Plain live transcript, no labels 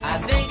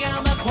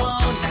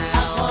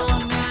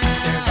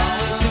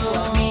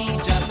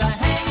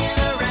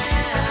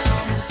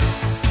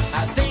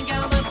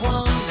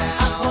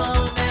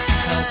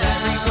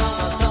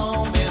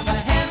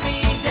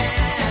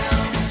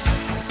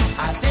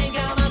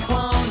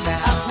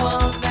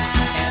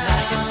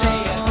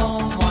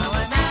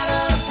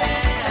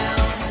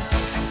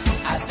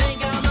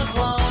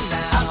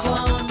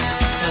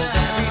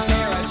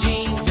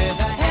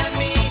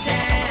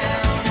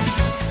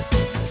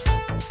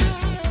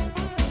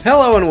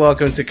Hello and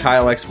welcome to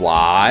Kyle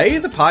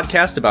XY, the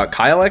podcast about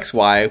Kyle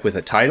XY with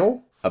a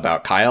title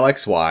about Kyle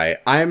XY.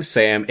 I'm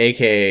Sam,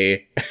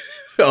 aka...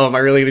 Oh, am I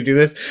really gonna do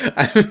this?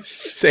 I'm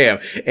Sam,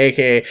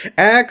 aka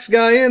Axe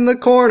Guy in the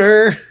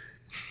Corner.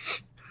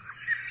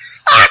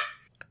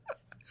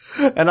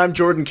 And I'm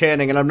Jordan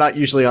Canning, and I'm not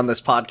usually on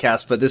this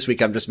podcast, but this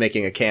week I'm just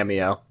making a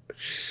cameo.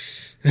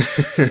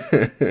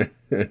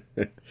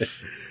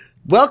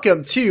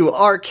 Welcome to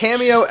our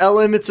Cameo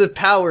Elements of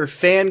Power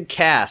fan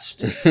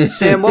cast.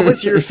 Sam, what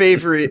was your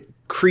favorite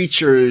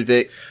creature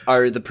that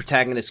the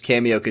protagonist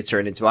cameo could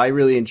turn into? I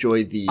really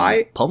enjoyed the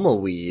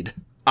Pummelweed.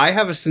 I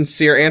have a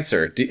sincere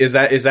answer. Is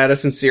that a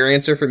sincere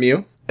answer from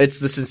you?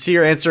 It's the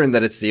sincere answer in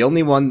that it's the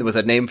only one with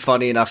a name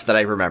funny enough that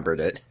I remembered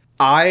it.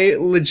 I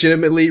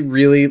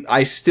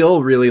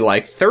still really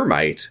like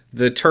Thermite.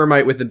 The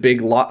termite with the big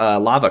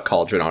lava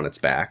cauldron on its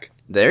back.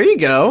 There you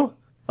go.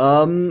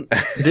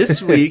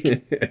 This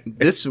week.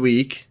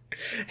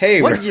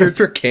 Hey,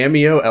 remember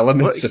Cameo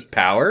Elements of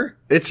Power?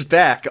 It's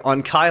back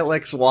on Kyle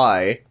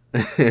XY.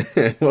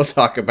 We'll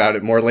talk about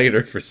it more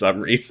later for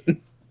some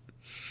reason.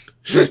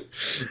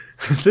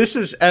 This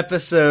is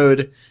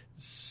episode...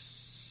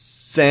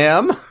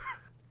 Sam?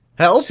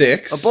 Help?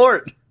 6.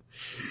 Abort!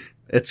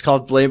 It's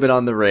called Blame It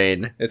on the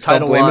Rain. It's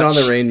called Blame It on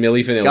the Rain, Milli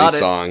Vanilli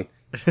song.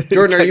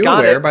 Jordan, are you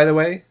aware, by the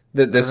way,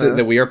 that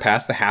that we are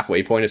past the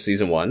halfway point of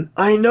season 1?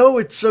 I know,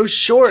 it's so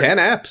short. 10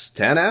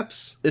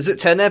 eps. Is it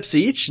 10 eps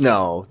each?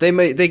 No.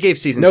 They gave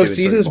season 2 No, and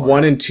seasons 3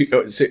 1 and 2...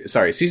 Oh,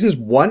 sorry, seasons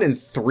 1 and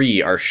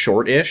 3 are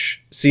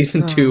short-ish.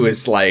 Season 2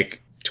 is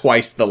like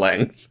twice the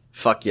length.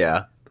 Fuck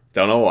yeah.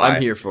 Don't know why.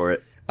 I'm here for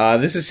it.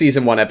 This is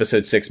season 1,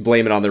 episode 6,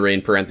 Blame It on the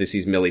Rain,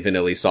 parentheses, Milli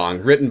Vanilli song,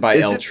 written by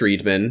L.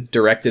 Treedman,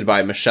 directed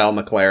by Michelle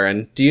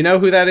MacLaren. Do you know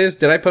who that is?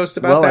 Did I post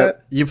about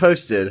that? You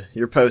posted.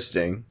 You're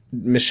posting.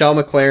 Michelle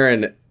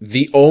MacLaren,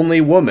 the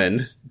only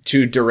woman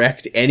to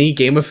direct any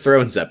Game of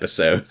Thrones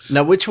episodes.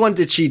 Now, which one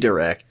did she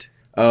direct?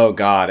 Oh,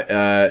 God.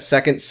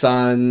 Second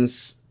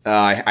Sons.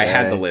 I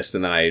had the list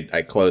and then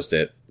I closed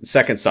it.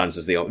 Second Sons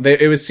is the only...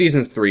 It was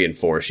seasons 3 and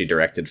 4. She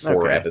directed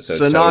 4 episodes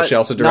total. She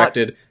also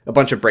directed a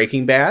bunch of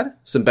Breaking Bad,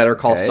 some Better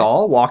Call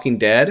Saul, Walking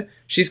Dead.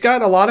 She's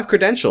got a lot of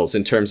credentials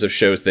in terms of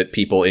shows that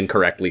people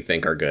incorrectly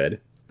think are good.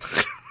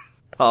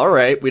 All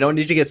right, we don't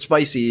need to get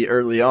spicy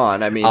early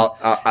on. I mean,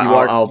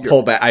 I'll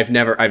pull back. I've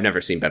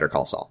never seen Better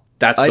Call Saul.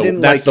 That's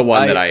the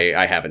one that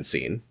I haven't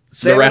seen.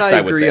 Sam the rest and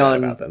I would say agree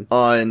about them.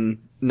 on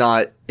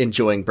not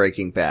enjoying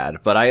Breaking Bad,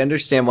 but I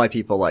understand why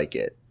people like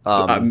it. You,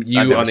 on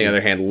the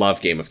other hand, love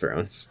Game of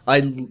Thrones.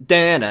 Sam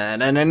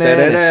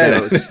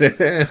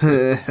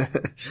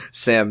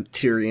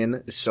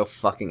Tyrion is so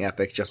fucking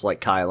epic, just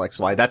like Kyle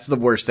XY. That's the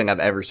worst thing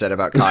I've ever said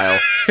about Kyle.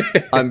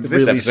 I'm this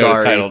really episode sorry.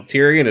 Is titled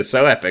Tyrion is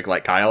so epic,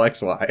 like Kyle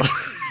XY.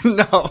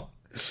 No,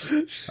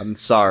 I'm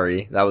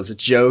sorry. That was a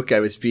joke. I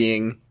was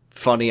being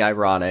funny,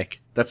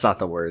 ironic. That's not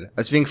the word. I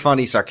was being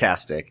funny,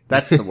 sarcastic.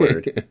 That's the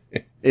word.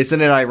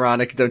 Isn't it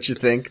ironic, don't you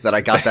think, that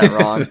I got that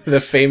wrong? The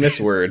famous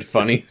word,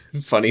 funny,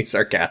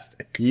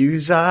 sarcastic.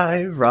 Use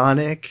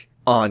ironic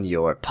on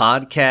your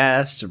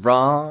podcast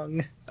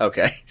wrong.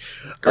 Okay.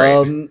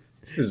 Great.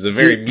 This is a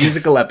very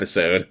musical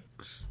episode.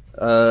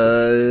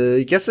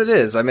 I guess it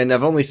is. I mean,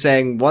 I've only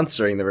sang once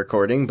during the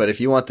recording, but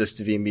if you want this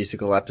to be a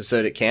musical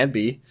episode, it can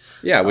be.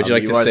 Yeah, would you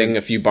like to sing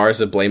a few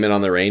bars of Blame It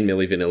on the Rain,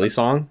 Milli Vanilli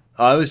song?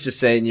 I was just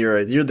saying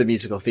you're the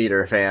musical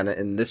theater fan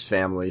in this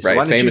family, so right,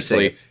 why don't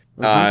famously. you sing?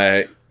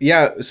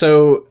 Yeah,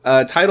 so,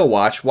 title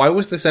watch, why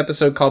was this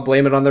episode called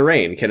Blame It on the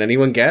Rain? Can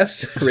anyone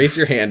guess? Raise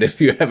your hand if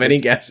you have any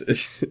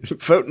guesses.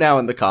 Vote now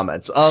in the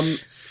comments.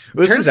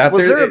 Turns out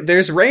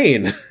there's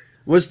rain.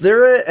 Was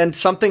there and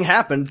something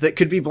happened that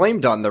could be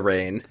blamed on the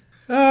rain?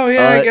 Oh,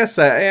 yeah, I guess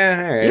that.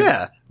 Yeah, all right.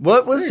 Yeah.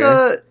 What was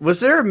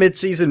there a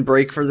mid-season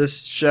break for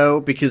this show?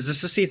 Because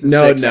this is season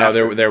 6. No,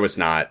 there was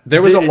not.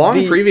 There was a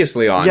long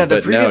previously on,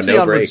 but no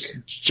break. Was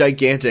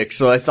gigantic,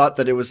 so I thought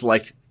that it was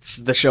like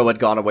the show had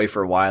gone away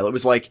for a while. It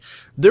was like,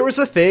 there was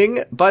a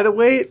thing, by the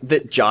way,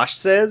 that Josh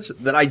says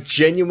that I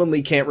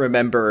genuinely can't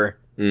remember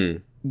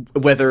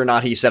whether or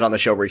not he said on the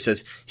show, where he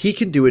says he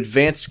can do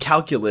advanced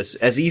calculus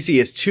as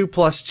easy as 2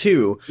 +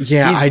 2.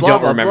 Yeah, I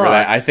don't remember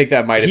that. I think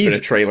that might have been a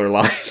trailer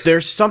line.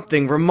 There's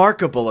something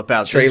remarkable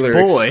about trailer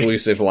this boy.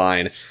 Exclusive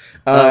line.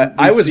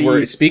 I was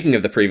worried. Speaking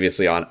of the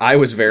previously on, I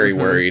was very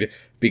worried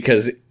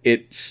because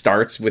it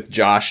starts with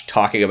Josh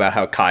talking about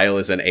how Kyle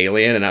is an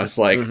alien, and I was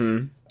like,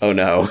 oh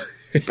no.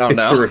 It's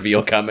the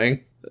reveal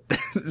coming.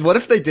 What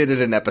if they did it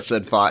in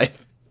episode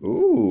 5?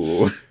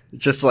 Ooh.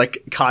 Just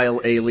like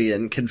Kyle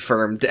Alien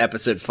confirmed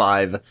episode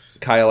 5.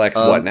 Kyle X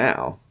what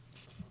now?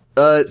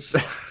 There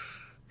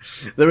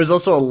was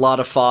also a lot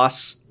of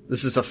Foss.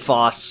 This is a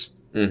Foss.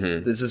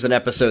 This is an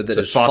episode that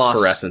is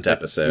phosphorescent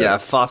episode. Yeah,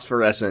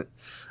 phosphorescent.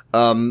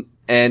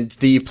 And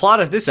the plot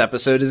of this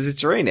episode is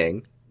it's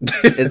raining.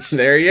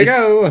 There you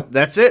go.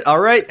 That's it. All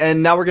right.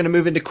 And now we're going to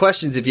move into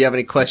questions. If you have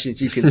any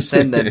questions, you can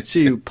send them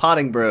to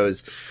Potting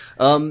Bros.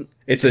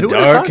 It's a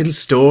dark and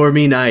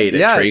stormy night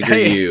at Traeger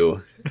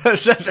U.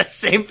 It's the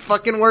same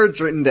fucking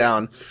words written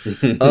down.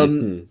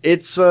 I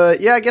guess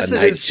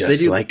it is.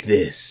 Just like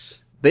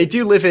this. They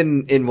do live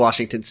in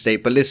Washington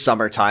State, but it is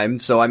summertime,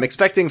 so I'm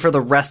expecting for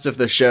the rest of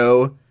the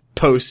show,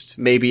 post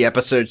maybe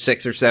episode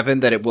 6 or 7,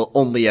 that it will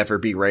only ever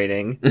be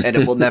raining, and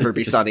it will never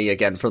be sunny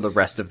again for the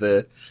rest of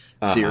the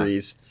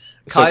series.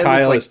 So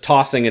Kyle is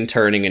tossing and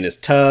turning in his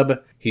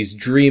tub. He's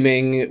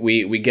dreaming.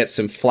 We get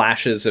some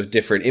flashes of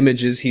different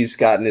images he's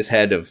got in his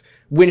head of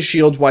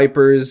windshield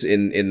wipers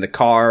in the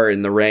car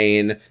in the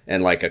rain,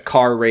 and like a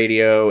car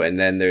radio, and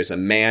then there's a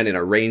man in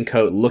a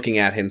raincoat looking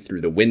at him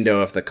through the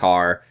window of the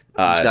car.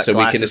 So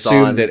we can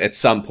assume that at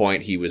some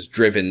point he was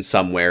driven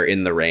somewhere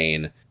in the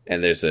rain,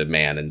 and there's a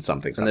man and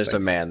something. And there's a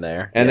man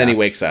there. And then he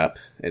wakes up,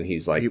 and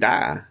he's like,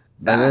 And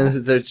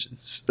then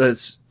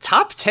there's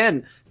top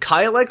 10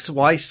 Kyle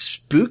XY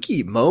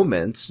spooky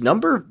moments.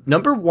 Number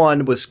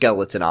 1 was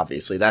skeleton,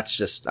 obviously. That's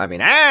just, I mean,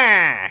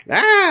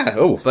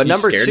 But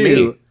number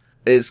 2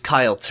 is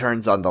Kyle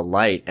turns on the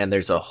light, and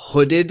there's a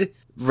hooded,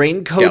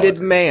 raincoated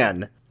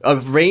man, a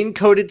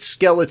raincoated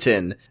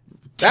skeleton,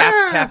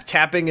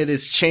 tapping at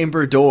his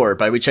chamber door,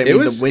 by which I mean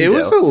the window. It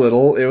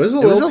was a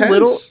little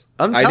tense.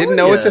 I didn't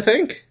know what to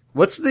think.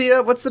 What's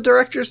the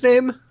director's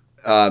name?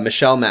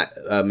 Michelle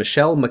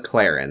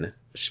MacLaren.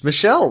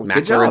 Michelle,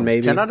 good job.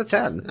 Maybe 10 out of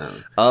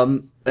 10.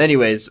 Oh.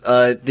 Anyways,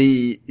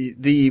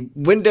 the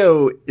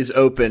window is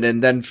open,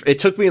 and then it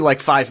took me like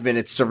 5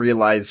 minutes to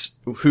realize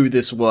who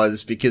this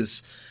was,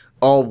 because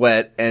all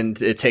wet, and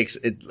and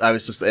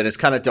it's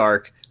kind of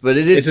dark, but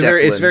it's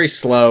Declan. It's very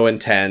slow and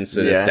tense,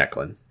 and it's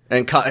Declan.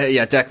 And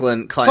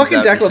Declan climbs fucking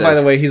out. Declan, by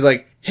the way, he's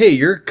like, "Hey,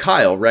 you're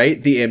Kyle,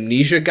 right? The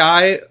amnesia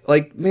guy?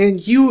 Like, man,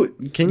 you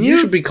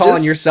should be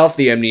calling yourself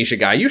the amnesia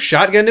guy. You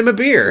shotgunned him a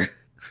beer.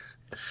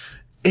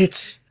 He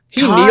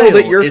Kyle, kneeled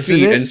at your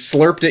feet and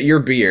slurped at your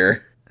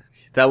beer."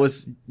 That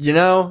was,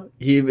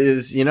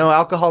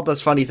 alcohol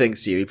does funny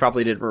things to you. He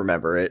probably didn't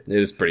remember it. It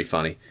is pretty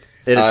funny.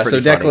 It is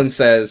pretty funny. So Declan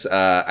says,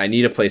 I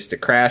need a place to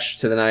crash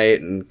to the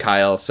night, and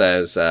Kyle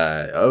says,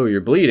 oh,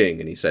 you're bleeding,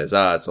 and he says,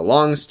 it's a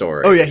long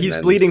story. Oh yeah, he's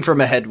bleeding from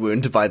a head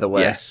wound, by the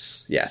way.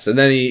 Yes, and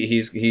then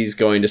he's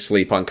going to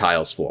sleep on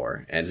Kyle's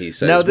floor, and he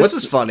says, now this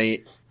is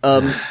funny.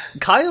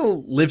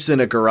 Kyle lives in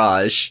a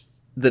garage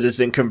that has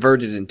been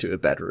converted into a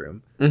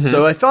bedroom. Mm-hmm.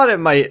 So I thought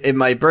in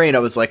my brain, I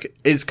was like,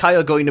 is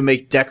Kyle going to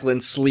make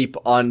Declan sleep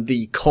on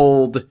the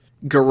cold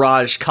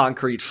garage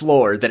concrete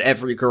floor that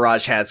every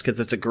garage has, because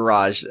it's a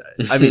garage?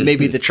 I mean,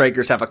 maybe the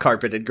Traegers have a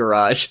carpeted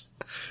garage,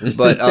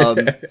 but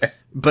and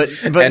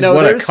no,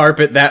 what a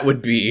carpet that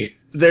would be.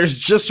 There's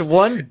just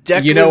one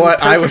Declan. You know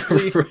what? I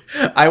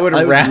would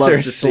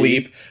rather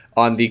sleep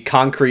on the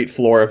concrete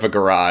floor of a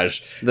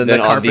garage than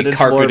on the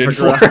carpeted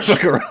floor of a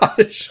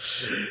garage.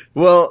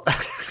 Well,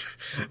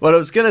 what I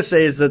was gonna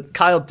say is that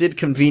Kyle did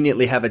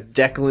conveniently have a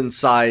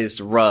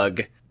Declan-sized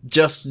rug,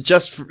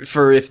 just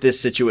for if this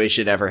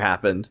situation ever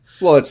happened.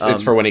 Well,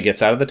 it's for when he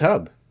gets out of the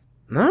tub.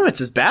 No, it's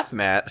his bath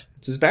mat.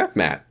 It's his bath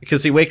mat.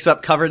 Because he wakes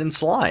up covered in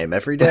slime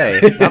every day.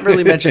 Not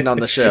really mentioned on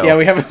the show. Yeah,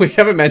 we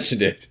haven't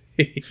mentioned it.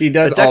 He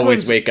does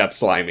always wake up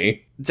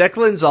slimy.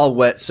 Declan's all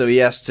wet, so he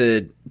has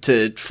to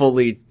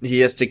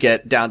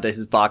get down to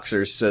his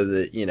boxers so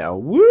that,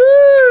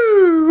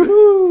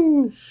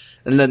 woo!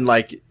 And then,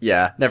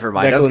 never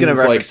mind. Declan's I was gonna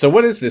like, so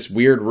what is this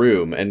weird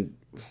room? And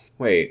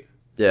wait.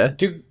 Yeah?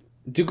 Do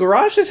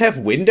garages have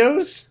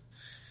windows?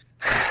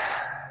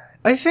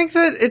 I think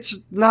that it's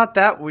not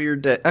that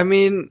weird. I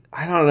mean,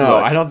 I don't know.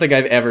 Look, I don't think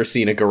I've ever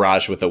seen a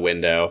garage with a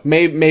window.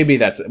 Maybe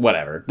that's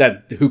whatever.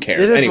 Who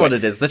cares? It is what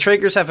it is. The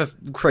Traegers have a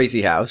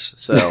crazy house,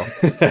 so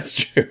that's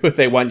true.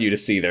 They want you to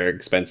see their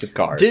expensive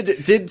cars.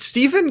 Did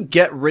Steven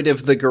get rid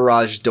of the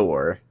garage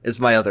door? Is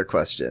my other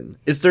question.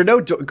 Is there no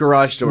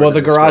garage door? Well,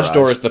 the garage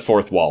door is the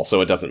fourth wall,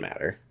 so it doesn't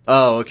matter.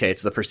 Oh, okay.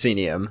 It's the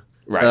proscenium,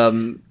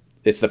 right?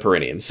 It's the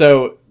perineum.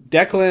 So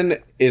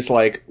Declan is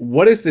like,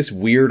 what is this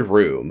weird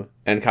room?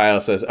 And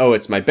Kyle says, oh,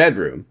 it's my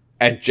bedroom.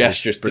 And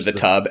gestures to the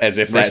tub as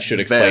if that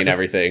should explain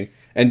everything.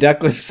 And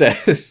Declan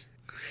says,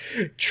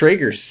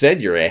 Traeger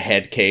said you're a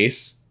head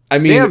case. I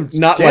mean,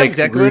 not like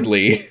Declan?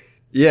 Rudely.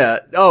 Yeah.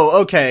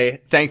 Oh, okay.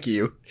 Thank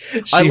you.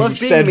 I love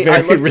being mean.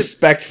 Very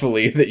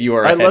respectfully that you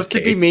are a head case. I love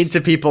to be mean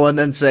to people and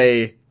then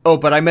say, oh,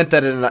 but I meant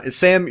that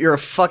Sam, you're a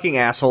fucking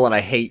asshole and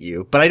I hate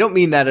you. But I don't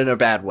mean that in a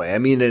bad way. I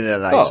mean it in a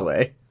nice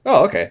way.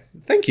 Oh, okay.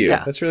 Thank you.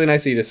 Yeah. That's really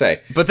nice of you to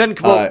say. But then,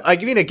 I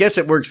guess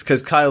it works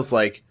because Kyle's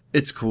like,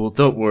 it's cool,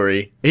 don't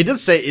worry. He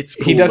does say it's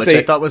cool, which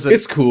I thought was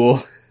it's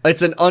cool.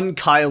 It's an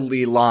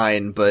unkylely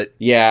line, but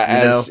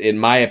yeah, in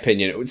my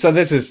opinion. So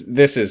this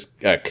is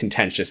a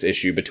contentious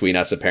issue between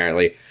us,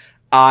 apparently.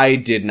 I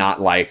did not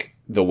like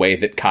the way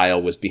that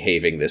Kyle was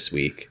behaving this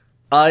week.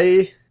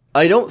 I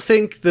don't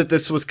think that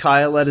this was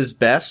Kyle at his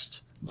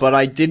best, but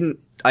I didn't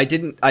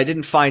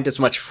find as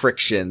much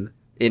friction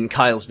in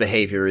Kyle's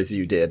behavior as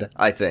you did,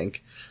 I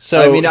think.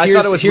 So, I mean, I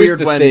thought it was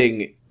weird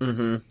when...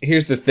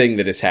 Here's the thing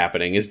that is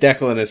happening, is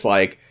Declan is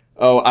like,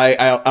 oh,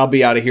 I'll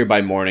be out of here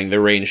by morning, the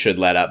rain should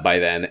let up by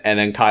then, and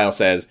then Kyle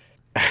says,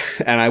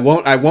 and I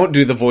won't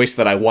do the voice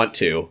that I want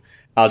to,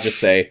 I'll just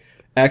say,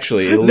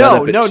 actually, it'll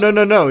let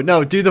up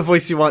No, do the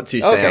voice you want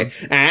to, Sam.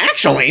 Okay.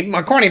 Actually,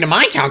 according to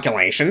my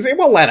calculations, it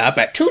will let up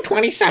at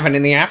 2:27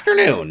 in the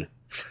afternoon.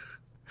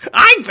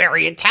 I'm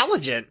very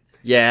intelligent.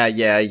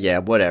 Yeah,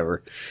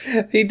 whatever.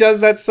 He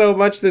does that so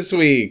much this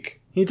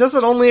week. He does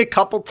it only a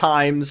couple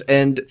times,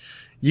 and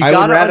I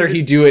would rather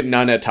he do it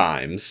none of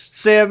times.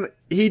 Sam,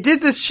 he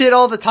did this shit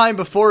all the time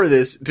before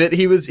this, but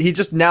he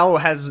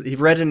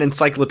read an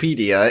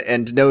encyclopedia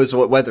and knows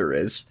what weather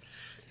is.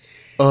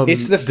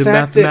 It's the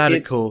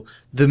mathematical,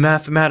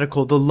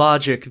 the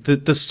logic,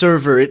 the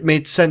server, it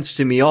made sense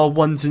to me, all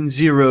ones and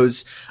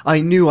zeros. I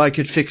knew I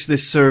could fix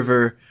this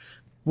server.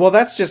 Well,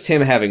 that's just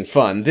him having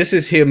fun. This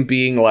is him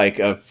being like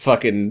a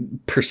fucking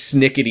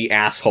persnickety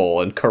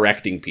asshole and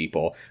correcting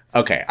people.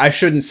 Okay, I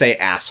shouldn't say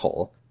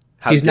asshole.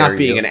 He's not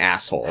being an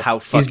asshole. How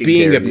fucking He's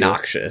being dare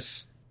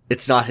obnoxious.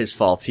 It's not his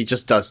fault. He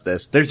just does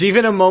this. There's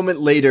even a moment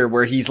later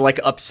where he's like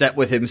upset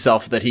with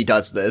himself that he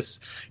does this.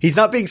 He's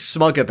not being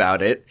smug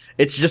about it.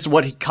 It's just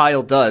what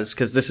Kyle does,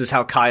 because this is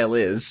how Kyle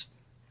is.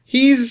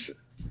 He's...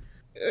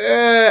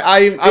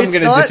 I'm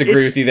gonna disagree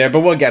with you there,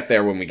 but we'll get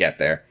there when we get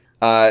there.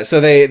 So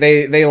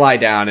they lie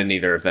down and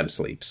neither of them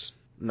sleeps.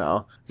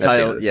 No.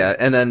 Kyle, yeah,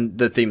 and then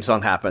the theme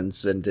song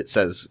happens and it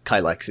says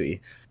Kylexi.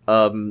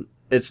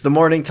 It's the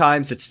morning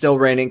times, it's still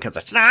raining because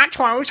it's not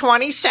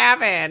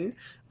 12:27.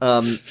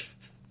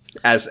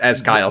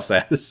 As Kyle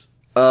says.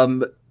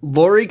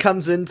 Lori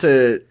comes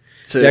into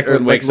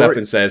Declan wakes up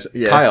and says,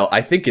 Kyle,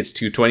 I think it's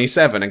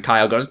 2:27, and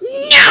Kyle goes,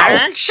 no!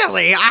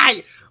 Actually,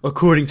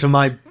 according to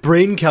my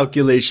brain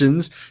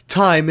calculations,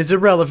 time is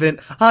irrelevant.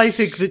 I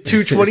think that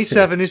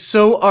 2:27 is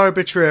so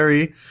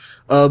arbitrary.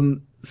 So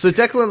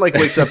Declan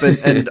wakes up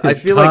and I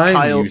feel like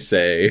Kyle... you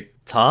say.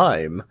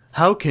 Time?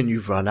 How can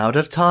you run out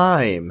of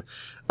time?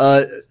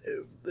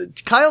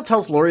 Kyle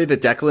tells Lori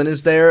that Declan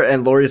is there,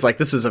 and Lori's like,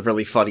 this is a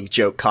really funny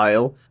joke,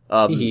 Kyle.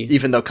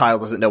 Even though Kyle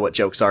doesn't know what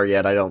jokes are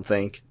yet, I don't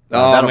think.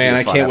 Oh man,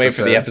 I can't wait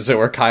for the episode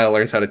where Kyle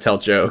learns how to tell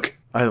joke.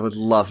 I would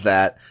love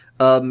that.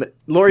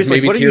 Lori's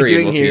Maybe like, what Tyrion are you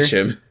doing will here? Teach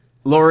him.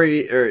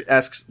 Lori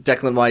asks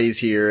Declan why he's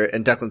here,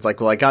 and Declan's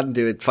like, well, I got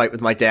into a fight with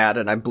my dad,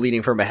 and I'm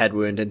bleeding from a head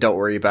wound, and don't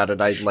worry about it.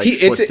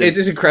 It's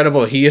just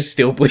incredible. He is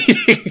still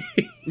bleeding.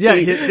 Yeah,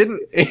 he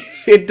didn't...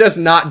 It does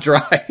not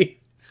dry.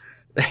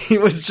 He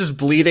was just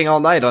bleeding all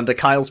night onto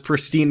Kyle's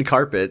pristine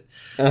carpet.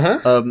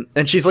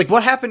 And she's like,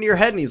 what happened to your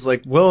head? And he's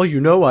like, well, I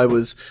don't know why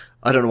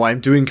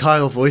I'm doing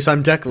Kyle voice.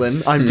 I'm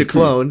Declan. I'm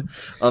Declone.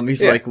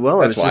 He's like,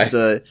 well, I was just,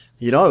 I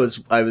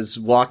was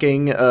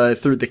walking,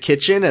 through the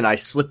kitchen and I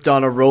slipped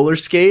on a roller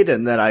skate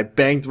and then I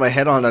banged my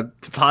head on a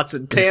pots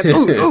and pans.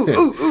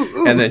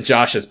 Ooh. And then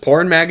Josh's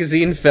porn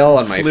magazine fell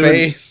on my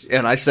face.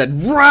 And I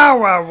said,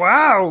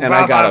 wow. And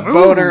I got a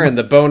boner and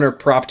the boner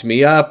propped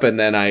me up and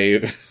then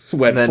I...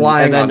 went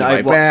flying on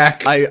my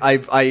back.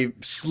 I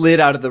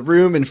slid out of the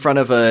room in front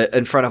of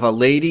a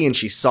lady, and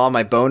she saw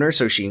my boner,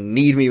 so she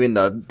kneed me in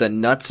the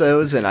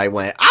nutsos, and I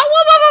went,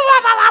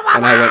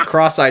 and I went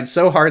cross-eyed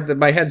so hard that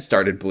my head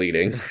started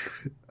bleeding.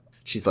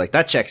 She's like,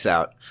 that checks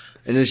out.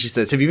 And then she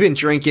says, have you been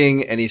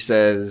drinking? And he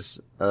says,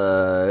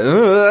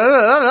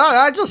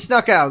 I just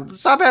snuck out.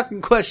 Stop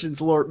asking questions,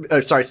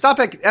 stop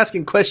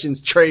asking questions,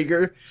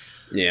 Traeger.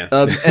 Yeah.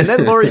 And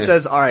then Lori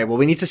says, all right, well,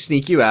 we need to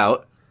sneak you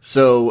out.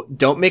 So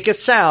don't make a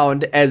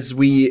sound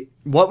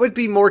what would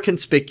be more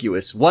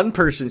conspicuous? One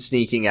person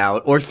sneaking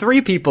out or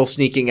three people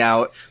sneaking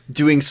out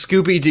doing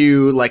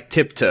Scooby-Doo like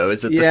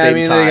tiptoes at the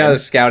same time? They got a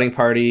scouting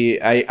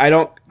party. I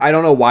don't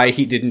know why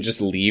he didn't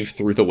just leave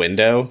through the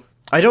window.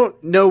 I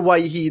don't know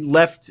why he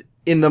left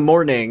in the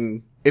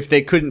morning if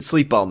they couldn't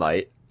sleep all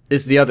night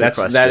is the other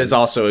question. That is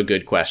also a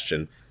good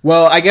question.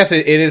 Well, I guess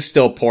it is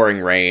still pouring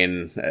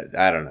rain.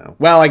 I don't know.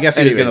 Well, I guess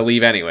he was going to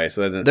leave anyway.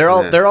 So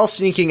they're all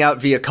sneaking out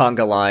via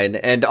conga line,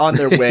 and on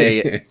their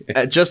way,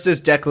 just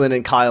as Declan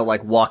and Kyle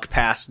walk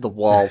past the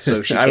wall,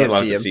 so she can't see him. I would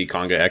love to see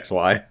Conga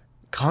XY.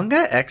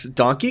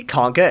 Donkey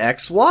Conga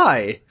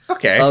XY.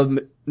 Okay.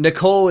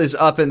 Nicole is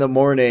up in the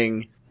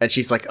morning, and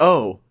she's like,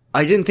 "Oh,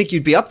 I didn't think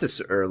you'd be up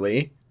this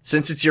early.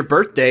 Since it's your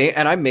birthday,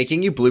 and I'm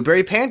making you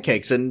blueberry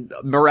pancakes." And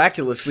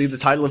miraculously, the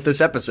title of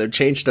this episode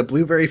changed to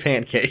Blueberry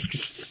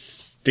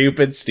Pancakes.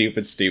 Stupid. Hey,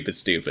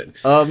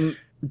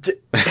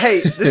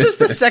 this is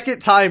the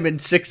second time in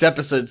 6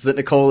 episodes that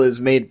Nicole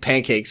has made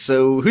pancakes,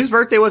 so whose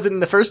birthday was it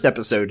in the first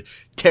episode?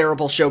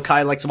 Terrible show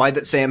Kyle XY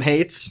that Sam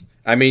hates?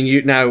 I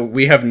mean, now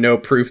we have no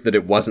proof that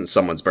it wasn't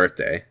someone's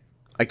birthday.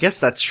 I guess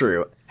that's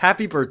true.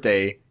 Happy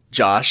birthday,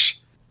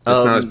 Josh.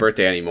 It's not his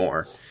birthday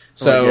anymore.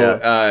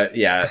 So,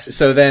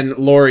 So then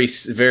Lori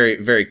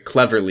very, very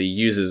cleverly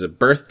uses a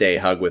birthday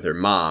hug with her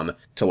mom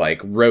to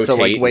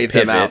rotate wave and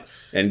pivot them out.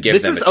 And give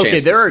them a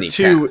chance to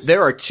sneak past.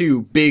 There are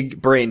two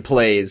big brain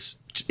plays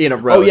in a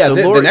row. Oh yeah, so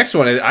the next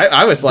one is,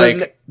 I was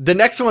like... The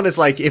next one is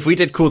if we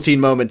did Cool Teen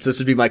Moments, this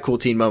would be my Cool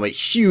Teen Moment.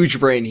 Huge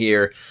brain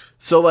here.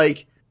 So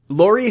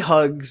Lori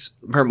hugs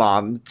her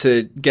mom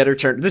to get her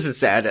turned. This is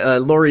sad.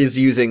 Lori is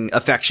using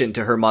affection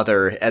to her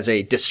mother as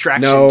a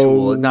distraction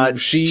tool. Not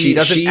she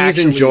doesn't. She's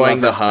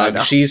enjoying the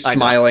hug. She's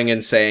smiling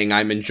and saying,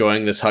 "I'm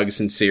enjoying this hug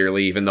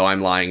sincerely, even though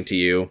I'm lying to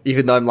you.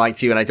 Even though I'm lying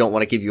to you, and I don't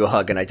want to give you a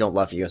hug, and I don't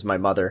love you as my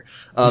mother."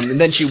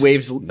 And then she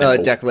waves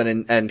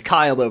Declan and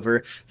Kyle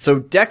over. So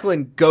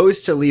Declan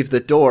goes to leave the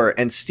door,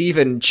 and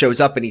Steven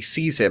shows up and he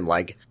sees him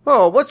like,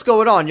 "Oh, what's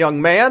going on,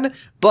 young man?"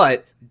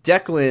 But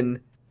Declan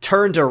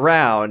turned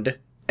around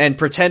and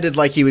pretended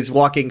like he was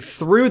walking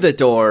through the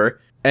door,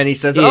 and he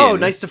says, "Oh,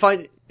 nice to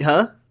find,"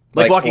 huh?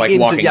 Like walking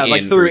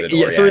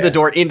through the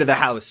door into the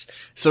house.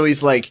 So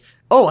he's like,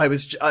 "Oh, I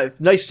was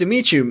nice to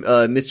meet you,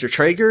 Mr.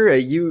 Traeger.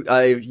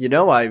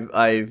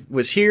 I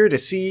was here to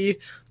see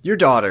your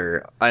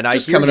daughter, and I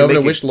just coming over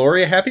to wish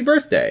Lori a happy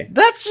birthday."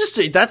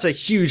 That's a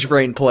huge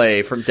brain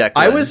play from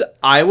Declan.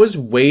 I was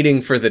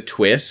waiting for the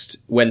twist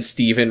when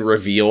Steven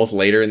reveals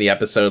later in the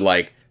episode,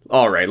 like,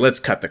 "All right, let's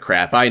cut the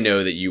crap. I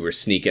know that you were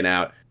sneaking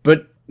out,"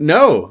 but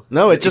no,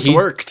 it just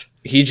worked.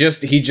 He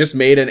just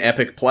made an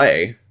epic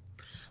play.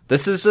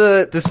 This is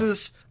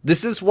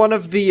one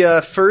of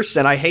the first,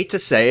 and I hate to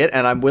say it,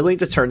 and I'm willing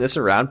to turn this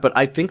around, but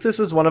I think this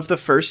is one of the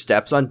first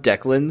steps on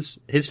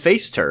his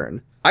face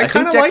turn. I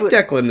kind of like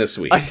Declan this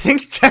week. I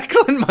think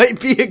Declan might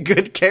be a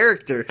good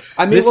character.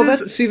 I mean,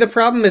 the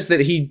problem is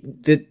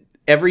that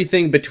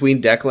everything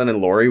between Declan and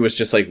Lori was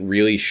just like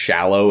really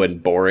shallow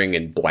and boring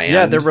and bland.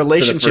 Yeah, their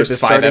relationship is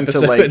starting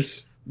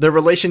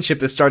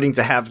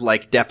to have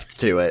like depth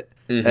to it.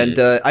 Mm-hmm. And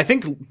I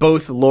think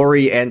both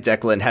Lori and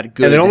Declan had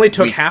good. And it only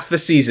took half the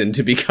season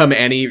to become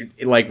any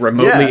like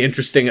remotely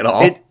interesting at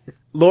all.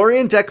 Lori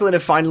and Declan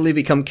have finally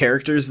become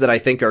characters that I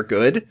think are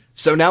good.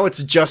 So now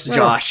it's just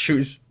Josh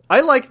who's. I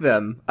like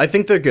them. I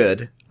think they're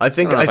good. I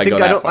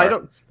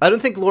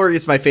don't think Lori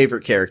is my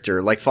favorite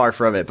character, like far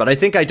from it, but I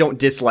think I don't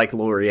dislike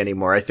Lori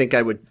anymore. I think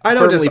I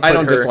don't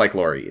dislike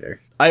Lori either.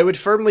 I would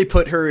firmly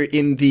put her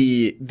in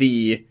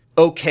the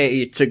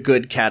okay to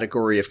good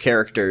category of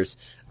characters.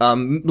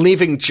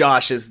 Leaving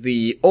Josh as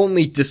the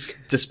only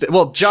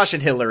Josh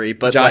and Hillary,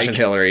 but Josh and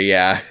Hillary,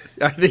 yeah,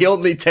 are the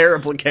only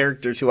terrible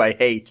characters who I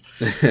hate.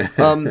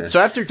 So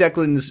after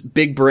Declan's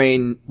big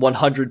brain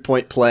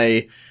 100-point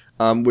play,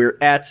 we're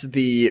at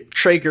the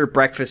Traeger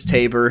breakfast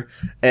table,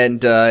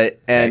 and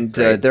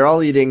they're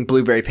all eating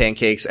blueberry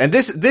pancakes. And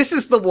this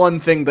is the one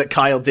thing that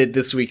Kyle did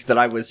this week that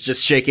I was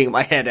just shaking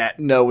my head at.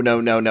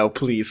 No,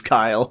 please,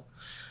 Kyle.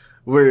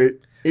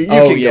 You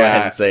can go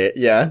ahead and say it.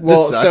 Yeah. Well,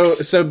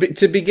 so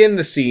to begin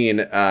the scene,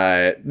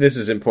 this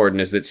is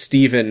important, is that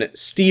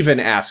Steven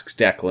asks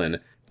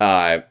Declan,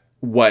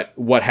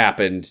 what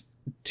happened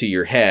to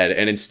your head?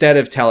 And instead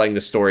of telling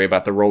the story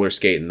about the roller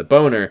skate and the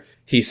boner,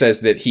 he says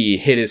that he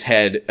hit his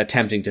head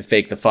attempting to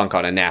fake the funk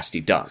on a nasty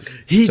dunk.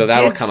 He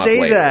did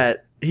say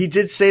that. He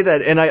did say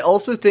that, and I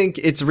also think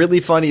it's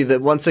really funny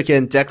that once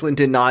again Declan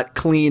did not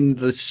clean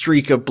the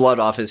streak of blood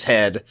off his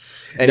head.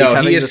 And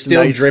he is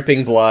still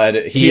dripping blood.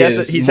 He's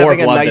more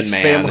blood than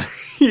man.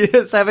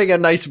 He's having a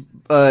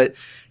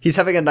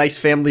nice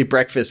family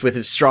breakfast with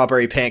his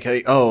strawberry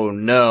pancake. Oh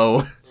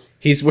no.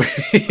 He's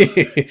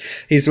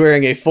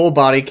wearing a full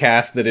body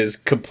cast that is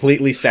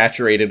completely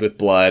saturated with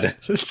blood.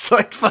 It's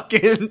like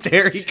fucking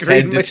Dairy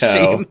Queen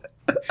machine.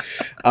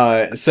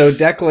 So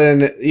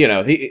Declan,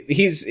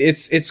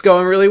 it's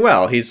going really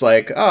well. He's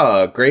like,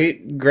 "Oh,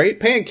 great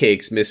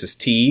pancakes, Mrs.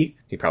 T."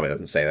 He probably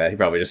doesn't say that. He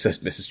probably just says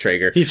Mrs.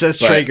 Traeger. He says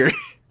Traeger.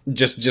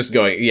 Just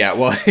going, yeah,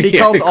 well, he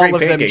calls all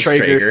of them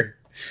Traeger.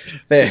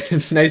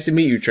 Nice to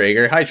meet you,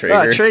 Traeger. Hi,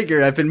 Traeger.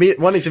 Traeger, I've been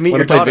wanting to meet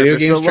your daughter for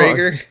so long.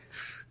 Traeger?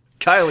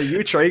 Kyle, are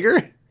you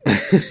Traeger?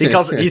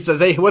 He says,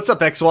 "Hey, what's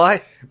up,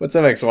 XY?" What's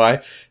up,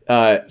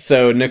 XY?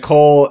 So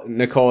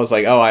Nicole is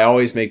like, "Oh, I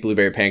always make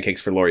blueberry pancakes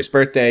for Lori's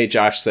birthday."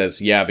 Josh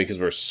says, "Yeah, because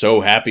we're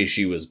so happy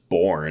she was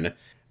born."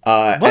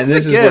 And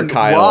this is where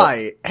Kyle.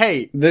 Why?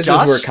 Hey, this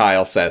Josh? Is where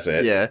Kyle says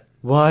it. Yeah.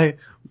 Why?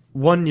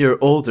 1 year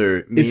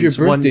older means if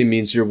your birthday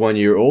means you're 1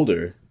 year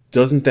older,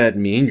 doesn't that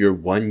mean you're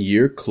 1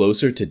 year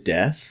closer to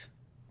death?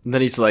 And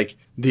then he's like,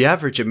 the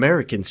average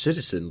American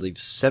woman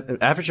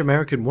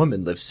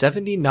lives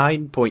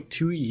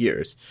 79.2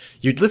 years.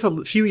 You'd live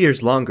a few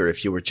years longer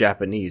if you were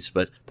Japanese,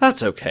 but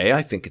that's okay.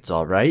 I think it's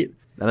all right.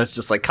 And it's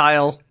just like,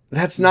 Kyle.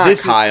 That's not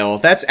Kyle.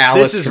 That's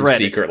Alice from Reddit.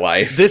 Secret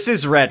Life. This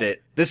is Reddit.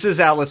 This is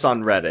Alice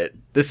on Reddit.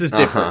 This is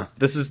different.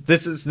 This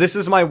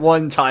is my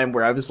one time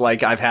where I was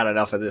like, I've had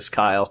enough of this,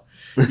 Kyle.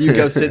 You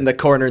go sit in the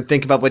corner and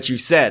think about what you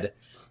said.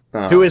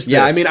 Who is this?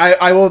 Yeah, I mean,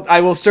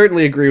 I will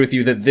certainly agree with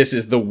you that this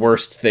is the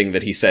worst thing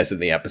that he says in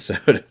the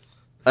episode.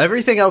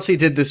 Everything else he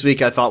did this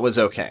week I thought was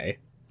okay.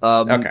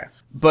 Okay.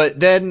 But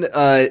then,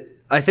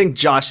 I think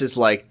Josh is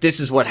like, this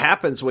is what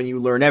happens when you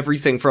learn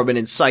everything from an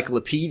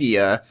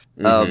encyclopedia.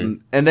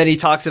 And then he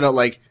talks about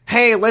like,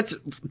 hey,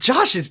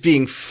 Josh is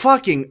being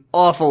fucking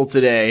awful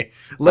today.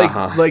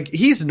 Like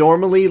he's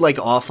normally like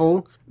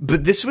awful,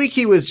 but this week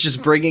he was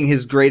just bringing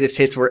his greatest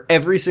hits where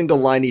every single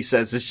line he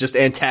says is just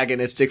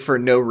antagonistic for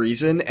no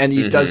reason. And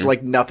he does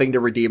like nothing to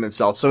redeem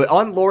himself. So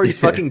on Laurie's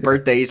fucking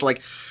birthday, he's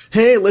like,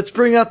 hey, let's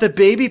bring out the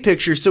baby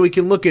picture so we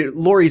can look at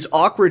Laurie's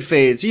awkward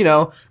phase. You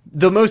know,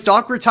 the most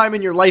awkward time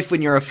in your life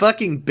when you're a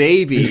fucking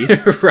baby.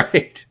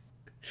 Right.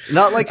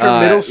 Not like her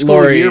middle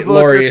school yearbook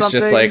Lori or something.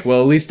 is just like,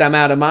 well, at least I'm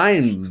out of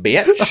mine,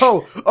 bitch.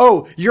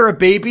 Oh, you're a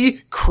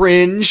baby?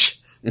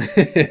 Cringe.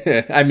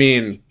 I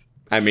mean,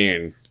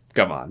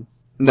 come on.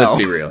 No. Let's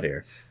be real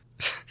here.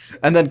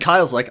 And then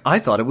Kyle's like, I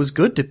thought it was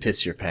good to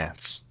piss your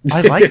pants.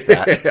 I like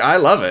that. I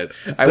love it.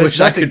 I wish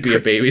I could be a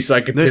baby so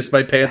I could piss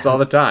my pants all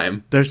the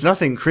time. There's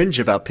nothing cringe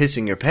about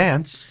pissing your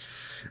pants.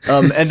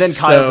 And then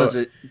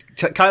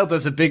Kyle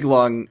does a big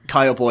long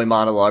Kyle Boy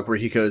monologue where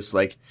he goes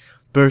like,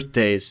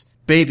 birthdays,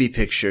 baby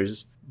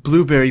pictures,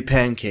 blueberry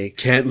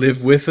pancakes. Can't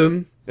live with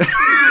them.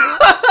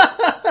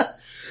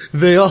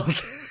 They all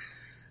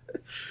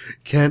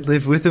can't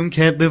live with him,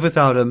 can't live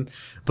without him.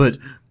 But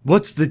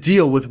what's the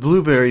deal with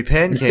blueberry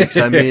pancakes?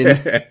 I mean,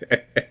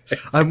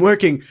 I'm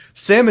working.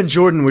 Sam and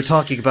Jordan were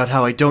talking about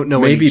how I don't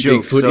know any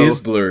jokes. Maybe Bigfoot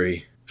is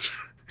blurry.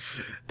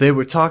 They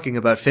were talking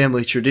about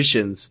family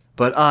traditions,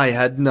 but I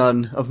had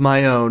none of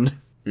my own.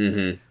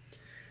 And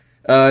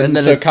then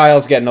so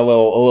Kyle's getting a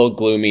little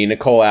gloomy.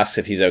 Nicole asks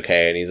if he's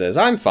okay, and he says,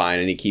 I'm fine,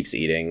 and he keeps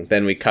eating.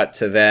 Then we cut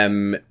to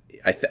them.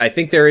 I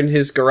think they're in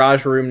his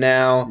garage room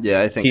now.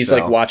 Yeah, I think He's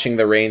like watching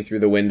the rain through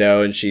the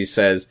window, and she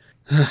says,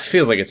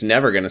 feels like it's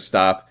never gonna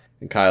stop.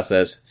 And Kyle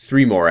says,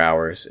 3 more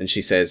hours. And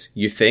she says,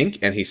 you think?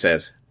 And he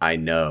says, I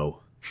know.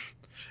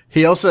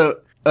 He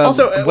also...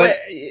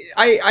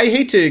 I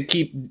hate to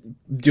keep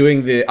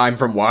doing the I'm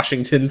from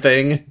Washington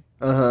thing.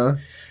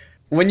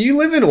 When you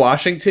live in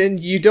Washington,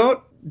 you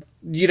don't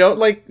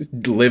like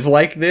live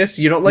like this.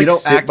 You don't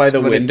sit by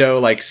the window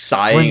like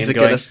sighing. When's it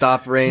gonna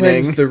stop raining?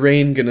 When's the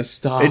rain gonna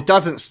stop? It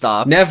doesn't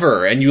stop.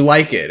 Never, and you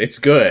like it. It's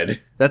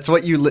good. That's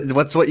what you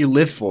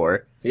live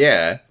for.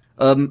 Yeah.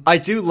 I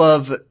do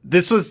love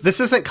this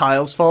isn't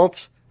Kyle's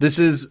fault. This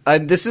is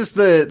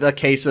the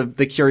case of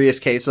the curious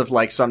case of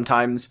like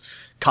sometimes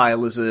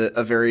Kyle is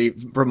a very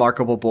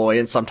remarkable boy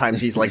and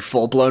sometimes he's like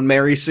full blown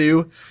Mary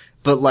Sue.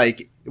 But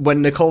like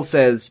when Nicole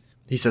says,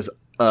 he says,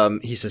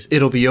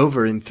 it'll be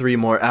over in 3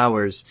 more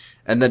hours.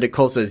 And then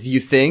Nicole says, you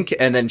think?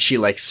 And then she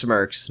like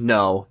smirks.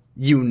 No,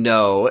 you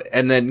know.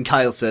 And then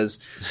Kyle says,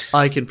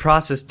 I can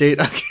process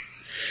data.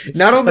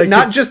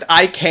 Not just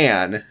I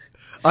can.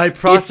 I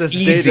process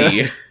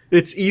data.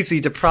 It's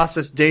easy to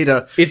process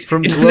data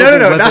from global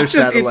weather not just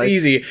satellites.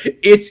 It's easy.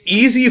 It's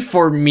easy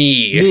for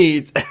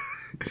me.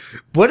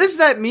 What does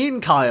that mean,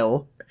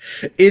 Kyle?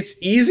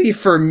 It's easy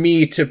for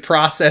me to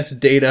process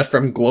data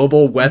from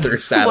global weather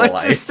satellites.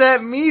 What does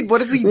that mean?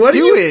 What is he doing? What are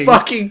you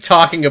fucking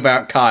talking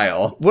about,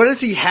 Kyle? What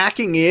is he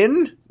hacking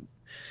in?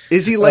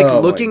 Is he like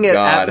looking at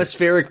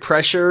atmospheric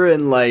pressure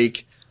and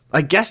like...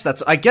 I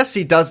guess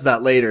he does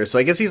that later. So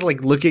I guess he's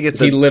like looking at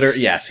the... He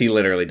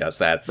literally does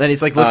that. And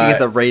he's like looking at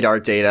the radar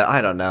data.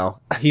 I don't know.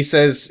 He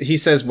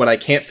says what I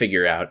can't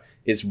figure out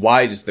is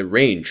why does the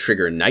rain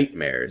trigger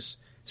nightmares?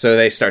 So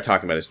they start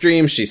talking about his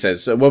dreams. She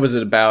says, so what was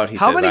it about? He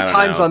says, how many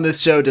times on this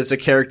show does a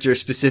character,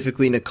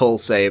 specifically Nicole,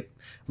 say,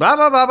 blah,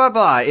 blah, blah, blah,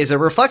 blah, is a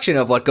reflection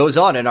of what goes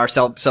on in our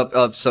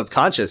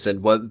subconscious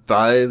and what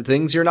by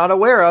things you're not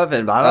aware of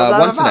and blah, blah, blah,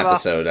 once blah, an blah.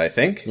 episode, I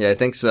think. Yeah, I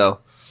think so.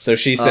 So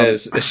she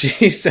says,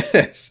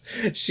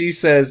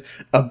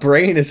 a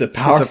brain is a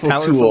powerful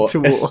tool,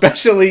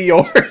 especially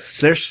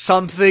yours. There's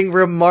something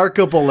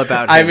remarkable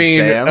about him,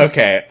 Sam.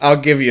 Okay, I'll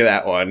give you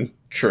that one.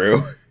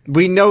 True.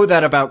 We know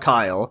that about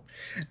Kyle.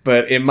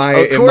 But in my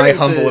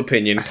humble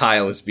opinion,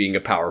 Kyle is being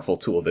a powerful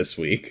tool this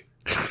week.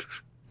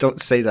 Don't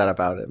say that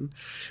about him.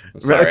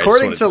 Sorry,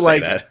 according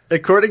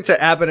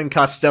to Abbott and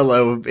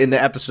Costello in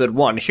the episode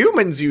 1,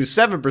 humans use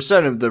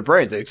 7% of their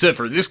brains, except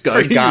for this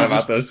guy. Forgot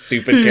about those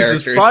stupid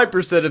characters. He uses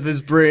 5% of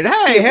his brain.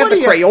 Hey, you have the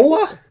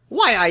Crayola?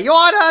 Why I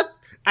oughta?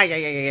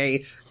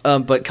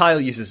 But Kyle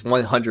uses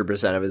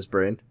 100% of his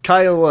brain.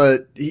 Kyle,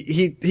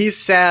 he's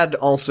sad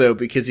also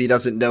because he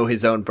doesn't know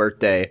his own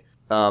birthday.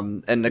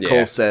 And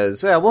Nicole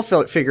says, yeah, we'll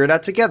figure it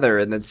out together.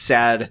 And then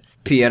sad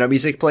piano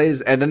music plays.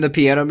 And then the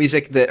piano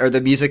music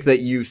the music that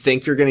you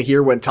think you're going to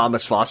hear when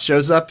Thomas Foss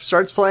shows up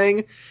starts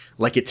playing.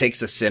 Like it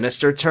takes a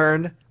sinister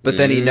turn, but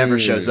then he never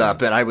shows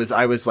up. And I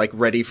was like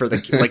ready for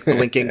the like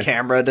blinking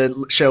camera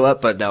to show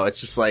up, but no, it's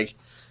just like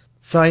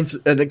signs.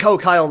 And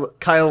Kyle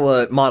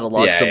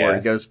monologue somewhere.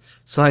 He goes,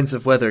 signs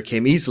of weather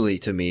came easily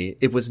to me.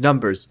 It was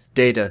numbers,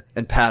 data,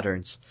 and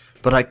patterns,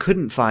 but I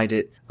couldn't find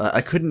it.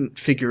 I couldn't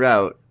figure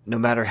out. No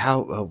matter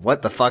how,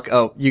 what the fuck?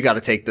 Oh, you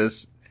gotta take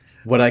this.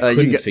 What I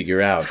couldn't figure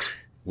out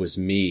was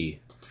me.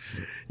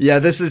 Yeah,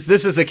 this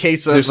is a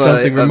case of... There's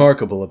something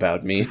remarkable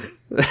about me.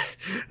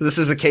 This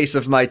is a case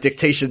of my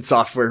dictation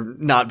software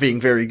not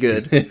being very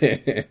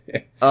good.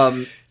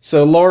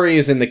 So Lori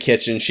is in the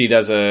kitchen. She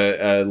does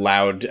a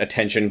loud,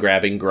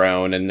 attention-grabbing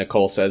groan, and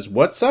Nicole says,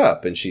 "What's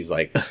up?" And she's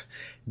like,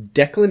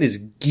 "Declan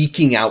is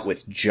geeking out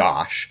with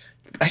Josh.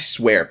 I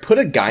swear, put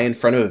a guy in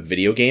front of a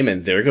video game,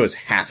 and there goes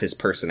half his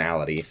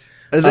personality."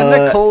 And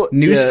then Nicole...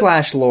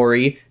 Newsflash,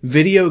 Lori,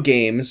 video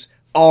games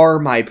are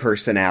my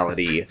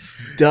personality.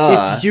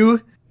 Duh.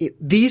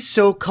 These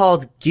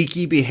so-called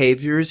geeky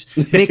behaviors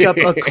make up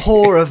a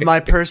core of my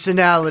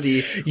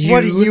personality.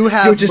 What do you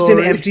have, You're just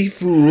Lori? an empty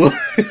fool.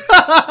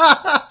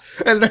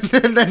 And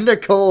then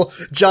Nicole,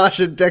 Josh,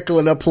 and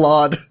Declan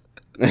applaud.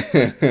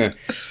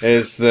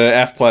 It's the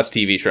F+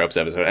 TV tropes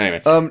episode.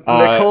 Anyway.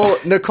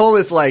 Nicole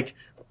is like,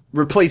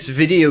 replace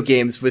video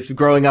games with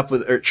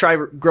try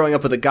growing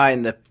up with a guy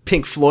in the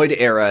Pink Floyd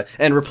era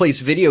and replace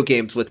video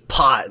games with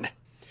pot.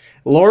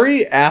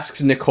 Lori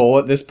asks Nicole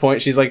at this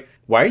point, she's like,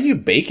 "Why are you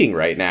baking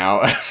right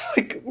now?"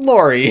 Like,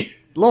 Lori.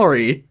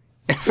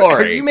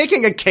 Are you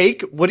making a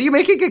cake? What are you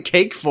making a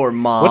cake for,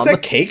 Mom? What's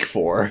that cake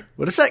for?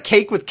 What is that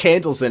cake with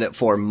candles in it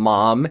for,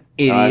 Mom?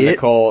 Idiot.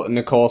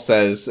 Nicole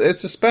says,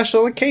 "It's a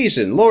special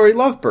occasion. Lori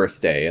love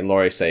birthday." And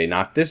Lori say,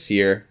 "Not this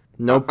year."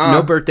 No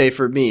birthday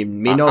for me.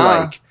 Me no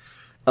like.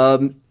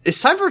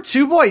 It's time for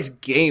Two Boys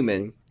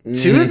Gaming.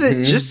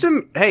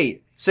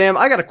 Hey, Sam,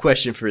 I got a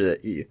question for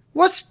you.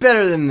 What's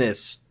better than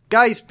this?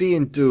 Guys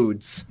being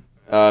dudes.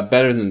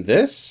 Better than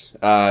this?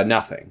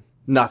 Nothing.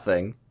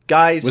 Nothing.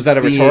 Guys. Was that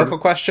a rhetorical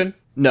question?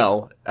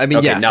 No. I mean,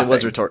 okay, yes, nothing. It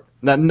was rhetorical.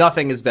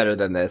 Nothing is better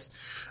than this.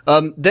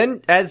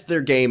 Then as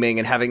they're gaming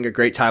and having a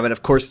great time, and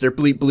of course they're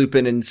bleep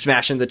blooping and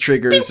smashing the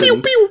triggers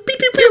and...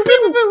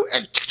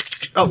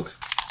 Oh.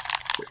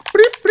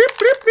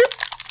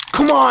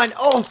 Come on!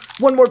 Oh,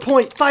 1 more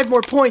point, 5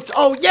 more points.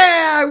 Oh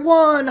yeah, I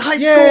won! High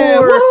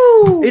score!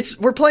 Woo!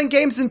 We're playing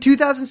games in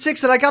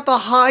 2006 and I got the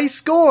high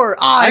score!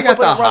 I got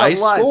the high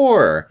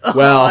score!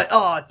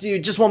 Well...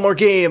 dude, just 1 more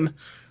game.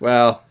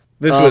 Well,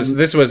 this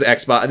was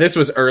Xbox, this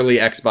was early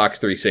Xbox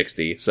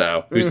 360,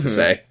 so who's to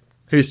say?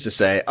 Who's to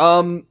say?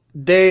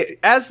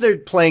 As they're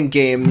playing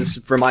games,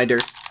 reminder,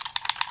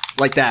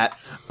 like that,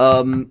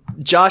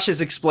 Josh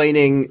is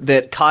explaining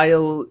that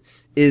Kyle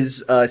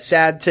is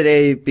sad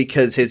today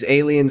because his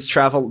aliens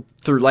travel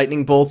through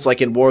lightning bolts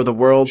like in War of the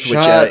Worlds, which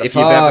if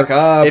you've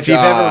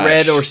ever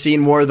read or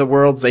seen War of the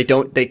Worlds, they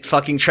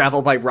fucking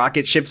travel by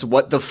rocket ships.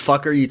 What the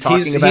fuck are you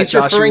talking about,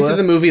 Joshua? He's referring to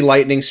the movie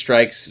Lightning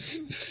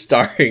Strikes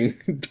starring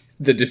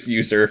the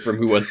Diffuser from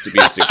Who Wants to Be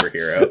a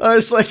Superhero. I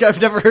was like, I've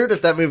never heard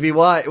of that movie.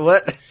 Why?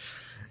 What?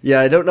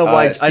 Yeah, I don't know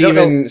why.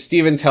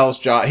 Steven tells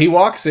Josh, he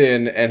walks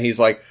in and he's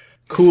like,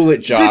 "Cool it,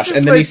 Josh,"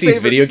 and then he sees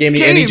video game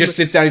and he just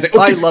sits down. He's like,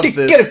 "Okay, I love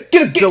this.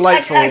 Get him,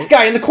 delightful. Axe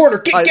guy in the corner.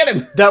 Get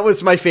him." That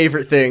was my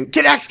favorite thing.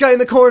 Get Axe guy in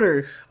the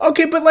corner.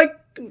 Okay, but like,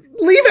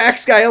 leave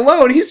Axe guy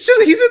alone. He's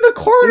in the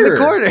corner. In the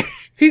corner.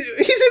 He's in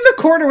the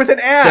corner with an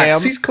axe. Sam,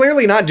 he's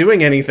clearly not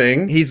doing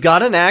anything. He's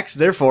got an axe,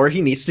 therefore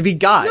he needs to be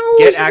got. No,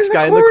 get Axe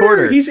guy in the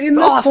corner. He's in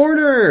the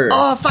corner.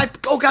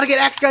 Gotta get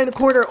Axe guy in the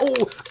corner.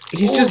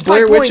 He's just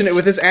Blair Witching it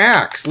with his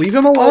axe. Leave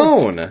him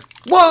alone.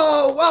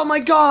 Whoa! Oh my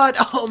god!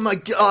 Oh my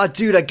god,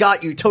 dude! I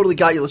got you. Totally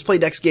got you. Let's play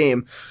next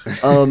game.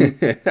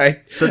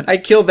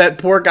 I killed that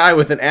poor guy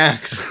with an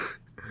axe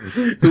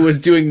who was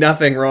doing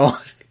nothing wrong.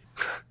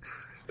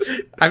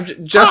 I'm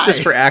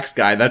justice for Axe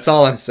Guy. That's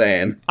all I'm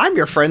saying. I'm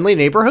your friendly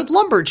neighborhood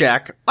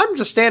lumberjack. I'm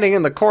just standing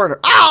in the corner.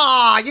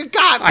 You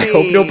got me! I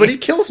hope nobody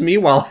kills me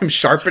while I'm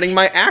sharpening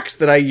my axe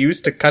that I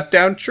use to cut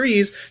down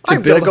trees to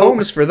build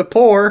homes for the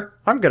poor.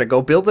 I'm gonna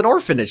go build an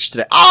orphanage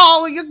today.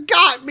 Oh, you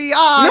got me!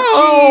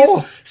 Oh,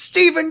 no! Jeez.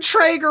 Steven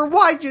Traeger,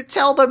 why'd you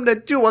tell them to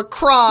do a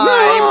crime?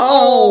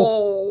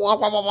 No!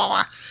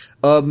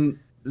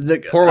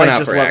 Pour one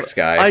out for Axe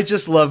Guy. I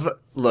just love...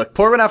 Look,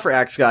 pour one out for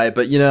Axe Guy,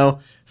 but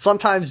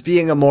sometimes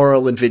being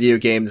immoral in video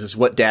games is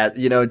what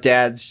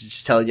dad's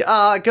just telling you,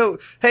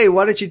 hey,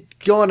 why don't you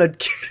go on a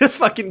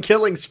fucking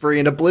killing spree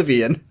in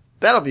Oblivion?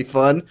 That'll be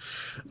fun.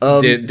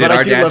 Did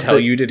our dad tell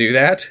you to do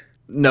that?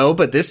 No,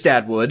 but this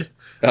dad would.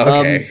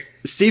 Okay.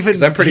 Steven...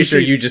 'Cause I'm pretty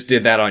sure you just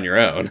did that on your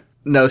own.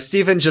 No,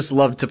 Steven just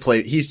loved to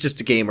play. He's just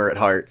a gamer at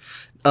heart.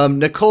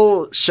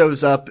 Nicole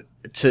shows up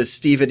to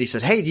Steven. He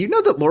said, "Hey, do you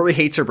know that Lori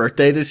hates her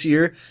birthday this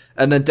year?"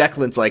 And then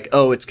Declan's like,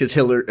 "Oh, it's because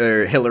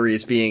Hillary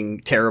is being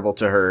terrible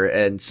to her,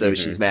 and so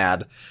she's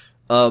mad."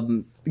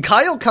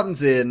 Kyle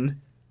comes in,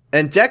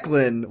 and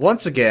Declan,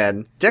 once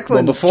again,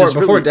 before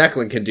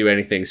Declan can do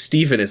anything,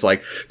 Steven is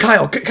like,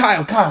 Kyle, get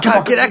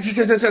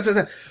access.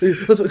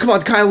 Come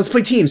on, Kyle, let's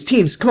play teams.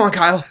 Come on,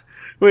 Kyle.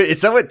 Wait,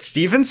 is that what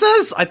Steven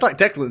says? I thought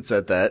Declan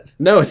said that.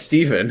 No, it's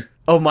Steven.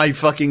 Oh my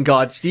fucking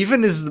god,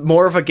 Steven is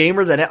more of a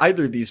gamer than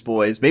either of these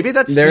boys. Maybe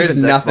that's Steven's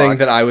There's nothing Xbox.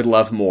 that I would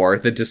love more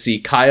than to see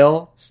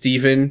Kyle,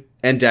 Steven,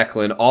 and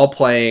Declan all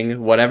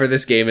playing whatever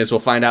this game is. We'll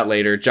find out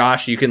later.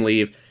 Josh, you can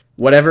leave.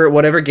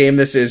 Whatever game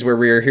this is where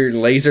we're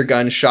hearing laser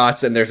gun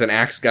shots and there's an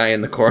axe guy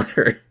in the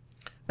corner.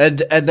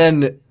 And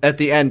then at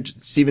the end,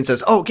 Steven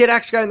says, "Oh, get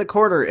Axe Guy in the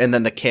corner." And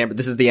then the camera,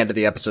 this is the end of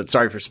the episode.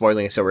 Sorry for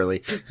spoiling it so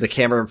early. The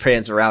camera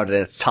pans around and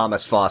it's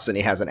Thomas Foss and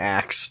he has an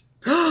axe.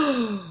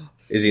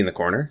 Is he in the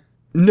corner?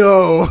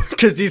 No,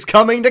 cause he's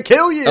coming to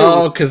kill you!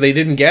 Oh, cause they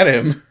didn't get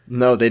him.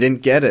 No, they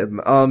didn't get him.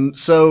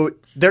 So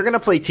they're gonna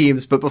play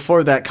teams, but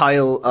before that,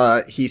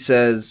 Kyle, he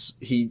says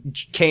he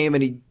came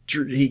into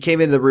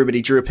the room and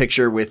he drew a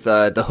picture with,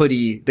 the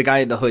hoodie, the guy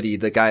in the hoodie,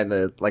 the guy in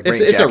the, like, rain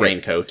jacket. It's a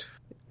raincoat.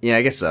 Yeah,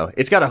 I guess so.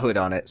 It's got a hood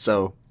on it,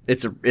 so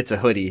it's a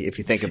hoodie if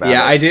you think about it.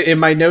 Yeah, I did. In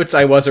my notes,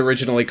 I was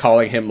originally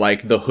calling him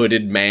like the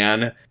hooded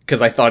man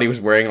because I thought he was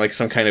wearing like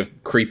some kind of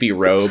creepy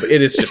robe.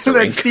 It is just a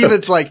raincoat. And then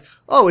Steven's like,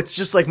 "Oh, it's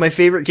just like my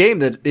favorite game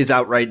that is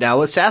out right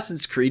now,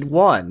 Assassin's Creed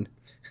 1."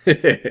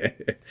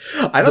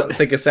 I don't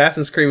think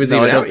Assassin's Creed was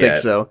even out yet. No, I don't think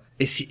so.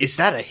 Is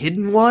that a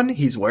hidden one?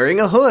 He's wearing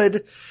a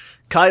hood.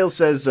 Kyle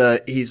says,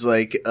 he's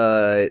like,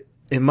 "It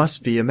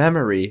must be a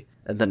memory,"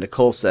 and then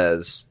Nicole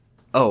says,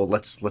 "Oh,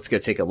 let's go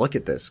take a look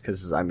at this,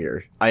 because I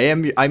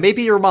may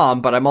be your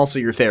mom, but I'm also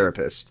your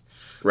therapist."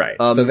 Right.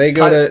 So they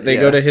go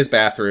to his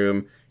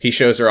bathroom. He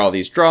shows her all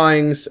these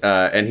drawings,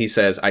 and he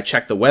says, "I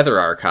checked the weather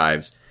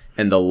archives,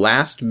 and the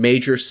last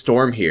major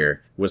storm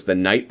here was the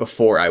night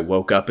before I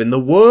woke up in the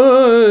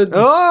woods."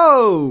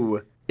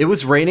 Oh! It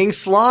was raining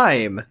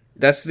slime.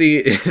 That's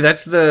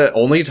the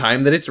only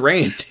time that it's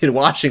rained in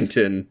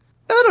Washington.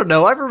 I don't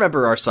know. I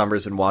remember our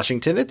summers in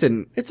Washington. It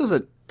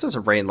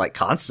doesn't rain like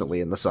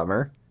constantly in the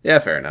summer. Yeah,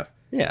 fair enough.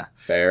 Yeah,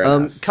 fair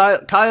enough.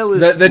 Kyle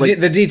is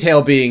the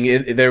detail being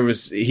in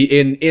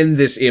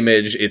this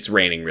image, it's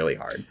raining really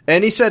hard,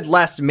 and he said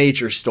last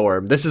major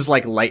storm. This is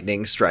like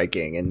lightning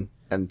striking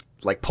and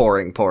like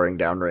pouring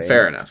down rain.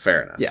 Fair enough.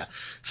 Yeah.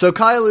 So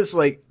Kyle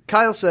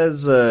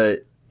says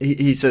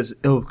he says,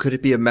 "Oh, could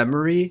it be a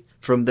memory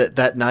from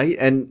that night?"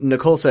 And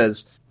Nicole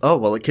says, "Oh,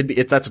 well, it could be.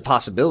 That's a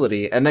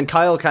possibility." And then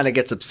Kyle kind of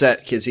gets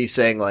upset because he's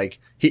saying like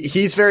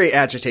he's very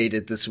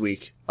agitated this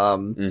week.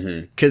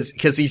 Cause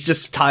he's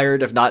just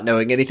tired of not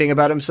knowing anything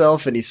about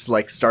himself, and he's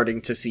like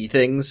starting to see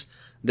things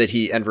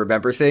and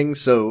remember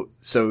things. So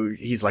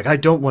he's like, "I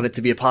don't want it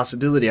to be a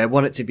possibility. I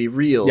want it to be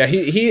real." Yeah,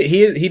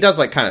 he does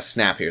like kind of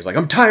snap here. He's like,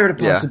 "I'm tired of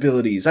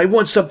possibilities. I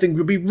want something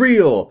to be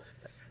real."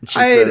 She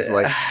says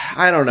like,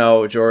 I don't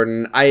know,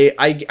 Jordan.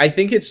 I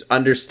think it's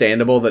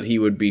understandable that he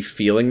would be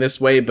feeling this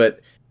way,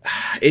 but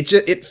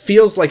it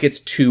feels like it's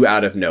too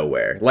out of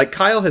nowhere. Like,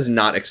 Kyle has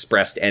not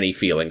expressed any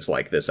feelings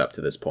like this up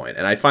to this point,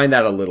 and I find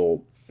that a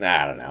little,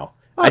 I don't know.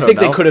 I think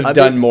they could have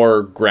done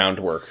more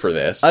groundwork for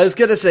this. I was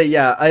gonna say,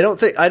 yeah, I don't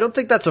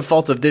think that's a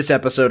fault of this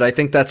episode. I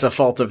think that's a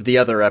fault of the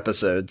other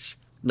episodes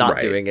not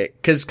doing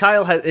it. Cause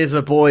Kyle is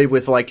a boy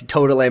with like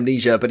total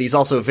amnesia, but he's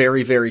also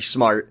very, very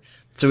smart.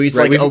 So he's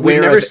like aware.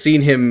 We've never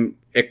seen him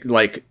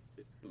like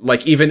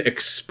even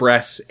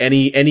express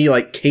any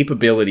like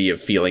capability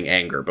of feeling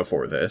anger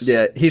before this.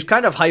 Yeah, he's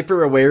kind of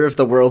hyper aware of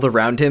the world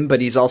around him,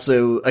 but he's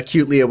also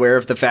acutely aware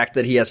of the fact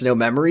that he has no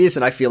memories,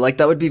 and I feel like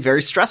that would be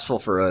very stressful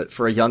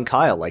for a young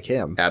Kyle like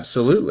him.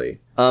 Absolutely.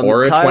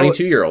 Or a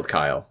 22-year-old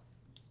Kyle.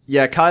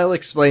 Yeah, Kyle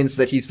explains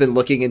that he's been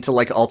looking into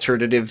like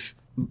alternative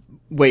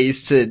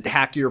ways to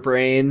hack your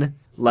brain,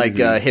 like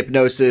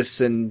hypnosis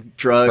and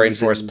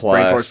drugs. Brainforce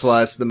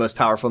Plus, the most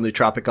powerful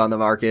nootropic on the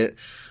market.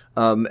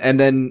 And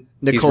then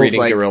Nicole's he's reading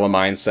like, Gorilla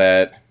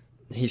Mindset.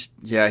 He's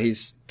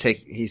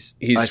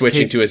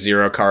switching to a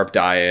zero carb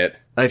diet.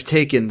 I've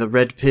taken the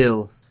red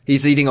pill.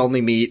 He's eating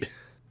only meat.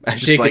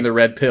 I've taken the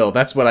red pill.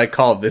 That's what I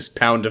call this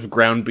pound of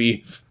ground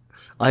beef.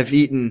 I've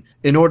eaten,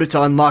 in order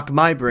to unlock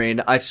my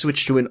brain, I've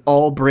switched to an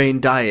all brain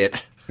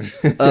diet.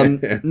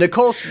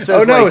 Nicole says,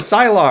 "Oh no,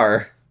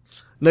 Sylar."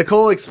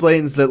 Nicole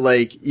explains that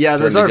like, yeah,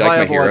 those are viable.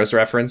 Like my Heroes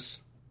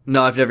reference?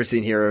 No, I've never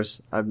seen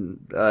Heroes.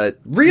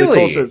 Really?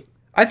 Nicole says,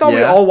 I thought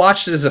we all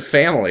watched it as a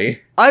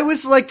family. I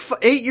was like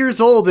 8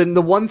 years old, and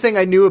the one thing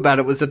I knew about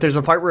it was that there's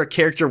a part where a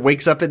character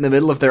wakes up in the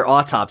middle of their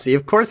autopsy.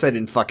 Of course I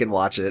didn't fucking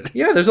watch it.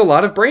 Yeah, there's a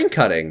lot of brain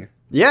cutting.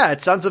 Yeah,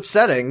 it sounds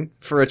upsetting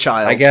for a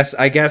child. I guess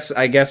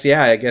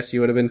you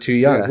would have been too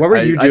young. Yeah, what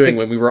were you doing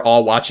when we were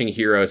all watching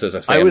Heroes as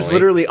a family? I was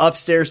literally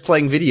upstairs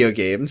playing video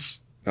games.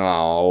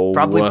 Oh.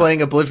 Probably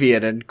playing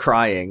Oblivion and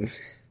crying.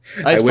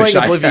 I wish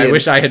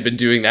I had been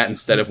doing that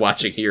instead of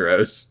watching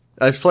Heroes.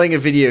 I was playing a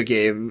video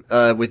game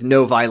with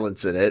no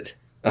violence in it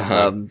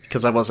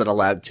because I wasn't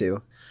allowed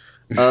to.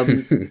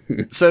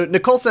 So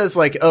Nicole says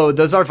like, "Oh,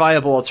 those are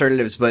viable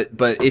alternatives, but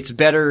it's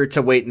better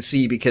to wait and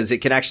see because it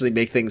can actually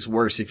make things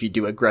worse if you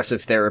do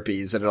aggressive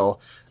therapies, and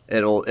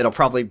it'll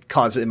probably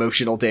cause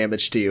emotional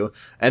damage to you."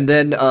 And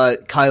then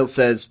Kyle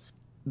says,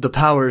 "The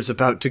power's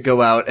about to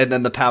go out," and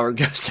then the power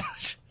goes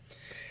out.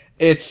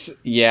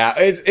 It's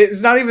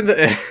not even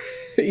the.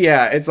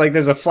 Yeah, it's like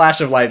there's a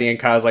flash of lightning and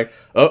Kyle's like,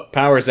 "Oh,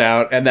 power's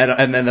out," and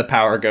then the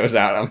power goes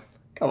out.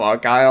 Come on,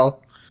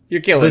 Kyle. You're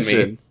killing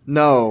me.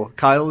 No,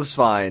 Kyle is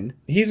fine.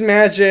 He's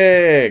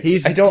magic.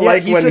 I don't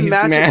like when he's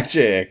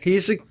magic.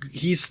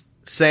 He's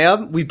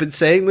Sam, we've been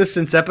saying this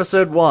since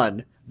episode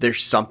 1.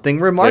 There's something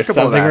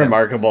remarkable about him.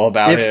 Remarkable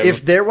about him.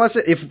 If there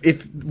wasn't,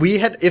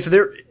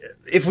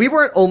 if we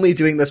weren't only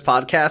doing this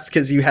podcast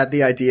because you had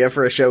the idea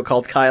for a show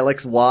called Kyle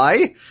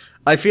XY,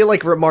 I feel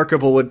like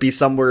Remarkable would be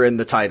somewhere in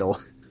the title.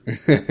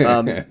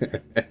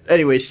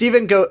 Anyway,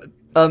 Steven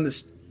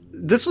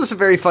this was a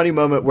very funny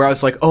moment where I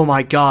was like, oh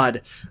my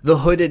god,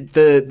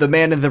 the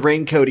man in the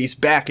raincoat, he's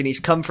back and he's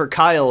come for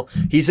Kyle.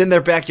 He's in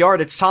their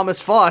backyard. It's Thomas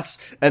Foss.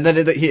 And then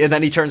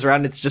he turns around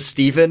and it's just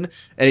Steven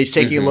and he's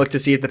taking a look to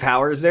see if the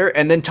power is there.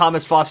 And then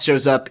Thomas Foss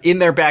shows up in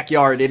their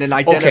backyard in an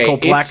identical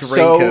black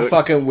raincoat. So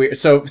fucking weird.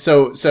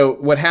 So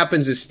what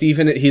happens is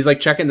Steven, he's like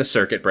checking the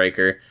circuit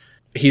breaker.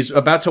 He's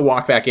about to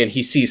walk back in.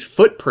 He sees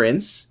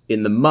footprints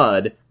in the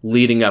mud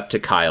leading up to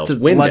Kyle's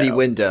window. Bloody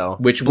window.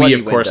 Which we,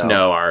 of course,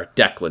 know are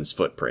Declan's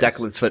footprints.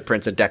 Declan's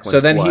footprints and Declan's So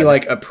then blood. he,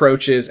 like,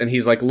 approaches, and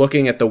he's, like,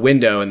 looking at the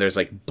window, and there's,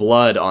 like,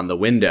 blood on the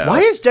window.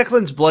 Why is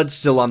Declan's blood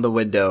still on the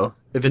window?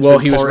 If it's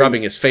he was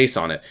rubbing his face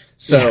on it.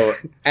 So,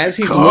 as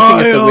he's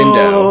looking at the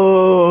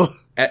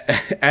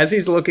window... As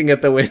he's looking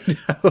at the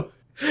window...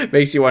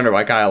 makes you wonder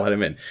why Kyle let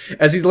him in.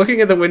 As he's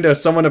looking at the window,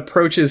 someone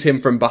approaches him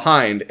from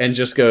behind and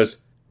just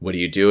goes... What are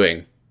you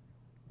doing?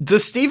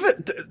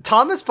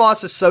 Thomas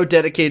Foss is so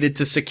dedicated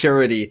to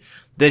security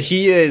that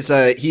he is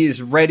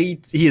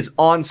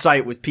on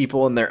site with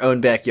people in their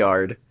own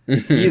backyard.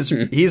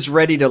 He's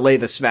ready to lay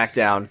the smack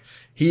down.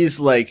 He's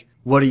like,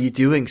 what are you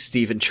doing,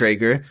 Steven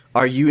Traeger?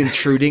 Are you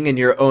intruding in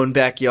your own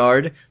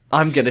backyard?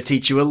 I'm gonna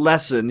teach you a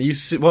lesson. You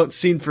won't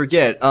soon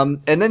forget.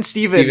 And then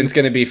Steven's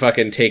gonna be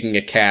fucking taking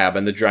a cab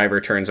and the driver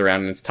turns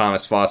around and it's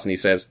Thomas Foss and he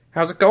says,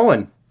 how's it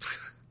going?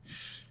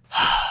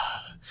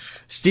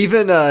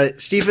 Steven,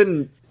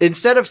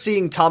 instead of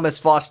seeing Thomas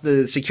Foss,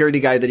 the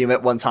security guy that he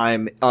met one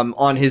time,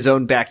 on his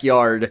own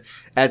backyard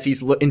as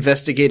he's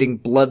investigating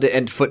blood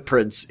and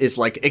footprints, is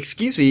like,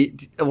 excuse me,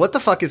 what the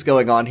fuck is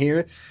going on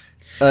here?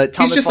 Thomas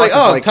he's just Foss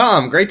like,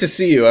 Tom, great to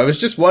see you. I was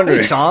just wondering.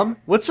 Hey, Tom,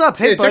 what's up?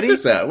 Hey, buddy. Check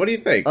this out. What do you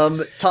think?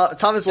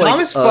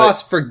 Thomas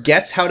Foss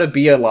forgets how to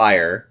be a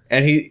liar,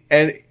 and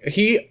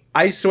he,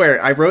 I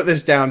swear, I wrote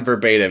this down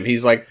verbatim.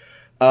 He's like,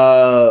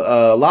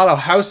 a lot of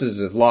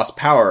houses have lost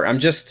power. I'm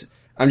just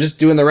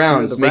doing the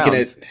rounds,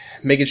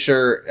 making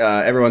sure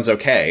everyone's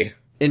okay.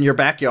 In your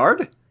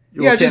backyard?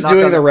 Yeah, just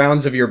doing the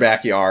rounds of your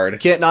backyard.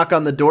 Can't knock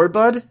on the door,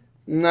 bud?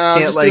 No,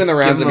 just doing the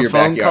rounds of your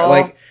backyard.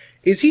 Like,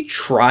 is he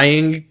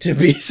trying to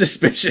be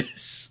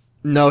suspicious?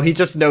 No, he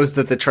just knows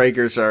that the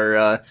Traegers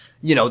are,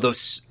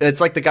 those, it's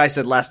like the guy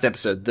said last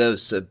episode,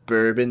 those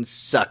suburban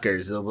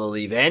suckers will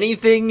believe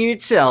anything you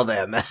tell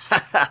them.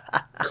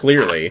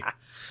 Clearly.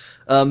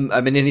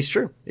 And he's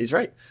true. He's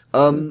right.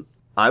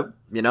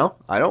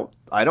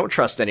 I don't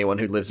trust anyone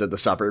who lives in the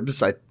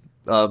suburbs.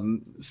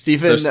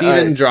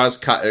 Steven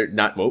draws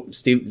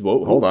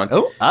hold on.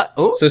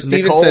 So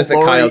Steven Nicole, says that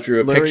Lori, Kyle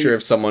drew a picture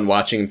of someone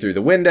watching through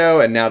the window,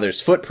 and now there's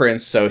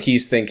footprints, so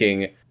he's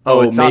thinking,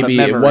 maybe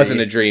it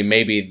wasn't a dream,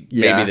 maybe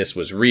this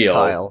was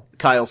real.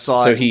 Kyle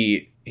saw so it.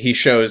 he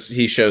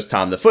shows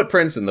Tom the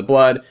footprints and the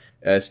blood.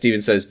 Steven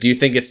says, do you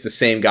think it's the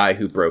same guy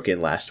who broke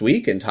in last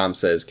week? And Tom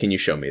says, can you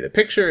show me the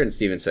picture? And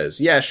Steven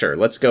says, yeah, sure,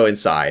 let's go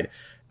inside.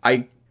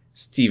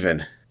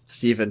 Steven,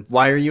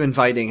 why are you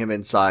inviting him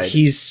inside?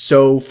 He's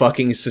so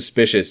fucking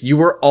suspicious. You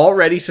were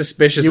already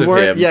suspicious of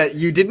him. Yeah,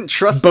 you didn't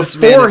trust before this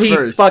man at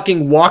first.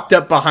 Fucking walked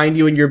up behind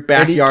you in your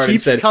backyard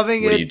and said,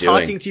 coming in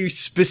talking to you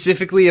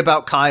specifically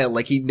about Kyle,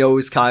 like he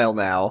knows Kyle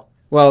now.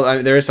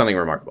 Well, there is something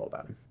remarkable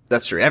about him.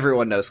 That's true.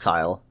 Everyone knows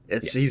Kyle.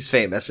 He's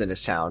famous in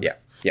his town. Yeah.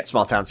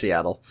 Small town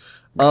Seattle.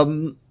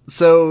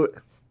 So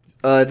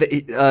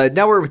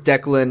now we're with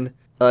Declan.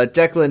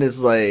 Declan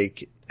is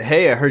like,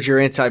 hey, I heard you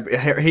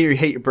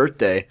hate your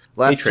birthday.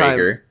 Hey,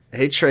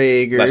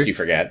 Traeger. Lest you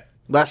forget.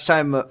 Last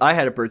time I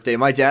had a birthday,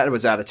 my dad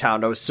was out of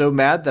town. I was so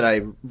mad that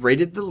I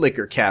raided the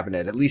liquor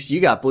cabinet. At least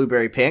you got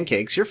blueberry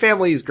pancakes. Your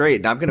family is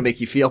great, and I'm gonna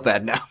make you feel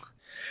bad now.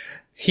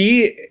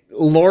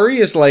 Lori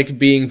is like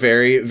being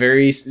very,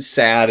 very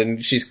sad,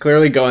 and she's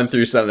clearly going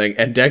through something,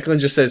 and Declan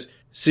just says,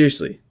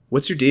 seriously,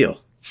 what's your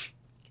deal?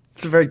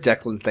 It's a very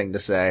Declan thing to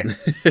say.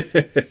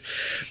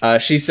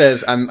 She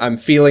says, I'm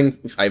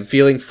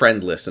feeling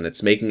friendless, and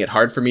it's making it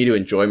hard for me to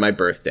enjoy my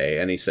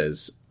birthday. And he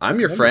says, I'm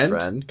your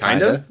friend,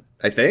 kind of,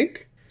 I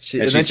think.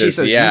 She says,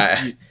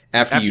 yeah,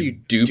 after you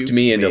duped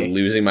me into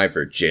losing my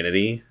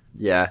virginity.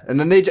 Yeah, and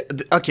then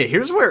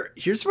here's where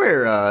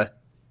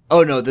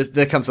oh no,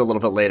 that comes a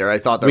little bit later. I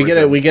thought we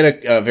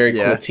get a very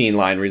cool teen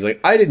line where he's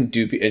like, I didn't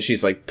dupe you, and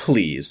she's like,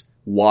 please,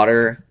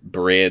 water,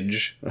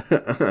 bridge.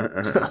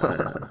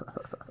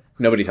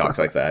 Nobody talks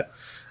like that.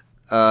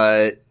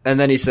 And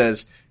then he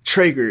says,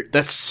 Traeger,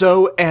 that's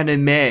so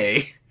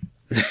anime.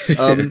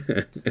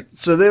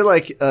 So they're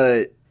like,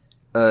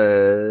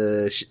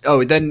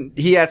 then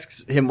he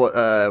asks him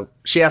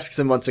she asks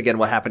him once again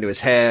what happened to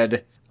his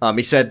head.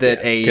 He said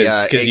that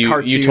because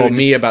you told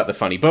me about the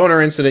funny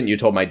boner incident. You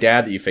told my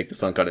dad that you faked the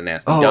funk on a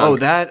nasty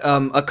dunk.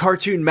 A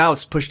cartoon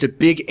mouse pushed a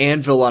big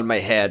anvil on my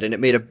head, and it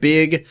made a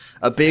big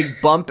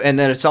bump, and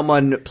then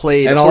someone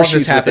played. And all of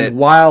this happened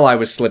while I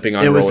was slipping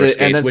on roller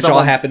skates, which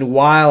all happened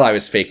while I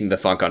was faking the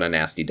funk on a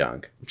nasty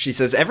dunk. She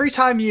says every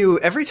time you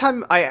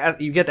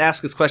get to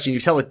ask this question, you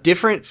tell a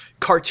different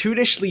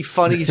cartoonishly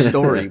funny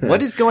story.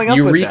 What is going on?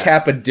 You with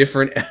recap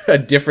a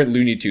different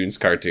Looney Tunes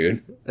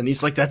cartoon, and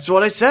he's like, "That's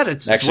what I said.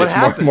 It's what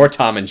happened." More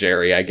Tom and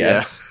Jerry, I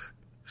guess.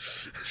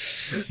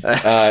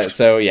 Yeah.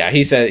 So yeah,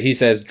 he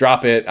says,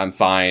 drop it, I'm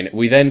fine.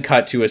 We then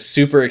cut to a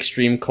super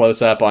extreme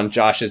close up on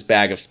Josh's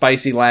bag of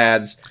Spicy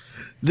Lads.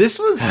 This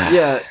was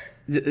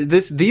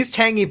these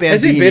Tangy Bambini.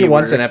 Has it been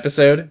once an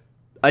episode?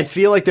 I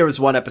feel like there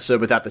was one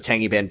episode without the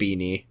Tangy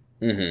Bambini.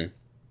 Mm-hmm.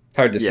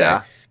 Hard to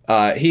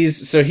say.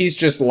 He's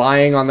just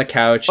lying on the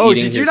couch eating his funny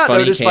candy. Oh, did you not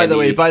notice,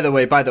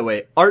 by the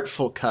way,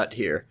 artful cut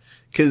here.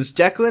 Because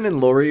Declan and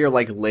Lori are,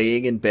 like,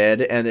 laying in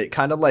bed, and it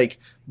kind of, like,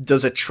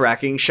 does a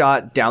tracking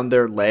shot down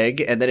their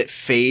leg, and then it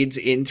fades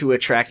into a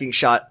tracking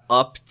shot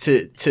up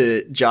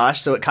to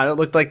Josh, so it kind of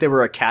looked like they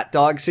were a cat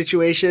dog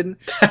situation,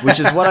 which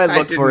is what I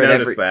looked for in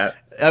every... That.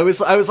 I was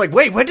like,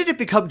 wait, when did it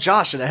become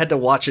Josh? And I had to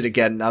watch it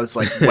again, and I was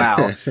like,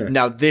 wow,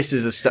 now this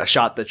is a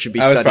shot that should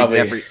be studied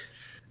every...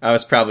 I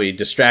was probably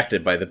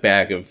distracted by the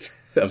bag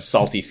of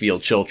salty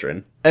field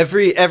children.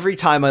 Every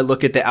time I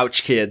look at the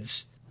Ouch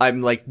Kids...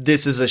 I'm like,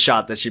 this is a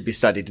shot that should be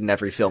studied in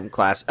every film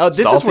class. Oh,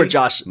 this is where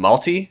Josh...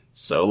 Malty,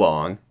 so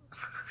long.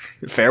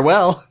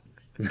 Farewell.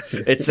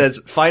 It says,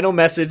 final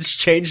message,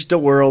 changed the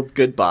world,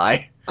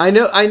 goodbye. I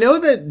know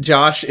that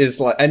Josh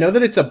is like, I know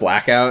that it's a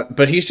blackout,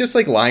 but he's just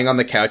like lying on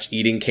the couch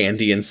eating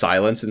candy in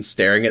silence and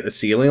staring at the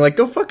ceiling. Like,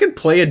 go fucking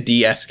play a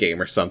DS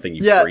game or something,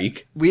 you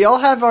freak. We all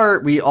have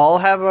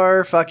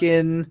our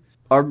fucking,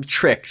 our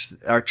tricks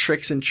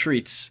and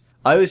treats.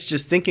 I was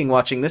just thinking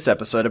watching this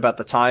episode about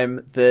the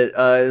time that it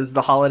was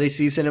the holiday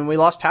season and we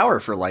lost power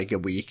for like a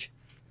week.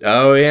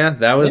 Oh yeah,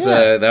 that was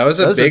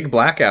a big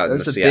blackout in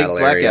the Seattle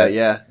area.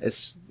 Yeah,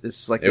 it's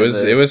like it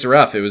was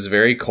rough. It was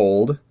very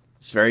cold.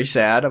 It's very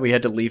sad. We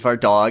had to leave our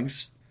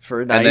dogs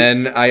for a night.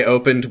 And then I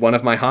opened one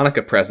of my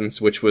Hanukkah presents,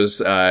 which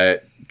was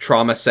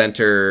Trauma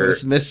Center.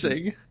 It's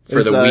missing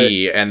for the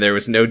Wii, and there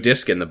was no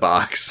disc in the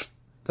box.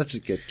 That's a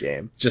good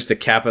game. Just to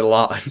cap it all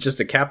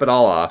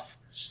off.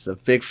 Just a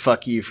big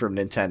fuck you from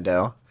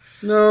Nintendo.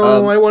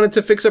 No, I wanted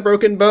to fix a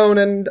broken bone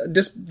and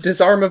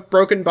disarm a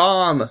broken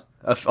bomb.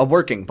 A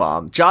working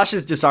bomb. Josh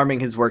is disarming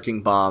his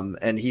working bomb,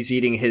 and he's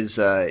eating his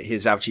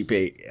ouchie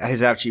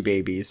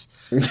babies.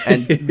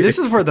 And this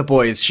is where the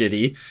boy is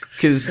shitty,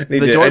 because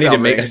the doorbell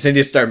rings. I need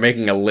to start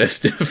making a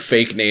list of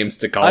fake names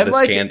to call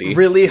this candy. I'm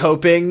really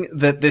hoping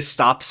that this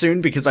stops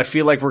soon, because I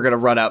feel like we're gonna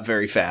run out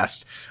very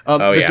fast.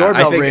 The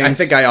doorbell rings. I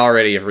think I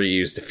already have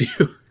reused a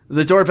few.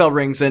 The doorbell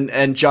rings,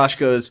 and Josh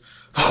goes,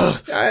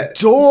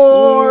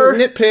 door!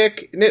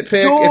 Nitpick,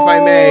 door! If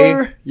I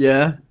may.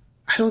 Yeah.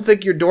 I don't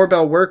think your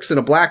doorbell works in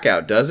a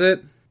blackout, does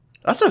it?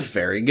 That's a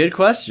very good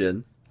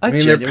question. I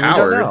mean, they're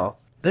powered. Don't know.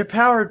 They're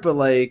powered, but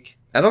like...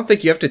 I don't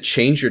think you have to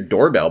change your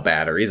doorbell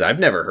batteries. I've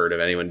never heard of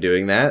anyone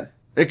doing that.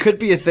 It could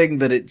be a thing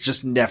that it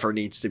just never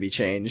needs to be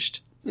changed.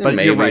 But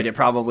maybe. You're right, it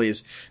probably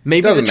is.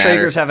 Maybe the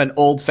Traegers have an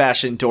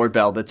old-fashioned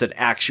doorbell that's an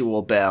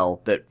actual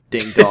bell that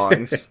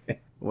ding-dongs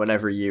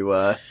whenever you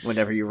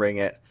ring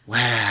it.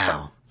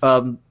 Wow.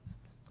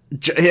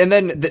 And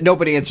then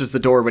nobody answers the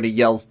door when he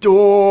yells,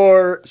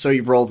 door! So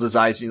he rolls his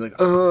eyes and you're like,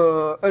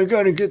 I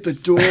gotta get the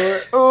door.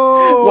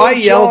 Oh, why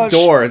Josh. Yell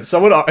door?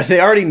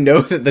 They already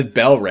know that the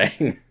bell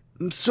rang.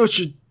 I'm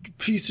such a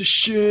piece of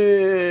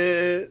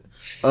shit.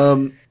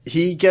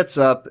 He gets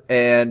up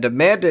and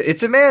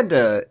it's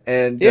Amanda,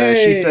 and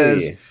she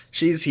says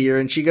she's here,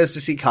 and she goes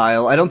to see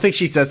Kyle. I don't think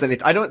she says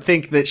anything. I don't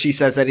think that she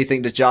says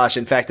anything to Josh.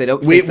 In fact, I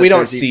don't think we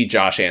don't see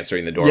Josh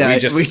answering the door. Yeah, we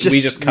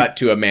just cut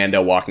to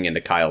Amanda walking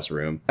into Kyle's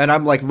room. And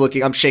I'm like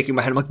I'm shaking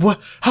my head. I'm like, what?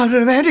 How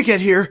did Amanda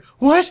get here?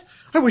 What?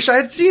 I wish I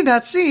had seen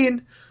that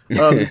scene.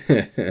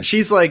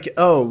 She's like,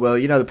 oh, well,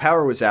 the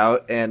power was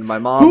out, and my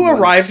mom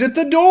arrived at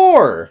the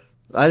door?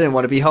 I didn't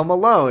want to be home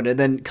alone. And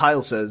then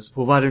Kyle says,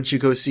 well, why don't you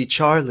go see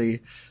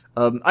Charlie?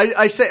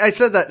 I said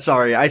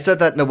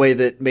that in a way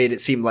that made it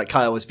seem like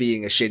Kyle was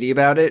being a shitty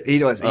about it.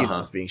 He was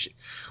being shitty.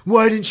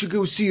 Why didn't you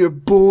go see your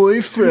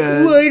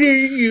boyfriend? Why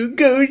didn't you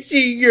go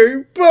see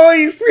your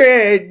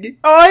boyfriend?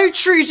 I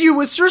treat you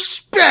with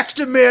respect,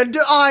 Amanda.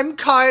 I'm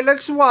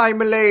Kyle's Y,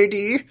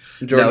 milady.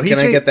 Jordan, can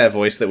I get that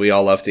voice that we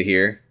all love to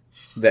hear?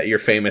 That your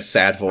famous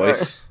sad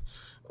voice.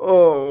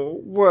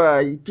 Oh,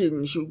 why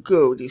didn't you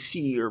go to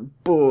see your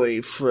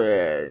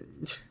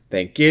boyfriend?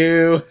 Thank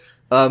you.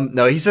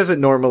 No, he says it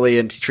normally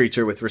and treats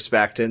her with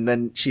respect, and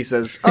then she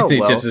says, oh, he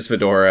tips his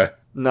fedora.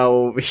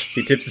 No.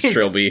 He tips his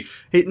trilby.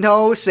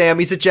 No, Sam,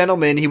 he's a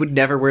gentleman. He would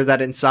never wear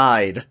that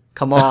inside.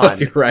 Come on. Oh,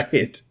 you're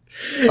right.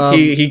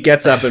 He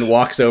gets up and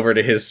walks over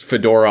to his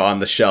fedora on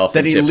the shelf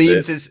and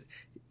tips it.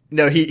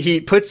 No,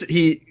 he takes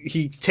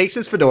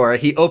his fedora,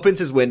 he opens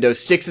his window,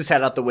 sticks his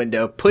head out the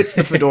window, puts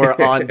the fedora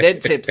on, then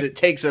tips it,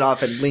 takes it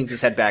off, and leans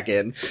his head back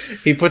in.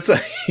 He picks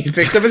up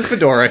his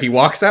fedora, he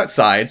walks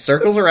outside,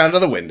 circles around to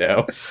the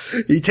window.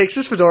 He takes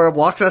his fedora,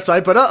 walks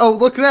outside, but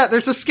look at that,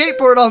 there's a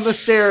skateboard on the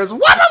stairs.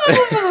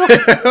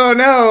 Oh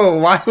no,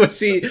 why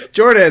was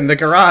Jordan, the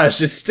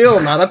garage is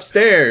still not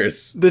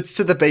upstairs. It's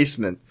to the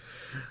basement.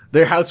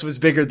 Their house was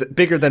bigger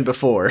than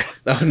before.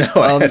 Oh no,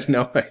 I had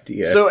no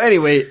idea. So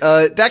anyway,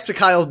 back to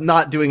Kyle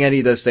not doing any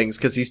of those things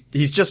because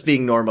he's just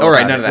being normal. All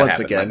right, none of that once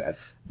again.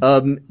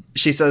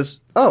 She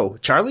says, "Oh,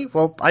 Charlie,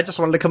 well, I just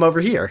wanted to come over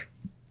here."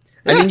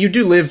 I mean, you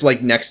do live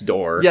like next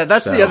door. Yeah,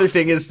 that's the other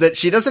thing is that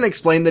she doesn't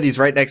explain that he's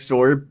right next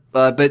door.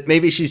 But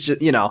maybe she's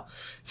just,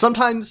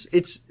 sometimes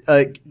it's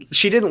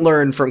she didn't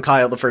learn from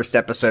Kyle the first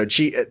episode.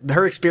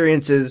 Her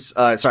experiences,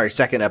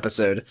 second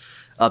episode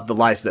of The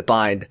Lies That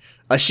Bind.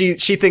 She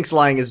thinks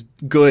lying is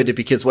good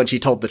because when she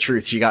told the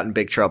truth, she got in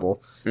big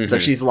trouble. Mm-hmm. So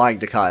she's lying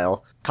to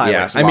Kyle.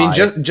 Yeah, I mean,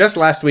 just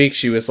last week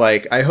she was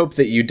like, "I hope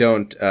that you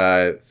don't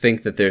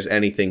think that there's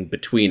anything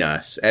between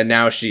us," and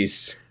now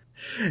she's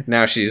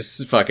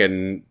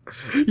fucking.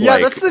 Yeah,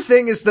 that's the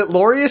thing is that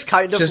Lori is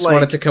kind of just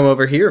wanted to come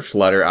over here,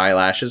 flutter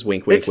eyelashes,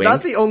 wink, wink, it's wink. It's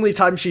not the only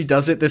time she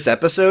does it this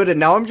episode,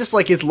 and now I'm just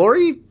like, is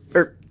Lori?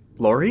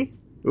 Lori?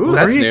 Ooh,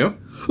 that's new.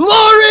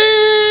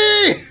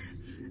 Lori!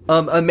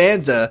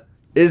 Amanda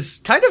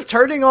is kind of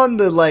turning on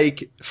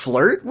the,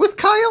 flirt with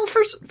Kyle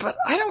but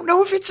I don't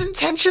know if it's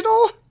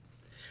intentional.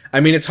 I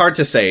mean, it's hard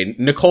to say.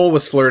 Nicole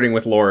was flirting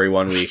with Lori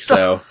one week,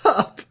 so.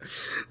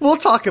 We'll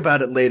talk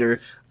about it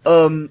later.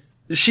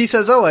 She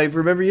says, "Oh, I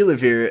remember you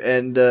live here,"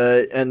 and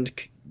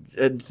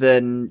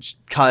then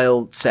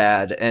Kyle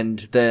sad, and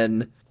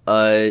then,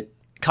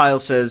 Kyle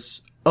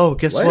says, "Oh,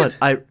 guess what?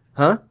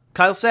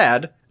 Kyle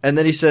sad, and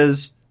then he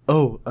says,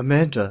 "Oh,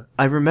 Amanda,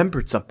 I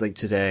remembered something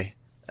today."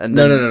 And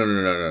then,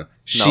 No.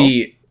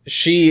 She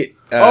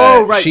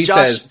right. She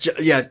Josh, says,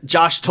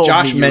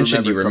 Josh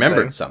mentioned you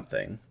remembered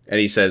something. And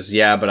he says,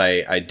 "Yeah, but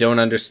I don't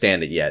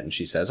understand it yet." And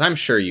she says, "I'm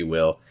sure you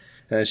will."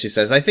 And then she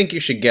says, "I think you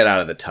should get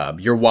out of the tub.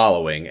 You're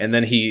wallowing." And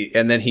then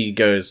he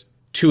goes,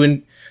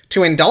 to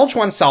indulge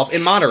oneself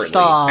immoderately,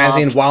 Stop. as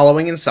in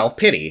wallowing in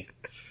self-pity.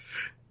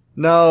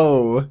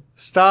 No.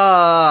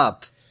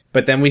 Stop.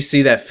 But then we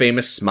see that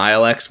famous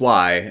smile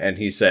XY, and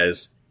he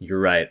says, "You're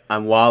right,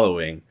 I'm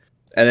wallowing."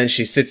 And then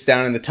she sits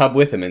down in the tub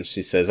with him, and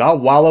she says, "I'll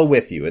wallow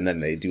with you." And then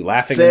they do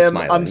laughing and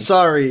smiling. I'm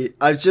sorry.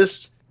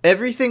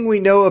 Everything we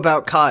know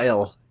about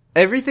Kyle,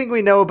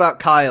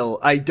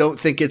 I don't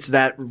think it's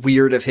that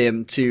weird of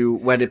him to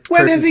when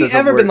has he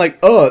ever been like,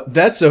 "Oh,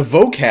 that's a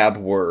vocab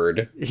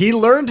word"? He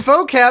learned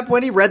vocab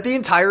when he read the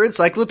entire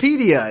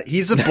encyclopedia.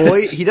 He's a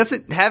boy. He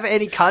doesn't have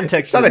any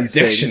context for these things. It's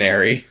not a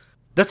dictionary.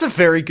 That's a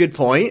very good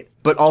point,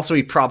 but also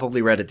he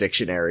probably read a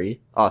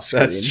dictionary off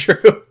screen. That's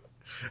true.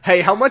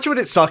 Hey, how much would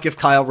it suck if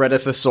Kyle read a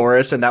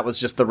thesaurus and that was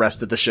just the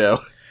rest of the show?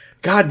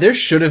 God, there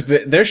should have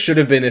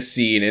been a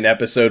scene in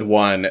episode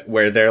 1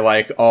 where they're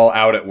like all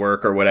out at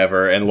work or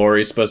whatever, and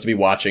Laurie's supposed to be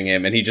watching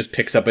him, and he just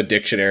picks up a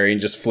dictionary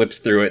and just flips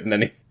through it, and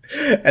then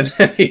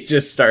he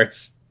just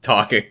starts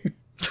talking.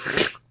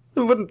 It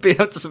wouldn't be,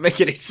 that doesn't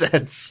make any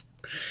sense.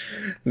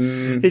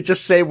 He'd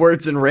just say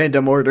words in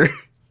random order.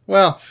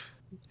 Well,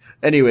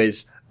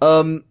 anyways,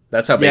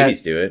 that's how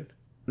babies do it.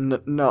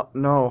 No.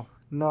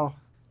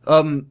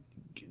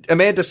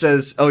 Amanda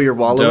says, "Oh, you're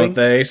wallowing?" Don't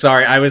they?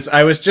 Sorry, I was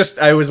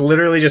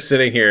literally just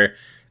sitting here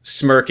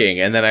smirking,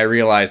 and then I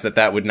realized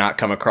that would not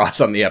come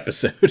across on the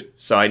episode,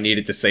 so I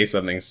needed to say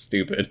something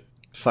stupid.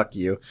 Fuck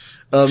you.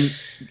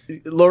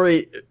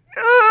 Lori,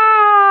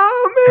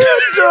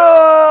 Amanda!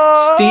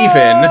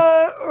 Steven!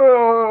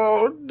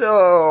 Oh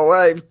no,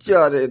 I've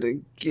done it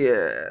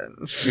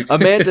again.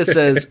 Amanda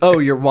says, "Oh,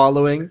 you're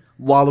wallowing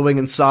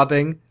and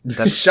sobbing."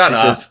 Shut up.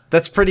 Says,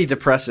 "That's pretty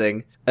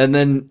depressing." And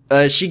then,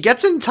 she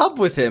gets in tub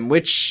with him,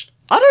 which,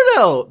 I don't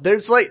know,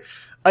 there's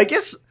I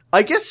guess,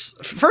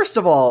 first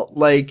of all,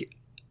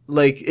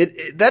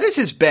 that is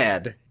his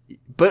bed.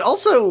 But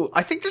also,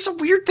 I think there's a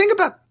weird thing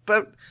about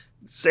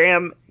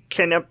Sam,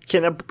 can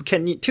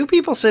two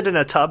people sit in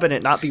a tub and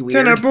it not be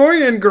weird? Can a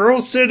boy and girl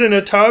sit in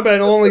a tub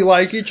and only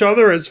like each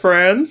other as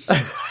friends?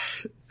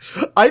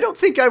 I don't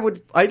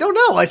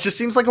know. It just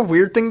seems like a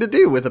weird thing to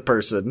do with a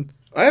person.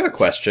 I have a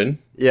question.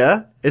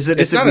 Yeah? It's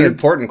not an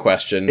important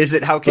question. Is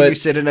it how can you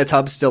sit in a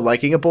tub still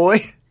liking a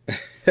boy?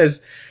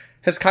 Has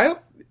Kyle,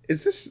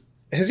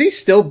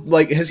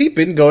 has he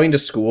been going to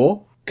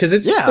school? Cause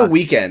it's the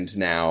weekend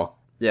now.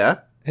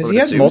 Yeah. Has he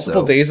had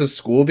multiple days of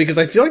school? Because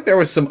I feel like there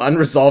was some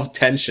unresolved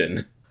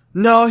tension.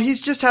 No, he's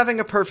just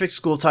having a perfect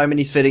school time and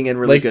he's fitting in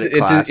really good at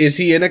class. Is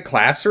he in a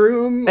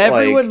classroom?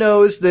 Everyone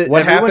knows that.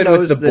 What happened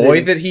with the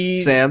boy that he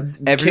Sam,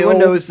 everyone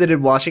knows that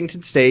in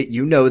Washington State,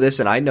 you know this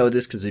and I know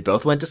this because we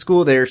both went to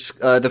school there.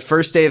 The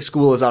first day of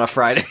school is on a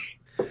Friday.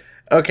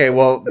 Okay,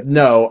 well,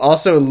 no.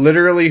 Also,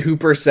 literally,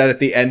 Hooper said at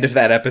the end of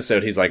that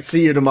episode, he's like,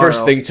 "See you tomorrow.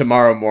 First thing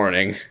tomorrow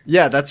morning."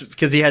 Yeah, that's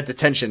because he had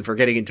detention for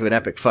getting into an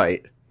epic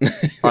fight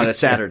on a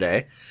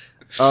Saturday.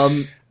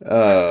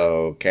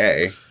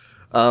 Okay.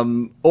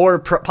 Or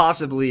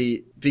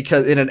possibly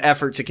because in an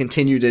effort to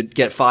continue to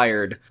get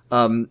fired,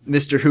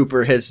 Mr.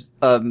 Hooper has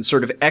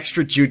sort of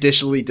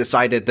extrajudicially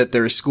decided that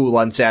there's school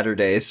on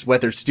Saturdays,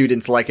 whether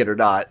students like it or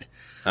not.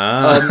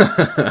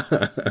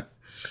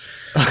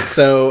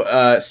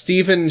 So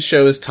Stephen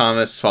shows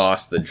Thomas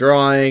Foss the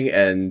drawing,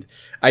 and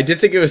I did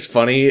think it was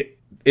funny.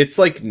 It's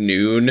like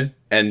noon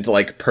and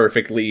like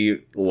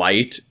perfectly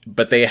light,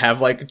 but they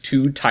have like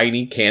 2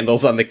 tiny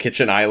candles on the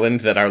kitchen island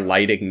that are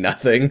lighting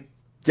nothing.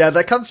 Yeah,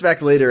 that comes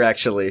back later,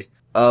 actually.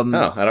 I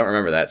don't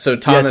remember that. So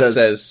Thomas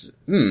says,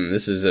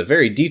 this is a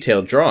very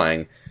detailed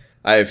drawing.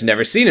 I've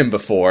never seen him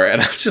before.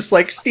 And I'm just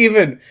like,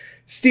 Stephen,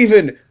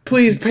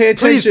 please pay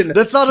attention. Please,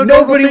 that's not a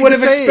normal Nobody thing would to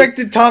have say.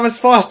 expected Thomas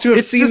Foss to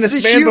have seen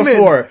this man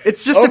before.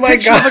 It's just a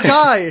picture of a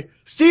guy.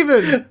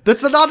 Stephen,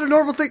 that's not a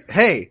normal thing.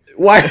 Hey.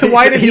 Why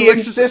did he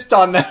insist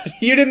on that?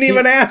 You didn't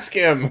even ask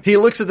him. He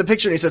looks at the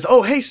picture and he says,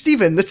 "Oh, hey,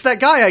 Stephen, that's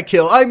that guy I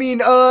kill. I mean,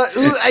 Go.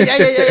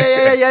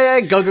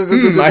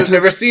 I've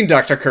never seen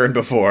Dr. Kern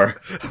before.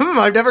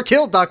 I've never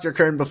killed Dr.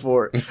 Kern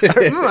before.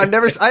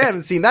 I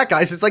haven't seen that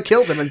guy since I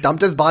killed him and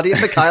dumped his body in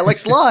the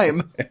Kylix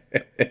slime."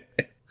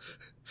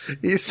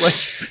 He's like,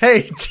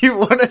 "Hey, do you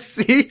want to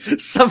see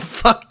some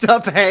fucked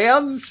up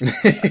hands?"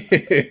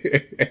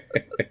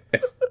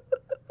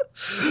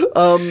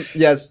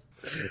 Yes.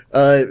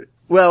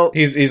 Well,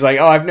 he's like,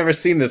 "Oh, I've never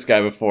seen this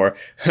guy before,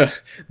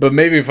 but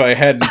maybe if I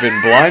hadn't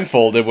been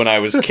blindfolded when I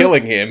was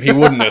killing him, he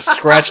wouldn't have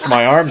scratched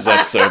my arms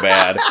up so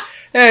bad."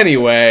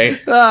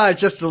 Anyway,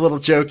 just a little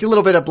joke, a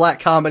little bit of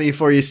black comedy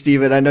for you,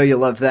 Steven. I know you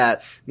love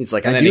that. He's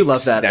like, "I do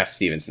love that." Snaps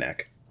Steven's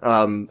neck.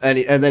 And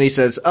then he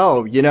says,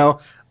 "Oh, you know,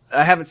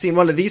 I haven't seen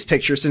one of these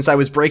pictures since I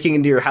was breaking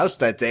into your house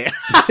that day."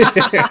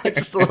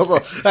 Just a little.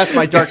 That's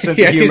my dark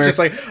sense of humor. He's just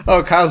like,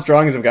 "Oh, Kyle's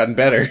drawings have gotten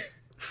better."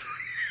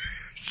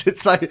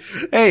 It's like,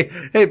 hey,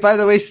 by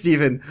the way,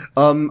 Steven,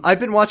 I've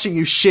been watching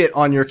you shit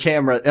on your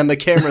camera and the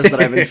cameras that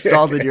I've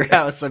installed in your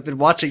house. I've been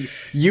watching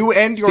you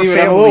and your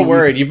family. I'm a little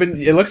worried.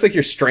 It looks like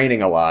you're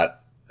straining a lot.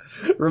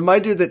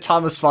 Reminder that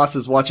Thomas Foss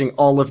is watching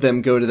all of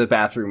them go to the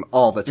bathroom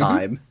all the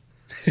time.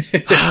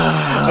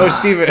 Oh,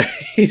 Steven,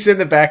 he's in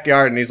the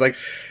backyard and he's like,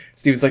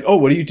 Steven's like, "Oh,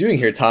 what are you doing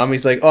here, Tom?"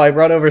 He's like, "Oh, I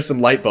brought over some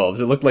light bulbs.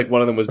 It looked like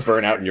one of them was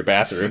burnt out in your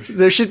bathroom."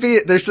 There should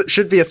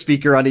be a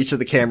speaker on each of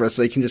the cameras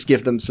so you can just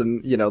give them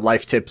some,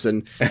 life tips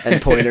and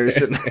pointers.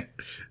 And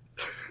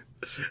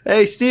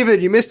hey,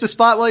 Steven, you missed a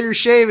spot while you're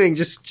shaving.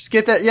 Just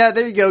get that. Yeah,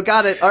 there you go.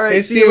 Got it. All right.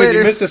 Hey, see Steven, you later.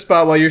 You missed a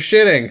spot while you're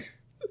shitting.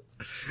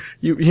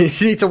 You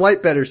need to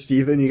wipe better,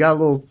 Steven. You got a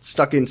little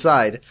stuck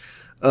inside.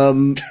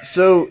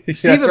 So Steven,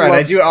 that's right.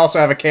 I do also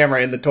have a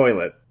camera in the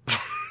toilet.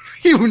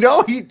 You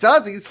know he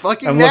does. He's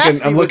fucking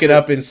nasty. I'm looking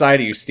up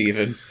inside of you,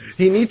 Steven.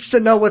 He needs to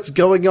know what's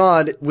going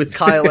on with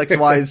Kyle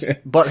XY's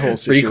butthole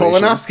situation. Free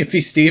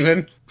colonoscopy,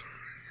 Steven.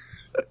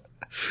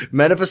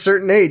 Men of a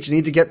certain age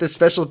need to get this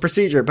special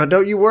procedure, but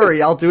don't you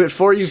worry, I'll do it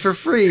for you for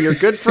free. Your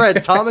good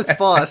friend, Thomas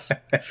Foss.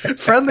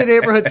 Friendly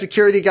neighborhood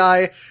security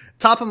guy,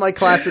 top of my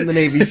class in the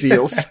Navy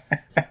SEALs.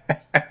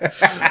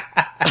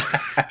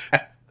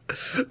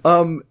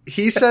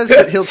 He says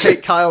that he'll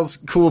take Kyle's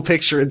cool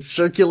picture and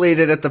circulate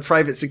it at the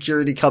private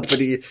security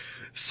company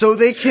so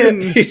they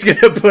can... He's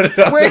gonna put it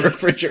on the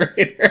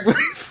refrigerator.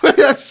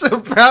 I'm so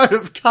proud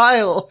of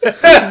Kyle.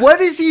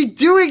 What is he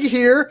doing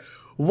here?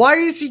 Why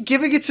is he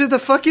giving it to the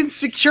fucking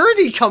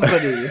security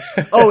company?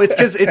 Oh, it's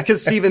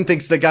cause Steven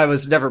thinks the guy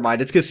was... Never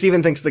mind. It's cause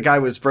Steven thinks the guy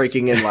was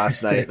breaking in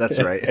last night.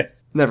 That's right.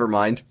 Never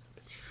mind.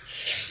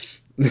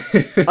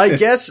 I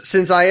guess,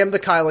 since I am the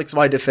Kyle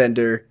XY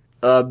defender,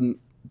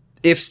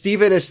 if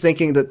Steven is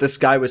thinking that this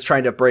guy was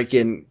trying to break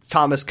in,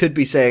 Thomas could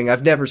be saying,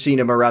 "I've never seen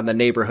him around the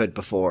neighborhood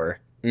before.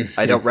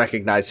 I don't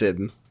recognize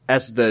him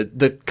as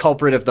the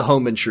culprit of the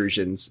home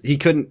intrusions. He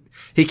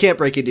can't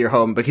break into your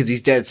home because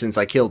he's dead since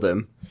I killed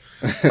him."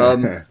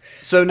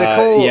 So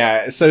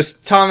Nicole... so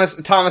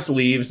Thomas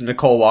leaves,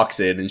 Nicole walks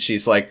in, and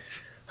she's like,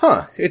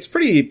 it's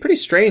pretty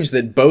strange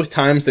that both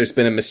times there's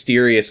been a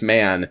mysterious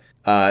man,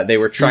 they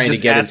were trying to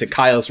get into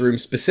Kyle's room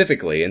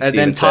specifically. And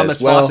then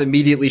Thomas Foss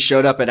immediately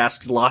showed up and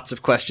asked lots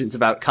of questions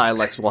about Kyle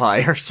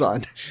XY, her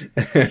son.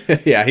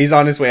 Yeah, he's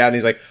on his way out and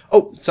he's like,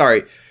 "Oh,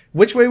 sorry.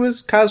 Which way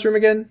was Kyle's room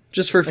again?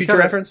 Just for future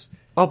reference?"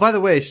 "Oh, by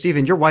the way,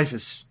 Steven, your wife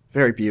is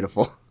very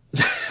beautiful."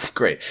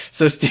 Great.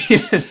 So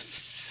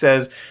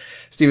Steven's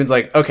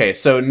like, "Okay,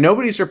 so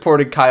nobody's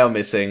reported Kyle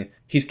missing.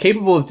 He's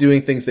capable of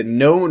doing things that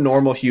no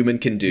normal human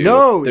can do.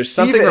 No, there's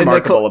something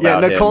remarkable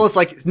about him." Nicole is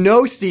like,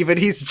 "No, Steven,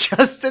 he's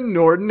just an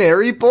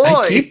ordinary boy."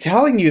 I keep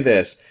telling you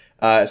this.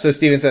 So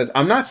Steven says,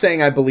 "I'm not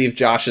saying I believe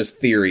Josh's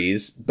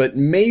theories, but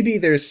maybe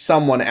there's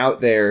someone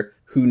out there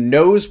who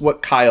knows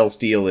what Kyle's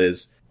deal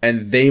is,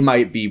 and they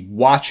might be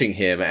watching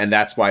him, and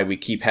that's why we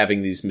keep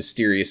having these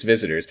mysterious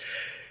visitors."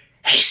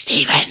 "Hey,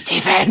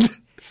 Steven,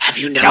 have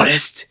you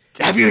noticed?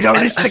 Have you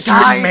noticed the guy?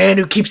 Certain man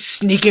who keeps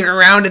sneaking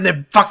around in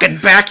the fucking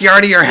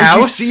backyard of your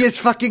house? Did you see his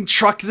fucking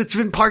truck that's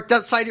been parked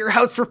outside your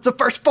house for the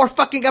first 4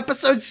 fucking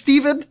episodes,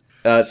 Steven?"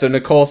 So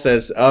Nicole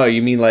says, "Oh,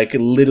 you mean like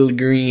little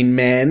green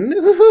men?"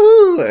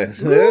 I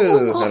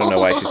don't know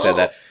why she said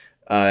that.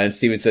 And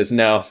Steven says,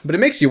 "No, but it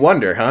makes you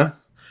wonder, huh?"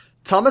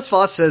 Thomas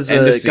Foss says,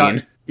 End of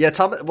scene. Yeah,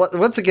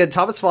 once again,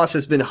 Thomas Foss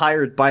has been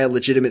hired by a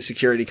legitimate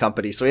security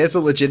company, so he has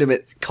a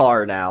legitimate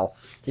car now.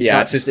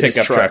 It's his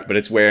pickup truck, but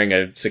it's wearing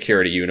a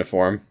security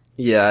uniform.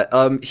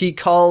 Yeah, he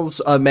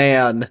calls a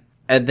man,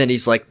 and then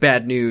he's like,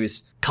 bad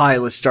news,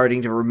 Kyle is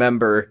starting to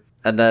remember,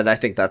 and then I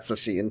think that's the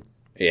scene.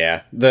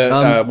 Yeah.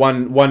 The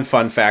one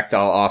fun fact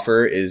I'll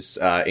offer is,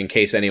 in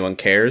case anyone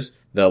cares,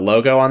 the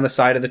logo on the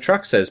side of the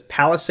truck says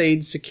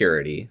Palisade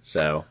Security,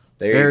 so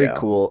there you go. Very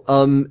cool.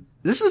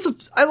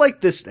 I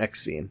like this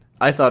next scene.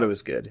 I thought it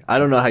was good. I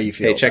don't know how you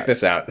feel. Hey, check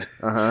this out.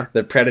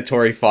 The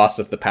predatory Foss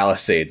of the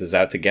Palisades is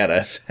out to get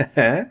us.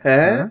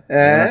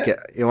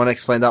 You want to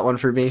explain that one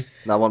for me?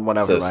 That one went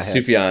over my head.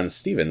 Sufjan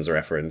Stevens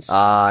reference.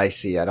 I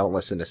see. I don't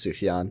listen to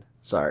Sufjan.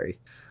 Sorry.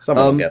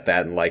 Someone will get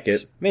that and like it.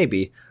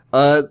 Maybe.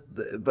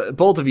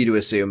 Both of you to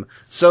assume.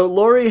 So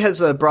Laurie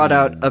has brought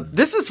out.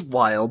 This is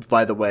wild,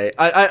 by the way.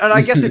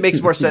 I guess it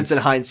makes more sense in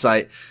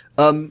hindsight.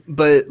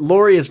 But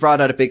Laurie has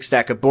brought out a big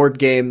stack of board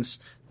games.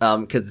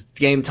 Cause it's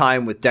game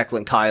time with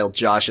Declan, Kyle,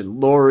 Josh,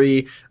 and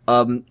Laurie.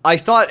 I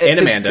thought, and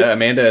Amanda.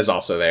 Amanda is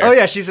also there. Oh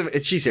yeah,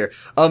 she's here.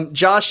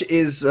 Josh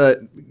is,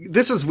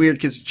 this was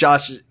weird cause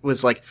Josh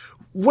was like,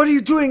 what are you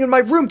doing in my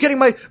room getting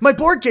my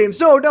board games?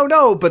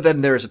 No. But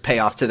then there's a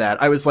payoff to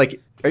that. I was like,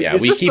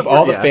 we keep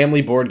all the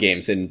family board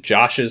games in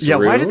Josh's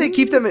room. Yeah, why did they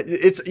keep them?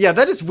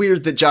 That is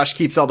weird that Josh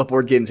keeps all the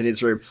board games in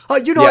his room.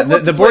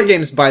 The board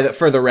games,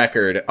 for the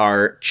record,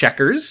 are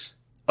checkers,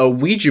 a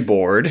Ouija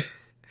board,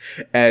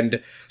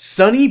 and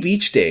Sunny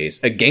Beach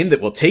Days, a game that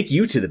will take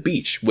you to the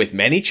beach with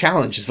many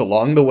challenges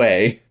along the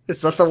way.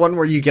 Is that the one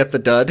where you get the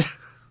dud?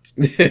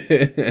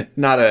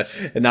 Not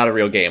a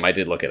real game. I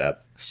did look it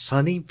up.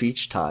 Sunny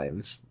Beach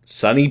Times.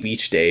 Sunny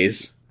Beach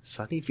Days.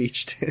 Sunny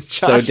Beach Days.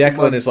 So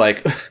Declan is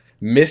like,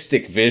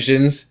 Mystic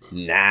Visions?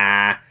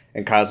 Nah.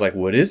 And Kyle's like,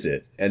 what is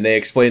it? And they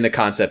explain the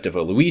concept of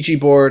a Luigi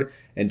board.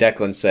 And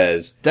Declan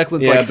says, but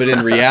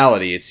in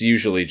reality, it's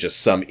usually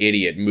just some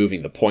idiot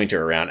moving the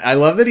pointer around. I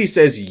love that he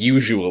says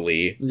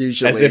usually.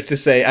 As if to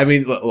say, I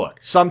mean,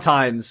 look.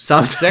 Sometimes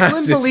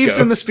Declan believes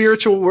in the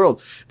spiritual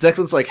world.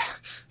 Declan's like,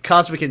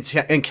 Cosmic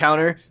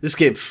Encounter, this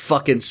game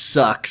fucking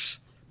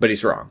sucks. But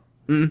he's wrong.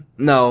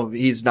 No,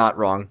 he's not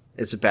wrong.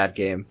 It's a bad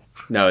game.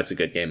 No, it's a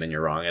good game and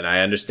you're wrong. And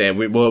I understand.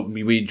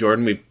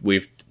 Jordan,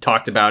 we've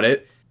talked about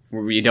it.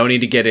 We don't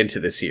need to get into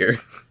this here.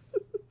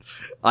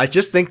 I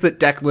just think that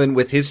Declan,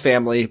 with his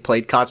family,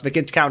 played Cosmic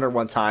Encounter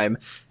one time,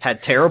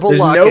 had terrible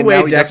luck. There's no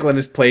way Declan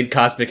has played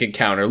Cosmic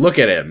Encounter. Look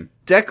at him.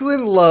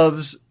 Declan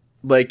loves,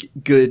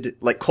 good,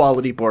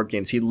 quality board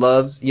games. He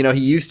loves, he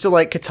used to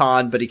like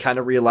Catan, but he kind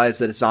of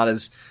realized that it's not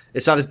as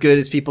good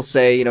as people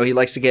say. He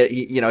likes to get,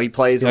 he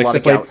plays a lot of... He likes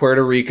to play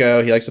Puerto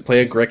Rico. He likes to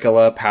play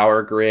Agricola,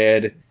 Power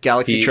Grid.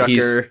 Galaxy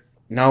Trucker.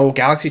 No,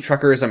 Galaxy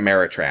Trucker is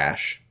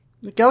Ameritrash.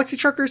 Galaxy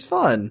Trucker is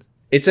fun.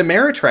 It's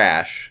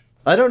Ameritrash.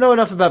 I don't know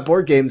enough about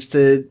board games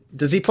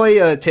does he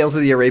play Tales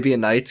of the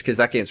Arabian Nights? Cause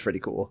that game's pretty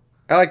cool.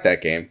 I like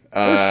that game. It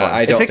was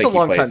fun. It takes a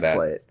long time to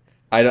play it.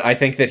 I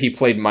think that he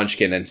played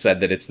Munchkin and said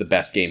that it's the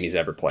best game he's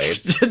ever played.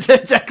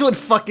 Declan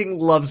fucking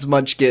loves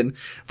Munchkin,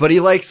 but he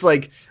likes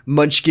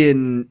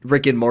Munchkin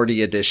Rick and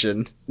Morty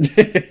edition.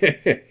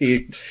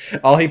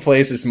 All he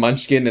plays is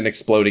Munchkin and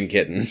Exploding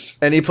Kittens.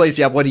 And he plays,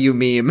 What Do You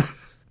Meme?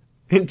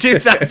 In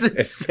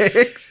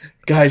 2006.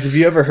 Guys, have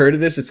you ever heard of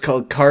this? It's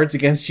called Cards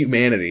Against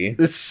Humanity.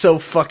 It's so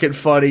fucking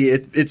funny.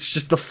 It's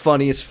just the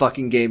funniest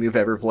fucking game you've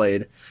ever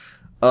played.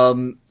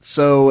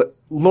 So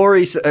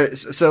Laurie,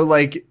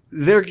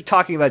 they're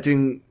talking about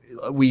doing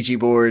Ouija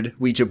board.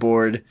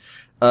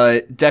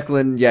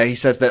 Declan, he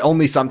says that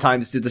only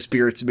sometimes do the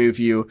spirits move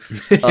you.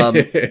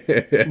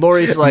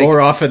 Laurie's like,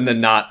 more often than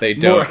not, they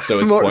don't, so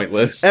it's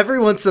pointless. Every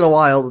once in a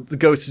while, the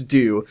ghosts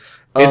do.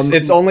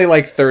 It's only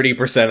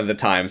 30% of the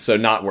time, so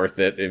not worth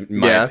it, in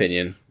my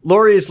opinion.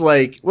 Laurie's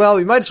like, well,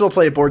 we might as well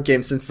play a board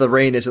game since the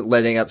rain isn't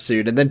letting up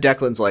soon. And then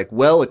Declan's like,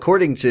 well,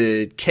 according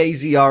to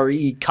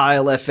KZRE,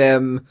 Kyle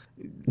FM,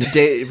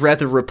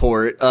 weather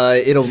report,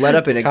 it'll let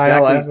up in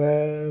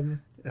exactly...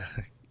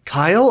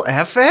 Kyle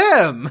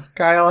FM!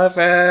 Kyle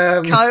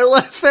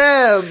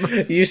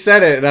FM! You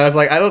said it, and I was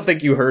like, I don't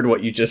think you heard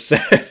what you just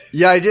said.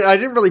 Yeah, I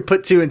didn't really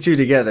put two and two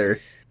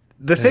together.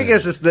 The thing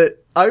is that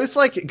I was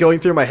going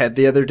through my head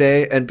the other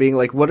day and being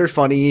like, what are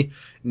funny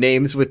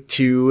names with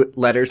two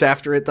letters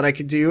after it that I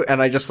could do?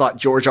 And I just thought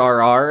George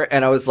R.R.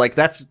 And I was like,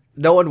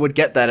 no one would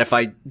get that if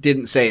I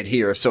didn't say it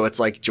here. So it's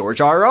George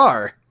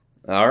R.R.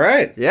 All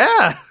right.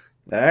 Yeah.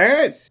 All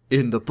right.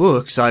 In the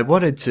books, I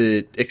wanted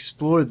to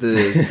explore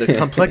the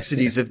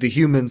complexities of the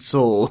human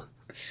soul.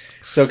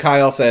 So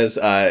Kyle says,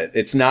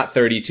 it's not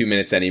 32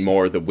 minutes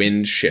anymore. The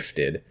wind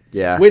shifted.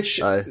 Yeah. Which,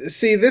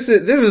 see, this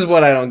is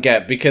what I don't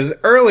get, because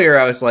earlier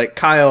I was like,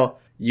 Kyle,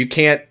 you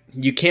can't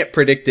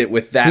predict it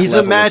with that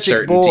level of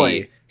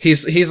certainty. Boy.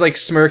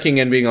 He's smirking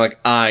and being like,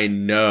 I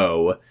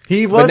know.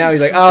 But now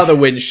he's like, the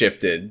wind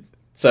shifted.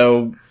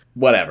 So,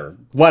 whatever.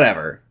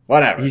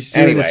 He's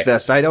doing his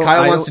best.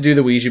 Kyle wants to do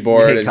the Ouija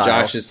board, and Kyle.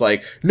 Josh is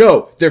like,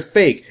 no, they're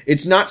fake.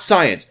 It's not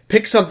science.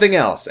 Pick something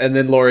else. And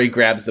then Laurie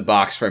grabs the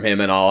box from him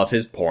and all of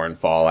his porn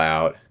fall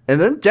out. And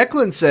then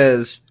Declan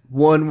says,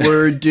 one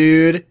word,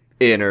 dude.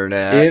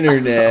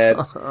 Internet.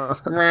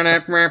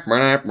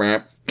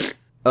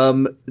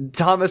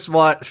 Thomas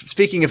Foss,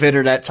 speaking of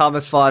internet,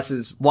 Thomas Foss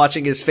is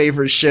watching his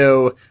favorite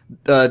show,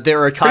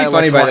 There Are Kyle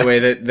Pretty funny, by the way,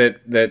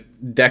 that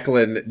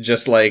Declan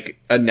just, like,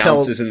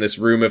 announces in this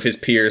room of his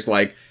peers,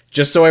 like,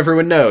 just so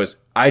everyone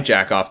knows, I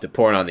jack off to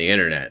porn on the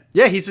internet.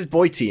 Yeah, he's his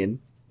boy teen.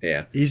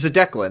 Yeah. He's a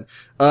Declan.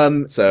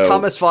 So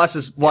Thomas Foss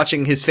is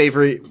watching his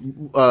favorite,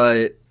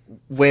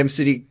 Wham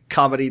City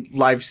comedy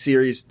live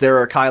series, There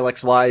Are Kyle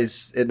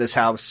XYs in this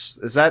house.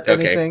 Is that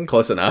anything? Okay,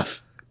 close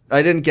enough.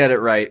 I didn't get it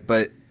right,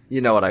 but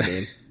you know what I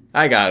mean.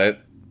 I got it.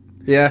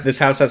 Yeah. This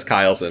house has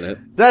Kyles in it.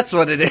 That's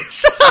what it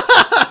is.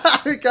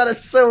 We got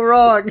it so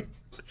wrong.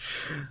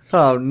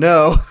 Oh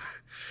no.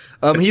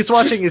 He's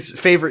watching his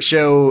favorite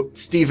show,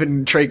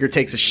 Steven Traeger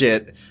Takes a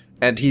Shit,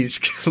 and he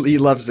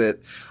loves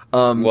it.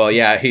 Well,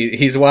 yeah,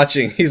 he's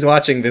watching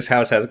This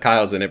House Has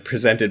Kyles in it,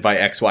 presented by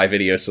XY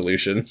Video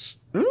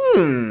Solutions.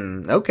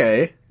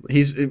 Okay.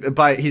 He's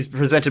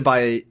presented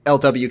by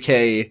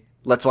LWK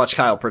Let's Watch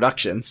Kyle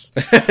Productions.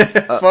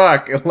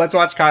 Fuck, Let's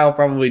Watch Kyle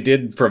probably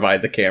did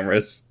provide the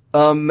cameras.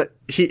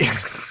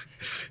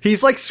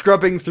 He's like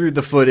scrubbing through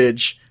the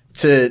footage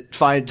to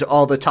find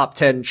all the top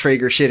 10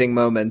 Traeger shitting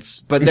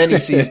moments, but then he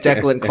sees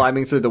Declan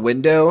climbing through the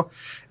window,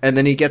 and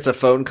then he gets a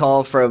phone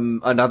call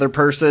from another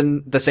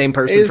person, the same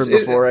person from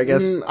before, I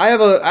guess. I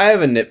have a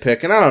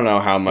nitpick, and I don't know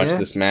how much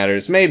this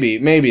matters. Maybe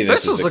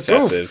this is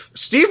excessive.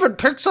 Steven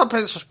picks up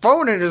his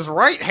phone in his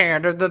right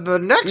hand, and then the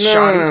next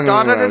shot he's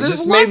got it in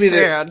his left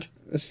hand.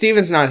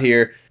 Steven's not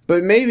here,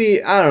 but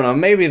maybe, I don't know,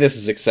 maybe this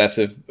is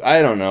excessive.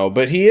 I don't know,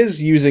 but he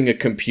is using a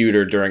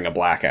computer during a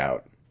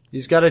blackout.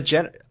 He's got a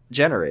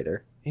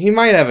generator. He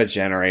might have a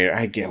generator.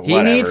 I get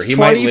whatever. He needs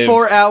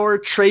 24-hour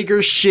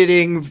Traeger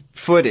shitting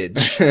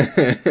footage.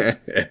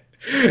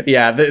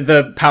 Yeah,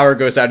 the power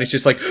goes out and he's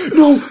just like,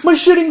 no, my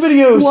shitting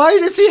videos! Why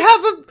does he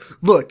have a...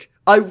 Look,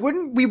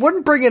 we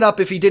wouldn't bring it up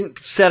if he didn't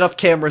set up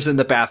cameras in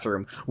the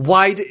bathroom.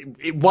 Why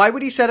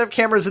would he set up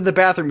cameras in the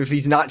bathroom if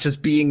he's not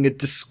just being a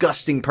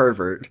disgusting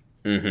pervert?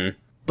 Mm-hmm.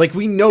 Like,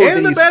 we know that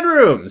in the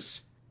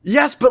bedrooms!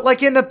 Yes, but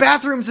like in the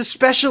bathrooms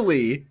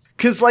especially.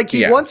 Cause like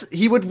he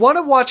would want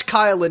to watch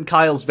Kyle in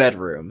Kyle's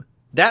bedroom.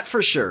 That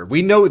for sure.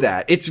 We know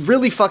that. It's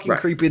really fucking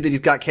creepy that he's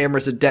got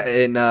cameras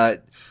in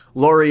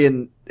Lori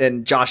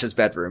and Josh's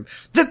bedroom.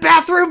 The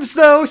bathrooms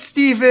though,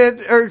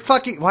 Steven, or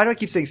fucking, why do I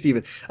keep saying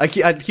Steven? I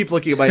keep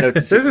looking at my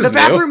notes. The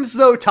bathrooms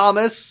though,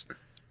 Thomas.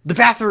 The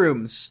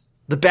bathrooms.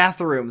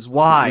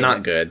 Why?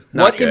 Not good.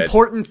 What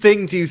important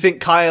thing do you think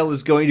Kyle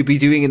is going to be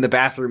doing in the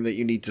bathroom that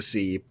you need to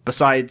see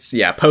besides?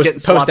 Yeah,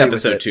 post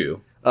episode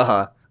 2.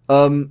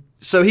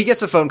 So he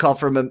gets a phone call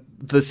from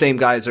the same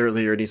guys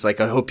earlier, and he's like,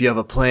 I hope you have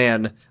a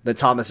plan. Then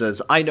Thomas says,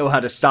 I know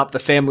how to stop the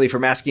family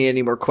from asking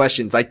any more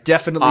questions. I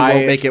definitely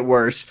won't make it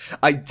worse.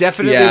 I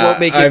definitely won't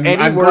make it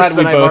any worse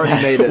than I've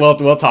already made it.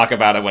 We'll talk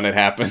about it when it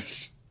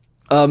happens.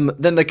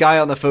 Then the guy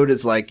on the phone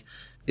is like,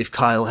 if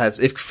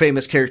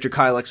famous character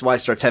Kyle XY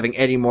starts having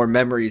any more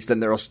memories, then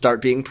there'll start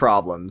being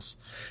problems.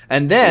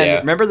 And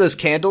then, remember those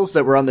candles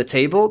that were on the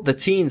table? The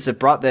teens have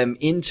brought them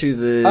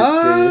into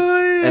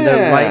and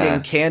they're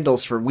lighting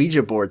candles for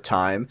Ouija board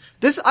time.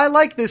 I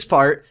like this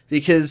part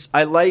because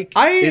I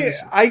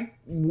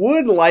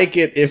would like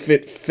it if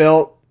it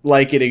felt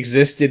like it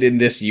existed in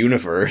this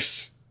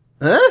universe.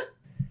 Huh?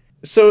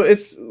 So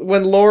it's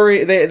when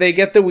Lori, they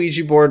get the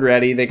Ouija board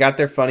ready, they got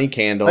their funny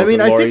candles. I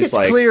mean, and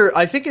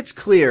I think it's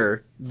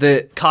clear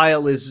that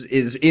Kyle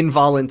is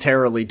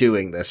involuntarily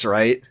doing this,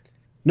 right?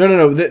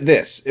 No.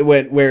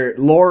 Where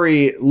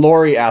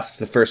Lori asks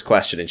the first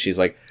question and she's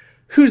like,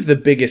 who's the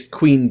biggest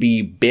queen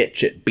bee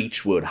bitch at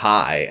Beechwood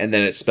High? And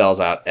then it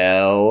spells out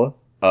L-O-R.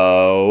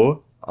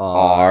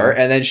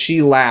 And then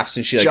she laughs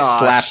and she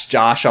slaps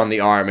Josh on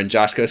the arm and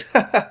Josh goes,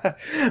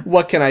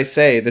 what can I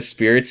say? The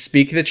spirits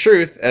speak the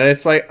truth. And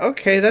it's like,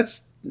 okay,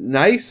 that's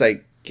nice,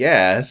 I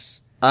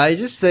guess. I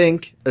just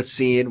think a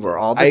scene where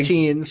all the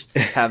teens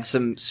have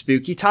some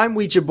spooky time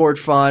Ouija board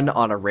fun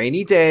on a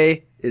rainy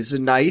day is a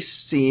nice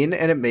scene,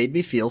 and it made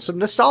me feel some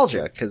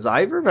nostalgia, because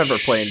I remember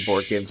playing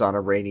board games on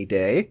a rainy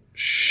day.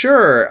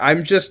 Sure,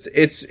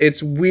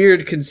 it's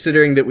weird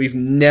considering that we've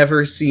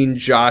never seen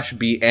Josh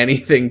be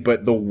anything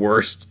but the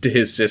worst to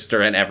his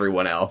sister and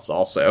everyone else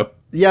also.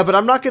 Yeah, but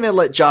I'm not gonna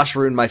let Josh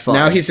ruin my fun.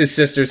 Now he's his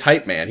sister's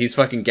hype man. He's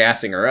fucking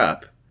gassing her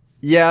up.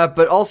 Yeah,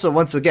 but also,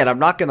 once again, I'm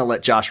not gonna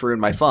let Josh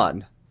ruin my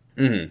fun.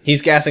 Mm-hmm.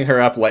 He's gassing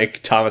her up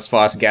like Thomas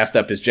Foss gassed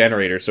up his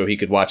generator so he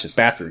could watch his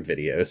bathroom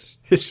videos.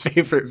 His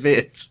favorite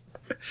vids.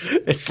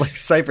 It's like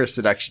cyber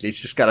seduction.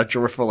 He's just got a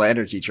drawer full of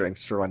energy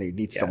drinks for when he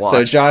needs to watch.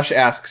 So Josh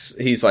asks,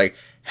 he's like,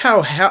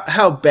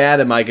 how bad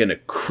am I gonna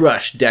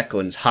crush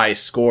Declan's high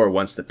score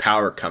once the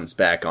power comes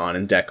back on?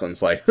 And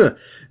Declan's like,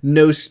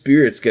 no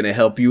spirit's gonna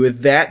help you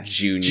with that,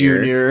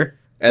 Junior.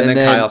 And then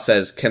Kyle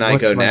says, can I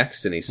go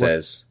next? And he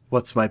says,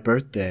 what's my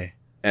birthday?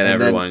 And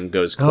everyone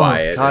goes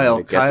quiet. Kyle,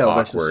 and it gets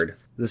awkward.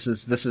 This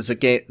is a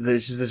game.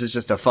 This is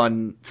just a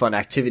fun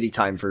activity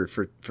time for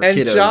kiddos.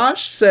 And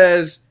Josh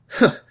says,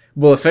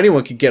 well, if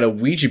anyone could get a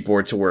Ouija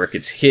board to work,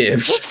 it's him.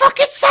 He's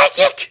fucking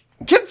psychic!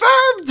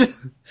 Confirmed!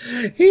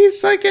 He's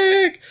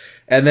psychic!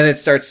 And then it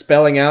starts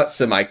spelling out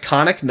some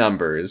iconic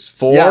numbers.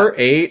 4,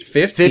 8,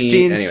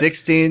 15,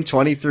 16,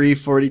 23,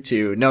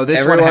 42. No,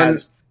 this one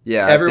has...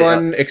 Yeah.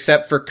 Everyone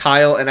except for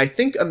Kyle, and I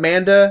think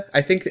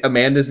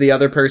Amanda's the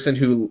other person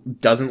who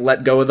doesn't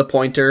let go of the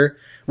pointer,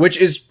 which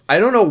is, I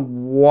don't know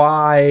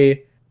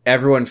why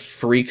everyone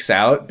freaks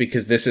out,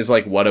 because this is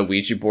like what a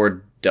Ouija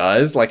board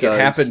does. Like, it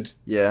happened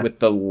with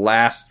the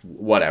last,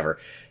 whatever.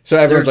 So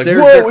everyone's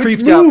whoa,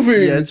 it's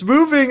moving! Yeah, it's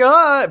moving,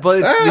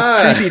 but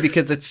it's creepy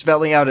because it's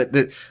spelling out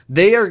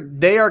they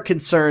are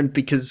concerned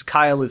because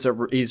Kyle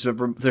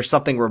there's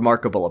something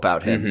remarkable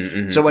about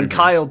him. So when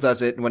Kyle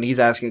does it, when he's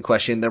asking a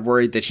question, they're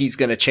worried that he's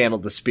gonna channel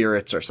the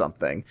spirits or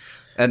something.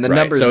 And the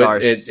numbers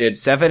are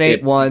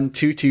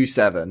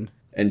 781227.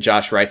 And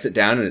Josh writes it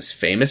down in his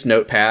famous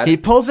notepad. He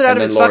pulls it out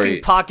of his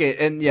fucking pocket,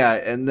 and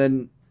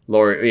then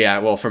Laurie,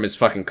 from his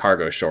fucking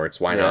cargo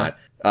shorts, why not?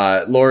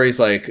 Laurie's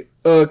like,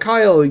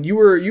 Kyle, you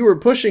were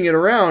pushing it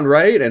around,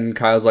 right? And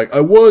Kyle's like,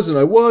 I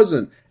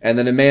wasn't. And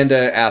then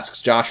Amanda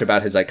asks Josh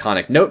about his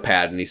iconic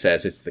notepad, and he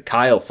says it's the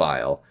Kyle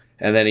file.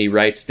 And then he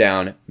writes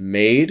down,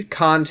 made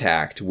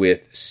contact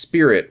with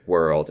Spirit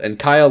World. And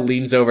Kyle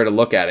leans over to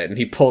look at it, and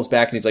he pulls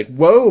back, and he's like,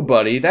 whoa,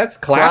 buddy, that's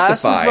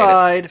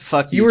classified.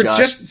 Fuck you, You were Josh.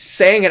 just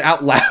saying it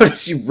out loud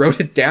as you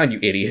wrote it down, you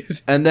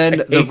idiot. And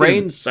then the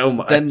rain so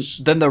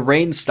much. Then the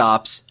rain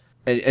stops,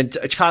 and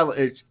Kyle...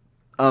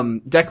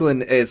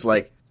 Declan is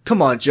like, come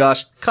on,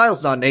 Josh.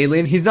 Kyle's not an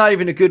alien. He's not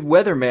even a good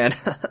weatherman.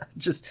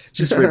 just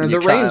ripping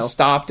the rain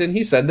stopped, and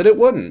he said that it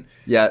wouldn't.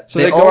 Yeah. So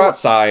they go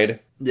outside.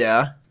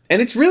 Yeah.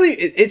 And it's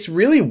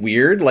really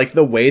weird. Like,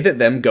 the way that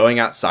them going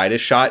outside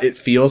is shot, it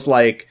feels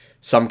like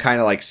some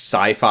kind of like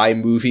sci-fi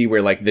movie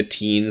where like the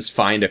teens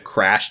find a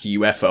crashed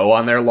UFO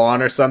on their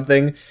lawn or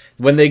something.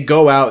 When they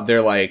go out,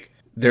 they're like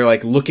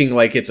looking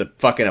like it's a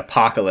fucking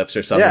apocalypse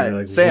or something. Yeah,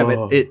 like,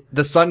 Sam,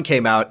 the sun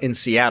came out in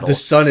Seattle. The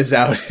sun is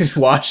out in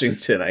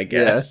Washington, I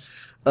guess.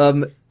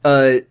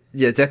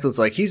 Declan's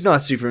like, he's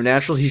not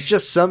supernatural. He's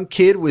just some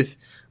kid with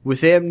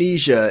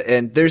amnesia,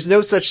 and there's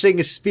no such thing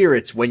as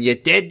spirits. When you're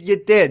dead, you're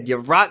dead. You're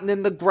rotting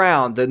in the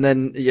ground, and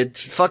then you're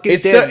fucking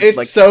dead.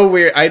 It's so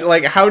weird.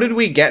 How did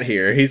we get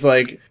here? He's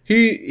like,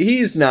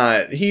 he's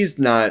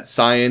not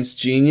science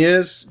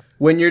genius.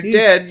 When you're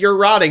dead, you're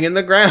rotting in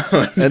the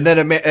ground. And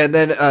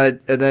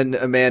then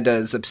Amanda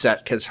is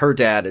upset because her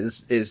dad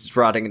is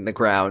rotting in the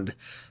ground.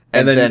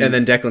 And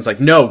then Declan's like,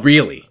 no,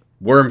 really,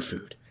 worm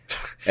food.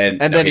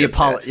 And then he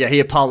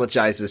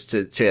apologizes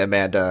to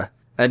Amanda.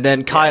 And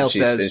then Kyle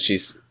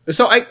says,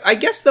 so I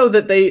guess though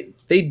that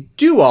they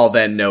do all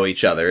then know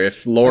each other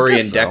if Laurie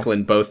and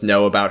Declan both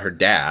know about her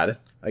dad.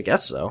 I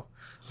guess so.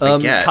 Kyle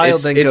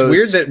then goes... It's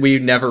weird that we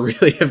never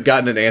really have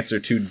gotten an answer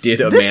to did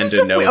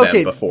Amanda know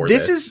them before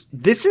this.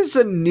 This is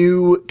a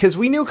new... Because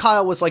we knew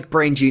Kyle was like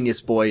brain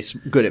genius boy,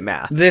 good at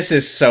math. This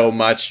is so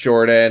much,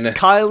 Jordan.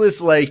 Kyle is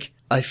like,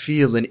 I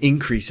feel an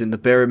increase in the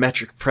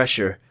barometric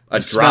pressure. A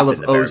drop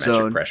in the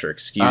barometric pressure,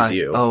 excuse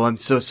you. Oh, I'm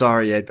so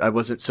sorry. I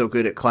wasn't so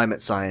good at climate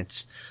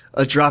science.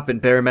 A drop in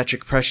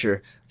barometric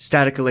pressure.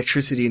 Static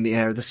electricity in the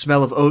air, the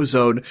smell of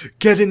ozone.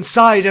 Get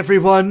inside,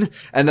 everyone!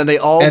 And then they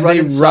all run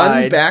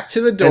inside. Run back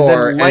to the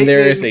door, and there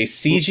is a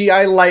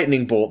CGI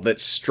lightning bolt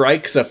that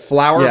strikes a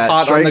flower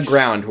pot on the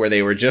ground where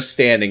they were just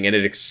standing, and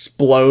it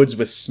explodes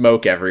with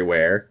smoke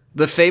everywhere.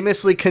 The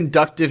famously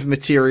conductive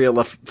material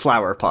of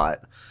flower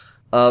pot.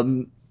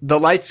 The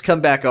lights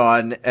come back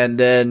on, and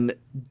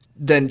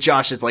then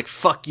Josh is like,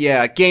 fuck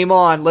yeah, game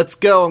on, let's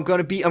go, I'm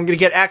gonna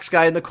get Axe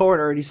Guy in the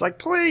corner, and he's like,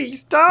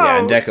 please don't. Yeah,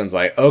 and Declan's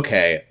like,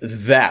 okay,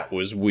 that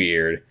was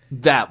weird.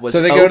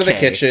 So they go to the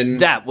kitchen.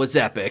 That was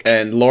epic.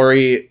 And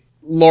Laurie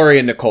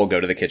and Nicole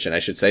go to the kitchen, I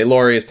should say.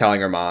 Laurie is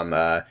telling her mom,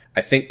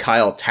 I think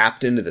Kyle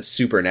tapped into the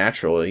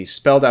supernatural. He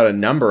spelled out a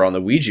number on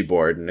the Ouija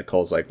board, and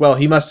Nicole's like, well,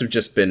 he must have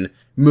just been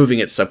moving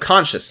it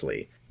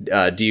subconsciously.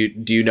 Do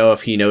you know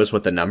if he knows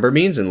what the number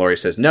means? And Laurie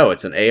says, no,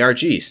 it's an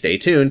ARG. Stay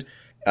tuned.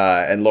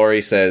 And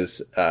Laurie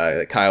says,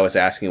 Kyle was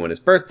asking when his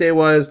birthday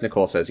was.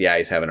 Nicole says, yeah,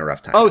 he's having a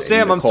rough time. Oh,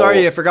 Sam, I'm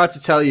sorry, I forgot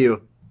to tell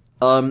you.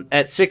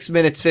 At 6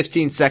 minutes,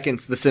 15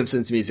 seconds, the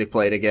Simpsons music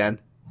played again.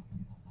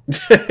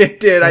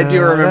 It did. I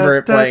do remember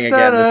it playing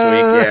again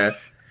this week.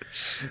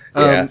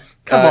 Yeah.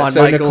 Come on,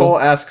 so Michael. Nicole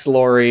asks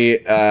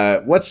Laurie,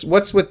 what's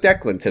with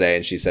Declan today?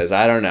 And she says,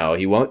 I don't know.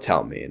 He won't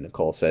tell me. And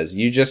Nicole says,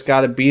 you just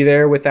gotta be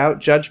there without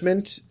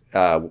judgment.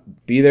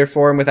 Be there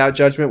for him without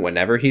judgment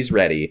whenever he's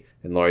ready.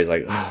 And Laurie's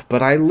like, oh,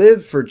 but I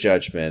live for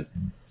judgment.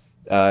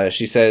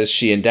 She says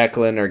she and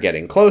Declan are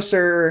getting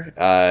closer.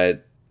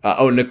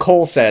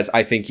 Nicole says,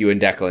 I think you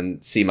and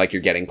Declan seem like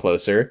you're getting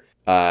closer.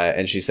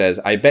 And she says,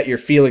 I bet you're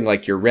feeling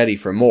like you're ready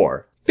for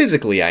more.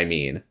 Physically, I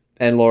mean.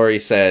 And Laurie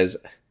says,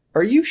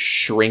 are you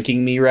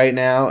shrinking me right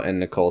now? And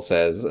Nicole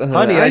says,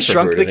 honey, I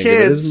shrunk the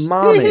kids.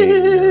 Mommy.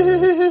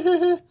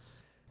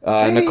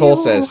 Nicole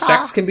says,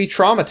 sex can be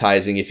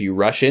traumatizing if you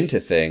rush into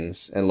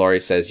things. And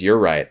Laurie says, you're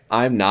right.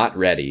 I'm not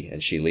ready.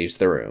 And she leaves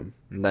the room.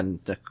 And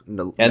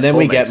then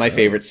we get my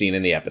favorite scene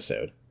in the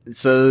episode.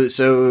 So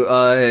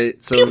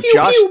pew,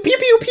 Josh, pew, pew,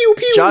 pew, pew,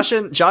 pew. Josh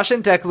and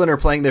Declan are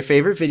playing their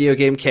favorite video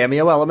game,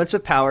 Cameo Elements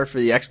of Power, for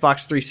the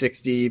Xbox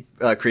 360,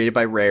 created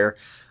by Rare.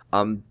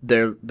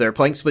 They're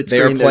playing split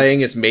screen. They're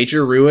playing as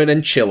Major Ruin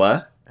and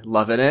Chilla.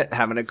 Loving it,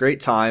 having a great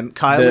time.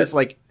 Kyle is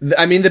like...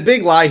 I mean, the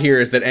big lie here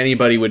is that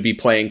anybody would be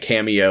playing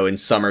Cameo in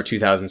summer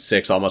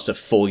 2006, almost a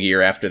full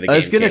year after the game came out. I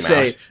was gonna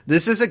say,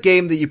 this is a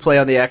game that you play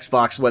on the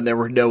Xbox when there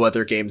were no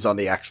other games on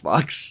the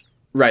Xbox.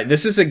 Right,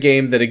 this is a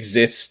game that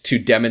exists to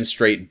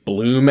demonstrate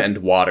bloom and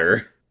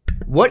water.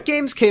 What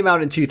games came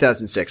out in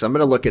 2006? I'm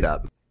gonna look it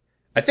up.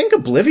 I think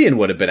Oblivion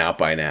would have been out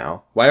by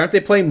now. Why aren't they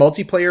playing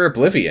multiplayer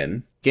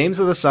Oblivion? Games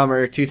of the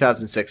Summer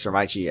 2006 from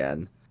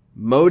IGN.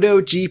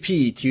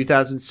 MotoGP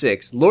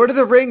 2006. Lord of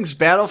the Rings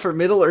Battle for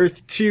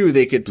Middle-earth 2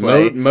 they could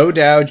play.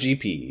 Modao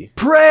GP.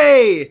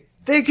 Prey!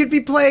 They could be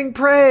playing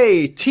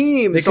Prey!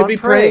 Teams They could be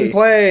playing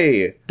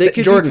Prey! They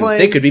could be playing...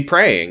 They could be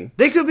praying.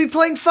 They could be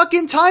playing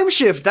fucking Time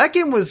Shift! That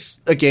game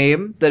was a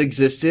game that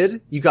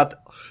existed. You got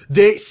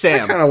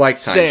Sam. I kinda like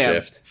Time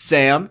Shift.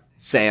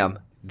 Sam.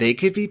 They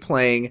could be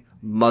playing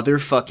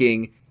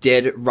motherfucking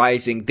Dead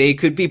Rising. They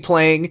could be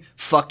playing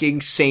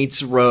fucking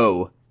Saints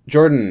Row.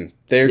 Jordan,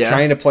 they're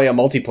trying to play a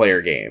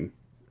multiplayer game.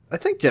 I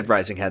think Dead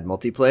Rising had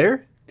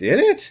multiplayer. Did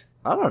it?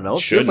 I don't know.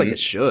 It feels like it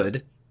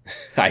should.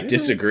 I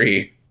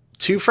disagree.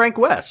 2 Frank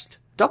West.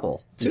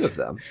 Double. 2 of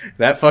them.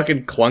 That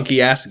fucking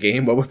clunky-ass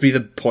game, what would be the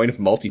point of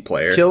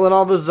multiplayer? Killing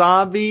all the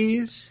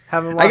zombies.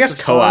 Having lots of fun. I guess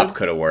co-op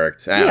could have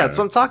worked. Yeah, that's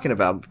what I'm talking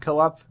about.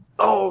 Co-op.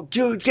 Oh,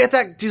 dude, get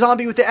that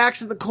zombie with the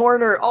axe in the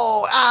corner.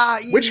 Oh,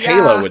 Which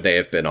Halo would they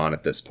have been on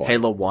at this point?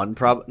 Halo 1,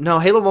 probably. No,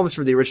 Halo 1 was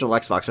for the original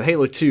Xbox, so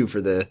Halo 2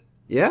 for the...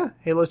 Yeah,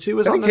 Halo 2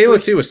 was on the... I think Halo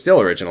 2 was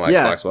still original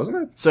Xbox, wasn't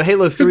it? So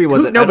Halo 3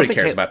 wasn't... Nobody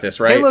cares about this,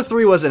 right? Halo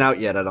 3 wasn't out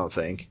yet, I don't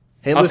think.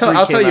 I'll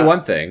tell you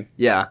one thing.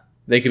 Yeah.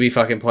 They could be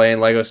fucking playing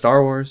Lego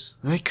Star Wars.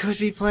 They could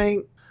be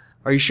playing...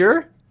 Are you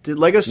sure? Did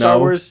Lego Star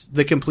Wars,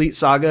 The Complete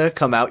Saga,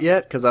 come out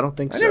yet? Because I don't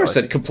think so. I never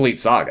said Complete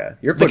Saga.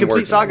 You're The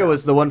Complete Saga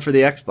was the one for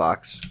the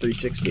Xbox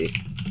 360.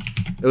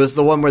 It was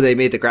the one where they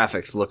made the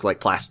graphics look like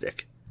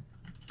plastic.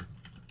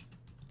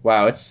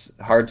 Wow, it's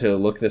hard to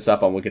look this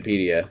up on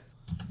Wikipedia.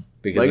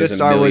 Because Lego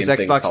Star Wars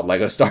Xbox called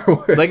Lego Star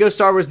Wars. Lego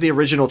Star Wars, the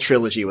original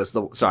trilogy was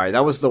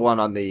that was the one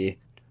on the...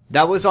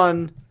 That was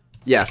on...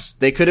 Yes,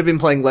 they could have been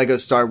playing Lego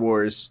Star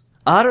Wars...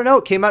 I don't know.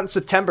 It came out in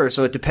September,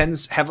 so it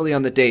depends heavily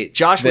on the date.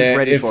 Josh was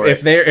ready for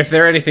it. If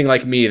they're anything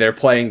like me, they're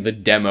playing the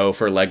demo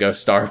for Lego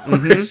Star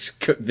Wars,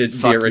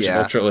 the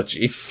original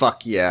trilogy.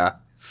 Fuck yeah.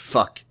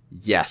 Fuck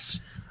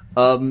yes.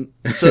 So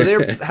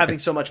they're having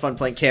so much fun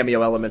playing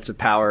Cameo Elements of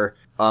Power.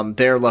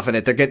 They're loving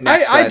it. They're getting.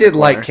 I did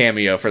like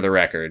Cameo, for the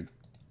record.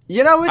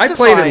 You know, I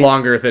played it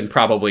longer than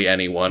probably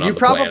anyone on the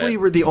planet. You probably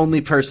were the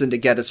only person to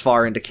get as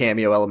far into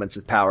Cameo Elements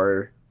of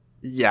Power.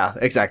 Yeah,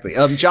 exactly.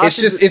 Josh,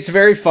 it's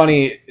very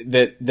funny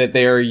that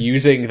they are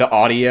using the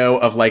audio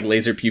of like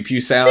laser pew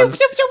pew sounds,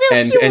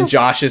 and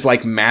Josh is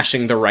like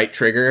mashing the right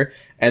trigger,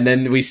 and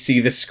then we see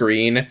the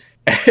screen,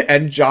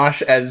 and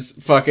Josh as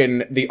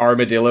fucking the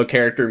armadillo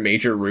character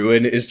Major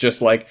Ruin is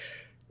just like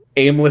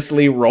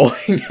aimlessly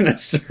rolling in a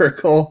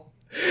circle,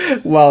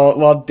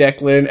 while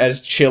Declan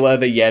as Chilla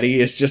the Yeti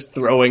is just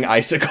throwing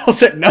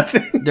icicles at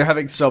nothing. They're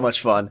having so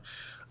much fun.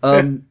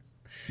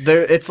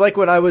 It's like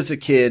when I was a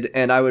kid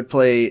and I would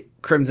play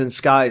Crimson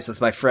Skies with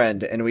my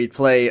friend, and we'd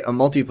play a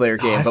multiplayer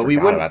game, but we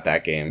wouldn't about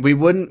that game. We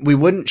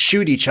wouldn't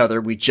shoot each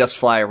other. We'd just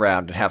fly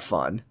around and have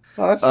fun.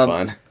 Oh, that's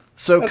fun.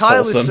 So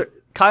that's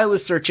Kyle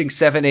is searching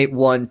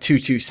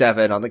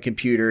 781-227 on the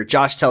computer.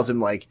 Josh tells him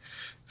like,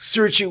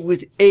 search it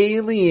with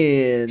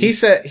alien. He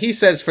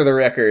says for the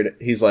record,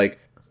 he's like,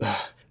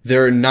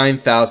 there are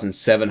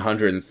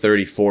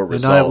 9,734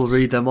 results. And I will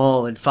read them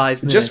all in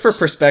 5 minutes. Just for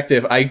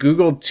perspective, I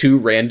googled 2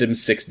 random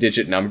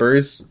 6-digit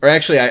numbers. Or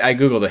actually, I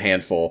googled a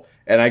handful,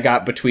 and I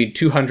got between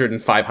 200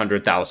 and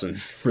 500,000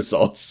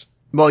 results.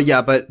 Well,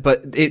 yeah, but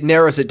it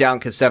narrows it down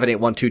because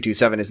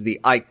 781-227 is the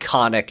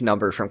iconic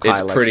number from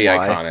Kyle. It's pretty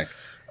iconic.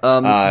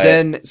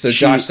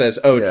 Josh says,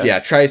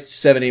 try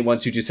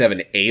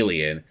 781-227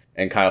 alien.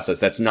 And Kyle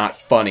says, that's not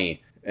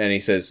funny. And he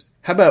says,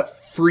 how about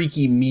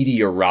freaky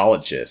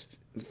meteorologist?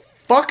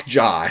 Fuck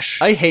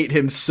Josh. I hate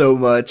him so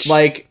much.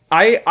 Like,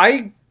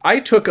 I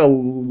took a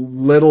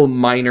little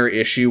minor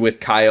issue with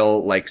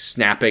Kyle, like,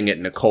 snapping at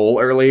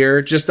Nicole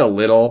earlier. Just a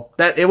little.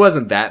 It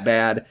wasn't that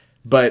bad.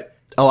 But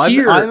I'm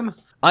the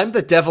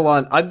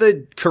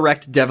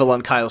correct devil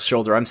on Kyle's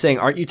shoulder. I'm saying,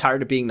 aren't you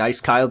tired of being nice,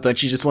 Kyle?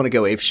 Don't you just want to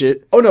go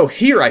apeshit? Oh no,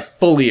 here I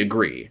fully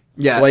agree.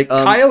 Yeah. Like,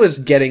 Kyle is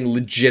getting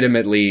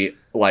legitimately,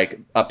 like,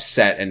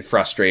 upset and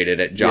frustrated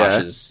at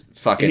Josh's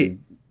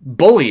fucking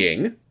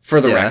bullying,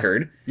 for the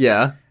record.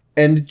 Yeah.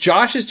 And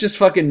Josh is just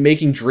fucking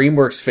making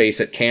DreamWorks face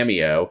at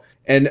Cameo.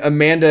 And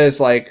Amanda is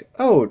like,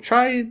 oh,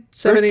 try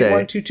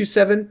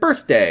 781-227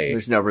 birthday.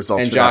 There's no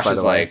results and for Josh that, by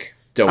is the way. like,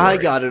 don't worry. I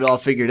got it all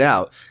figured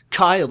out.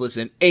 Kyle is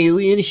an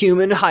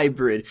alien-human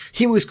hybrid.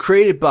 He was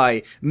created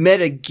by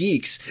Meta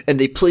Geeks, and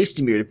they placed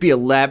him here to be a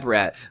lab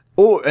rat.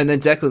 and then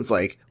Declan's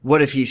like,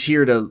 what if he's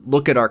here to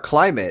look at our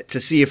climate to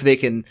see if they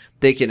can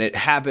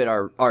inhabit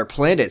our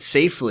planet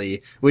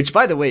safely? Which,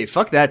 by the way,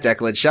 fuck that,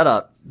 Declan. Shut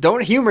up.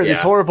 Don't humor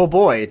this horrible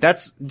boy.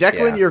 That's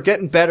Declan. You're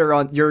getting better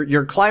on.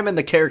 You're climbing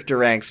the character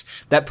ranks.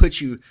 That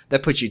puts you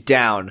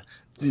down.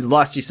 You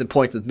lost you some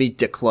points with me,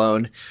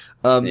 Declone.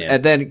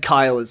 And then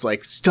Kyle is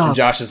like, stop. And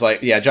Josh is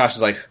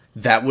like,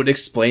 that would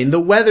explain the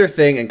weather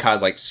thing. And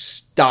Kyle's like,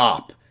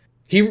 stop.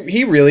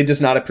 He really does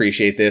not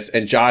appreciate this.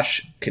 And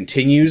Josh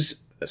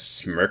continues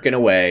smirking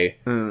away.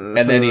 And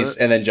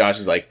then Josh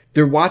is like,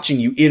 they're watching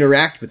you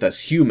interact with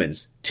us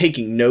humans,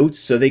 taking notes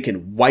so they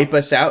can wipe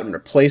us out and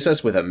replace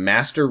us with a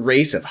master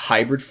race of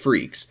hybrid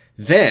freaks.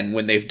 Then,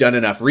 when they've done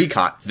enough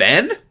recon,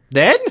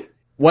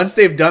 once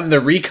they've done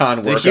the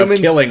recon work of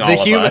killing all of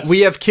us. We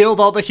have killed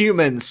all the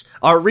humans.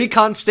 Our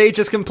recon stage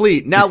is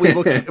complete. Now we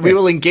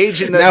will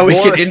engage in the Now we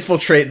can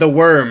infiltrate the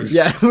worms.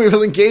 Yeah, we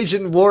will engage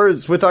in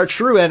wars with our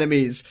true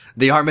enemies,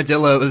 the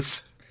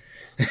armadillos.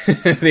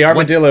 The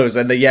armadillos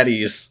and the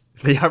yetis.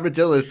 The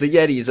armadillos, the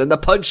yetis, and the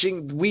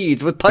punching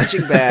weeds with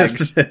punching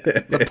bags.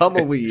 The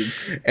pummel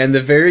weeds. And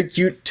the very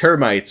cute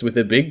termites with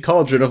a big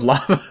cauldron of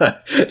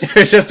lava.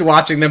 They're just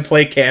watching them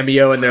play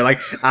Cameo, and they're like,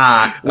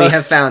 we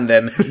have found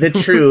them. The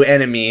true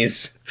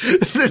enemies.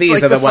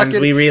 These are the ones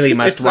we really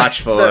must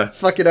watch for. It's that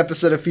fucking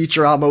episode of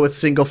Futurama with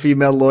single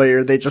female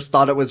lawyer. They just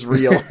thought it was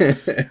real.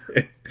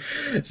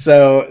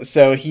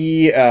 So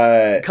he,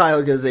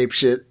 Kyle goes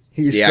apeshit.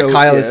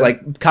 Is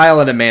like, Kyle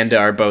and Amanda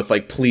are both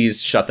like,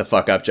 please shut the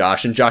fuck up,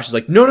 Josh. And Josh is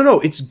like,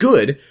 no, it's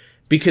good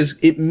because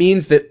it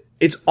means that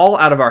it's all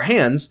out of our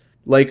hands.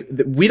 Like,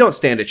 we don't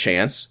stand a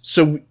chance.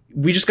 So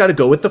we just got to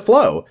go with the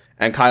flow.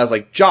 And Kyle's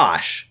like,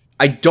 Josh,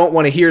 I don't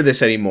want to hear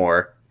this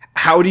anymore.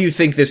 How do you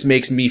think this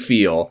makes me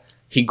feel?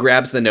 He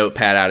grabs the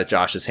notepad out of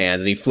Josh's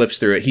hands and he flips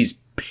through it. He's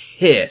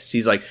pissed.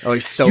 He's like,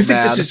 he's so you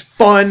mad. think this is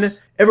fun?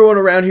 Everyone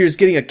around here is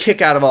getting a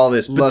kick out of all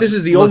this, but this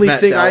is the only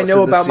thing I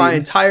know about my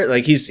entire,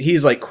 like,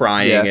 he's like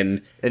crying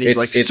and he's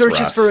like, searches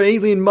rough. for an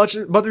alien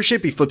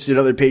mothership. He flips to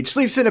another page,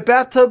 sleeps in a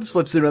bathtub,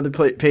 flips to another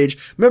page,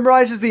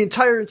 memorizes the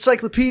entire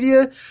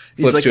encyclopedia.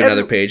 He's flips to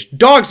another page.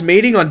 Dogs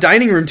mating on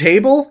dining room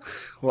table.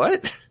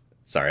 What?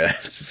 Sorry,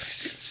 that's a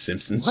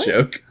Simpsons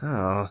joke.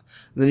 Oh.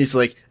 And then he's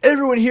like,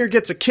 everyone here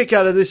gets a kick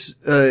out of this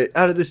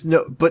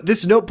note, but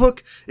this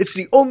notebook, it's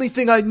the only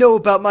thing I know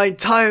about my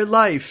entire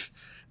life.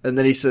 And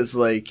then he says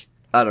like,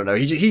 I don't know.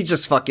 He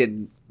just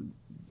fucking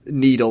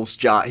needles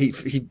Josh.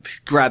 He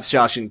grabs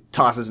Josh and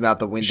tosses him out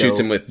the window.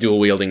 Shoots him with dual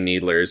wielding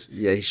needlers.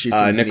 Yeah, he shoots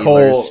him with Nicole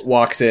needlers.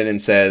 walks in and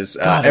says,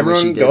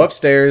 everyone go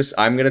upstairs.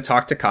 I'm going to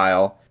talk to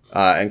Kyle.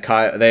 And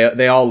Kyle,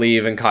 they all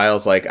leave and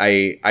Kyle's like,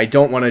 I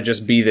don't want to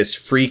just be this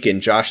freak in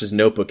Josh's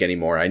notebook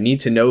anymore. I need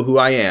to know who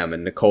I am.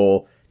 And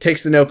Nicole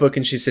takes the notebook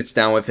and she sits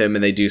down with him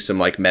and they do some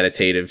like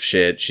meditative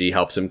shit. She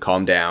helps him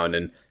calm down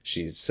and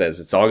she says,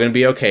 it's all going to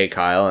be okay,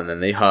 Kyle. And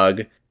then they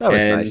hug. That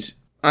was nice.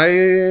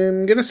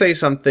 I'm gonna say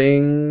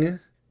something,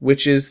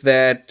 which is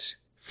that,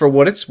 for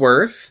what it's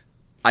worth,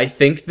 I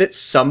think that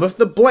some of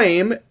the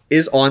blame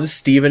is on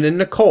Steven and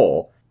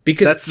Nicole.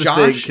 Because that's the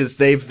thing, because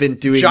they've been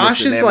doing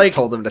this and they haven't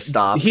told them to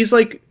stop. He's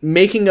like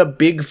making a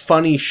big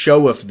funny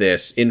show of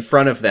this in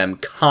front of them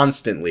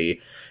constantly,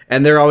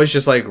 and they're always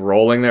just like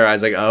rolling their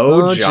eyes like,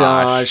 oh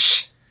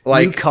Josh.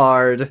 Like, new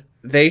card.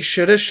 They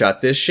should have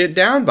shut this shit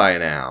down by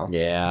now.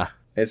 Yeah.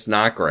 It's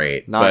not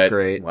great. Not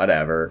great.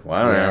 Whatever.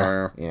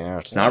 Yeah.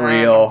 It's not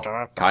real.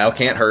 Kyle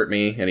can't hurt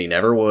me, and he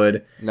never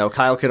would. No,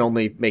 Kyle can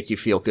only make you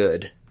feel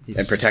good.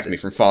 And protect me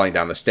from falling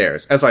down the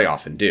stairs, as I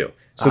often do.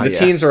 So the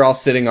teens are all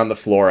sitting on the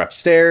floor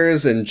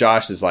upstairs, and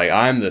Josh is like,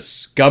 I'm the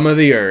scum of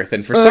the earth.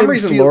 And for some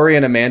reason, Lori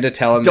and Amanda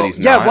tell him that he's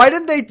not. Yeah,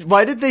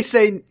 why did they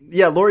say,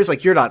 Lori's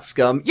like, you're not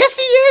scum. Yes,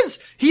 he is!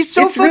 He's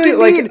so fucking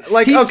really,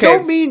 mean! He's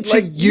so mean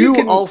to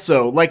you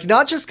also. Like,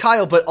 not just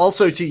Kyle, but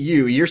also to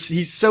you.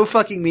 He's so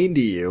fucking mean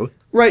to you.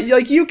 Right,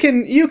 like, you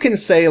can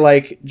say,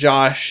 like,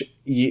 Josh,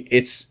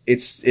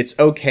 it's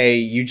okay,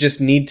 you just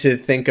need to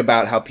think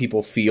about how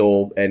people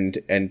feel and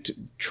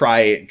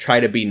try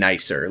to be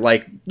nicer.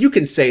 Like, you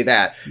can say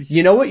that.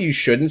 You know what you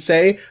shouldn't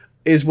say?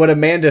 Is what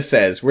Amanda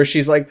says, where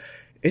she's like,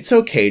 it's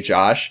okay,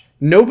 Josh.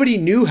 Nobody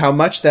knew how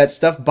much that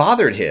stuff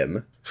bothered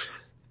him.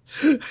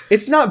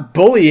 It's not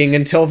bullying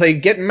until they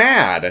get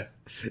mad.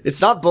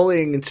 It's not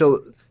bullying until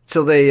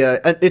they,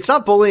 it's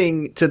not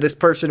bullying to this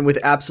person with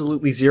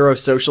absolutely zero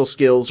social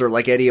skills or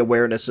like any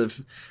awareness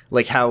of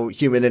like how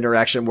human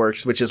interaction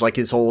works, which is like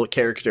his whole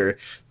character.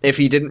 If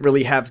he didn't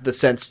really have the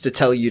sense to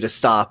tell you to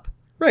stop.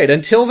 Right.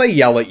 Until they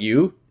yell at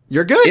you.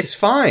 You're good. It's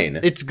fine.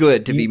 It's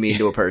good to be mean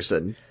to a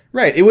person.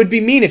 Right. It would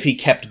be mean if he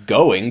kept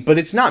going, but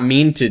it's not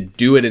mean to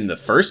do it in the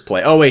first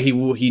place. Oh wait,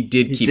 he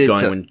did keep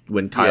going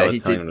when Kyle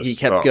was telling him to stop. He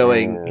kept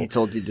going. He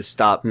told you to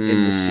stop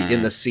in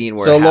the scene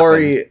where so it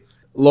happened.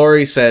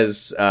 Lori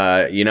says,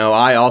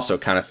 I also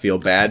kind of feel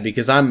bad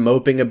because I'm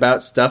moping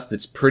about stuff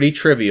that's pretty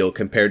trivial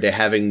compared to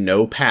having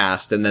no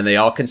past, and then they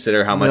all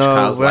consider how much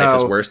Kyle's life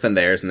is worse than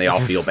theirs, and they all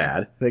feel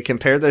bad. They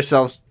compare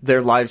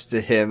their lives to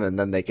him, and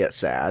then they get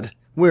sad.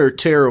 We're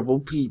terrible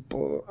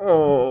people.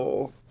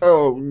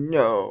 Oh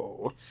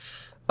no.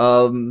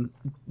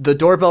 The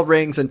doorbell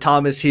rings and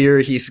Tom is here.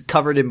 He's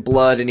covered in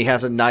blood and he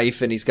has a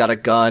knife and he's got a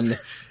gun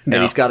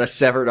and he's got a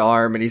severed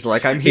arm and he's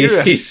like, I'm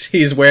here.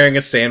 He's wearing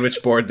a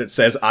sandwich board that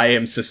says, I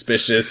am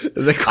suspicious.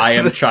 I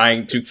am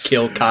trying to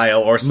kill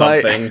Kyle or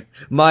something.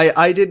 My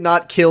I did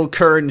not kill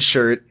Kern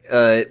shirt,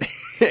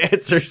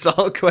 answers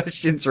all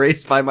questions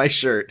raised by my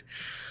shirt.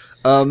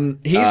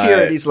 He's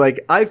here and he's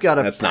like, I've got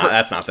a... That's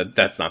not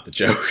the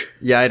joke.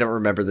 Yeah, I don't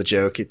remember the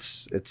joke.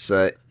 It's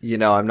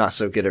I'm not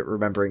so good at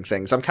remembering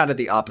things. I'm kind of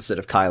the opposite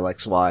of Kyle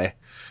XY.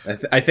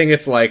 I think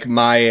it's like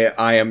my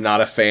I am not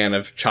a fan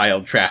of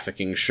child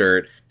trafficking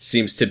shirt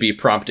seems to be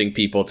prompting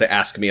people to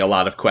ask me a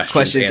lot of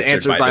questions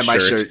answered by my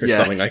shirt or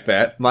something like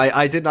that. My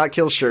I did not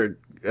kill shirt,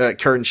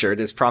 Kern shirt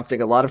is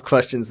prompting a lot of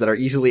questions that are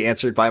easily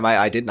answered by my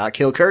I did not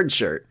kill Kern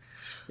shirt.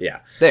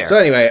 Yeah. There. So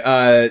anyway,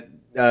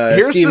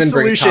 here's Steven the solution.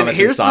 brings Thomas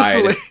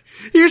inside.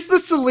 Here's the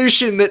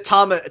solution that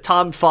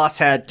Tom Foss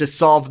had to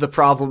solve the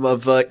problem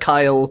of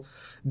Kyle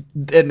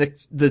and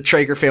the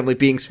Traeger family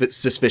being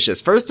suspicious.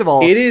 First of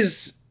all, it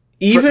is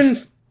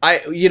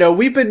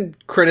we've been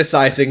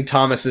criticizing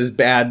Thomas's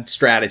bad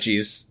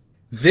strategies.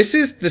 This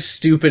is the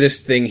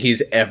stupidest thing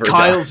he's ever done.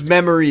 Kyle's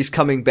memories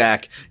coming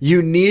back.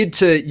 You need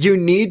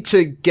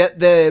to get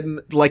them,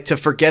 like, to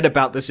forget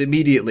about this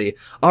immediately.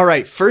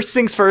 Alright, first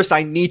things first,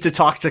 I need to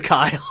talk to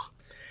Kyle.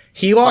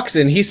 He walks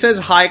in, he says,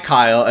 hi,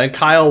 Kyle, and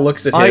Kyle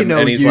looks at him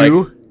and he's like,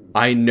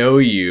 I know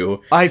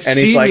you. I've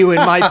seen you in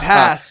my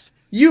past.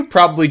 You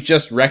probably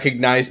just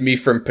recognized me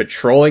from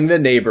patrolling the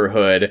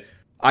neighborhood.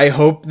 I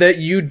hope that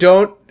you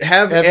don't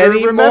have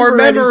any more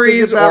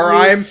memories or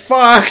I'm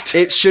fucked.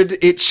 It should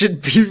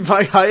be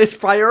my highest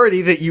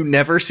priority that you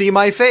never see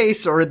my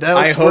face or else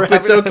I hope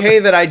it's okay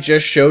that I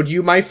just showed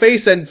you my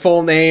face and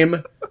full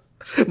name.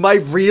 My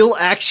real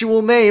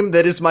actual name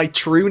that is my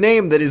true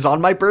name that is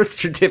on my birth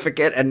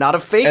certificate and not a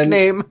fake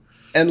name.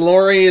 And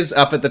Lori is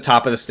up at the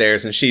top of the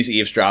stairs and she's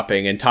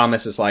eavesdropping and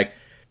Thomas is like,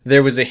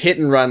 there was a hit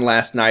and run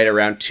last night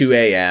around 2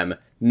 a.m.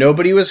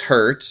 Nobody was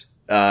hurt.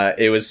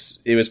 It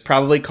was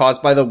probably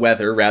caused by the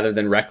weather rather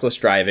than reckless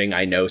driving,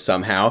 I know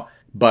somehow.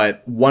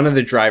 But one of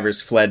the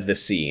drivers fled the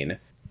scene.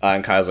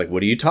 And Kyle's like,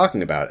 what are you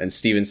talking about? And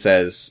Steven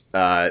says,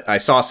 I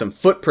saw some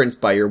footprints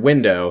by your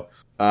window.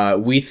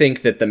 We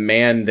think that the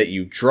man that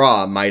you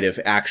draw might have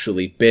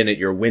actually been at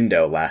your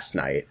window last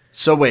night.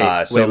 So wait,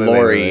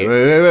 Lori...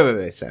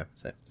 Wait, Sam.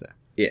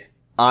 Yeah.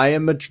 I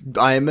am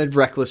a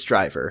reckless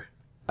driver.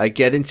 I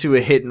get into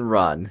a hit and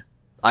run.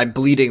 I'm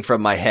bleeding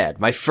from my head.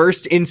 My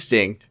first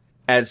instinct,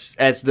 as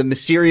the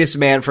mysterious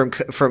man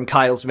from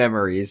Kyle's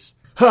memories,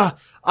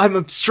 I'm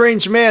a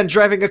strange man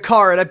driving a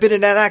car and I've been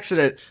in an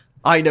accident.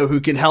 I know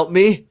who can help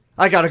me.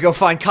 I gotta go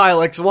find Kyle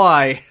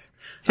XY.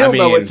 He'll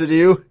know what to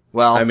do.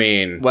 Well,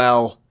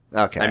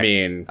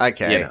 okay.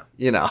 Okay.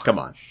 You know. Come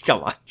on.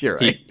 You're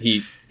right.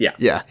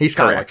 Yeah. He's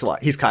Kyle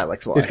XY. He's Kyle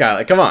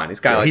XY. Come on. He's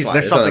Kyle XY.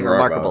 There's something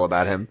remarkable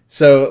about him.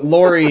 So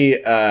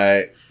Lori,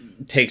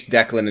 takes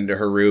Declan into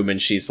her room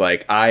and she's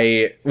like,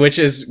 which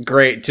is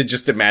great to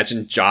just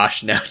imagine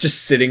Josh now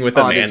just sitting with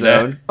Amanda. His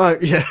own.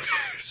 Yeah.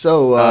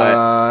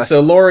 So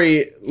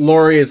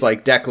Lori is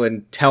like,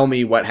 Declan, tell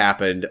me what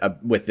happened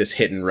with this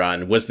hit and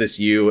run. Was this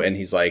you? And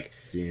he's like,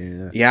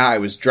 yeah, I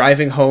was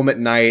driving home at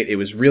night. It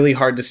was really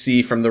hard to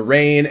see from the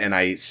rain and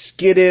I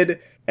skidded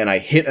and I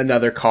hit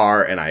another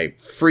car and I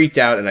freaked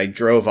out and I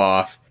drove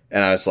off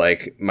and I was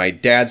like, my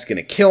dad's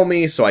gonna kill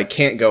me, so I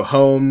can't go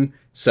home.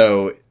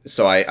 So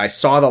I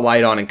saw the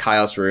light on in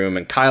Kyle's room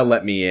and Kyle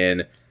let me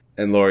in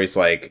and Lori's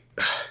like,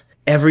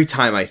 every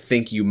time I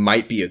think you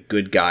might be a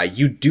good guy,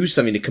 you do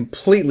something to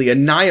completely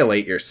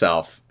annihilate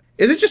yourself.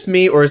 Is it just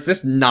me or is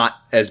this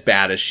not as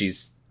bad as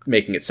she's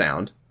making it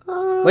sound?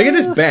 Like, it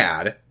is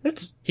bad.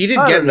 He did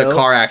get in a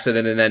car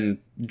accident and then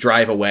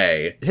drive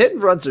away. Hit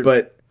and runs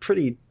are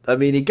pretty... I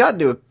mean, he got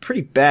into a pretty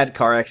bad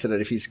car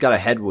accident if he's got a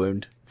head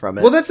wound from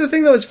it. Well, that's the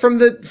thing, though, is from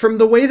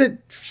the way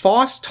that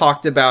Foss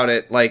talked about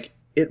it, like,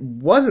 it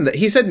wasn't that...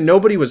 He said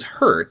nobody was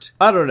hurt.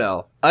 I don't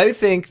know. I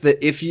think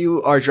that if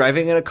you are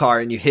driving in a car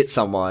and you hit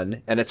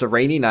someone, and it's a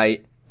rainy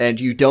night, and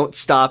you don't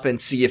stop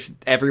and see if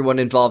everyone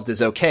involved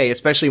is okay,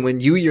 especially when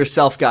you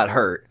yourself got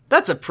hurt,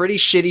 that's a pretty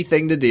shitty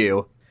thing to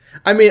do.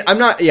 I mean, I'm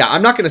not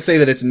going to say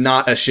that it's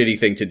not a shitty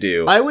thing to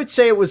do. I would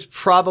say it was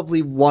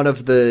probably one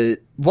of the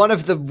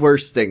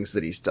worst things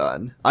that he's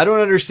done. I don't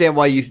understand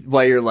why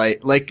you're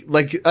like,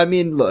 I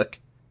mean, look.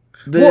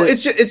 Well,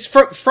 it's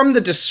from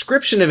the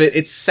description of it,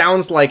 it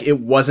sounds like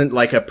it wasn't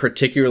like a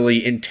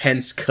particularly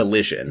intense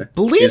collision.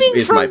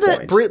 Bleeding from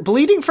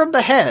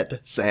the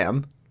head,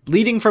 Sam.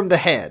 Bleeding from the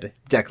head,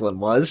 Declan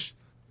was.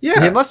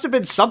 Yeah. It must have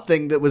been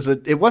something that was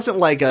it wasn't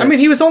like a... I mean,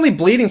 he was only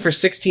bleeding for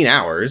 16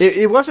 hours.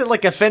 It wasn't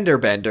like a fender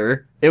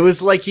bender. It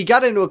was like he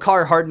got into a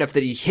car hard enough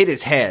that he hit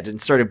his head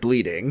and started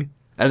bleeding,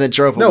 and then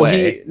drove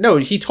away.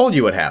 He told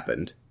you what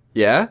happened.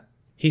 Yeah?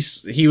 He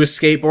was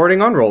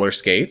skateboarding on roller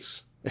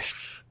skates.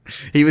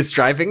 He was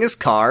driving his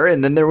car,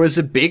 and then there was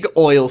a big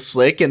oil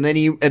slick, and then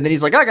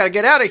he's like, I gotta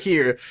get out of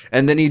here.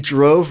 And then he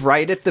drove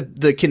right at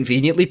the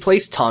conveniently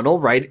placed tunnel,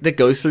 right, that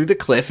goes through the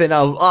cliff, and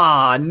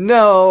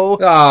no.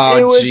 Oh,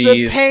 it was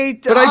geez. a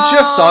paint. But I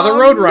just saw the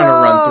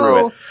Roadrunner run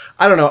through it.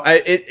 I don't know.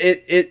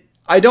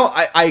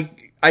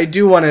 I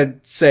do want to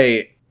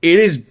say it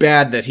is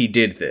bad that he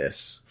did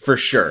this, for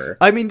sure.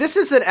 I mean, this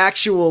is an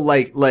actual,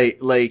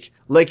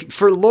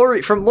 from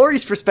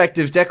Laurie's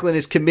perspective, Declan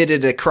has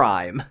committed a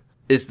crime,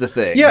 is the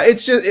thing. Yeah,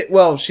 it's just,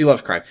 well, she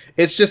loves crime.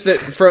 It's just that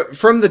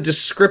from the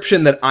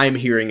description that I'm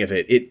hearing of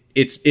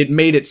it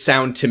made it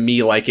sound to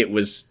me like it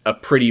was a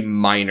pretty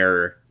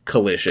minor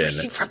collision.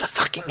 Bleeding from the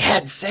fucking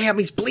head, Sam.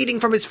 He's bleeding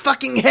from his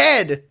fucking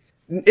head.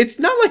 It's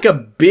not like a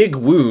big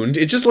wound.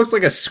 It just looks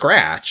like a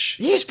scratch.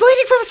 He's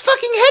bleeding from his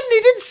fucking head, and he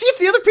didn't see if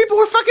the other people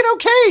were fucking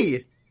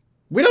okay.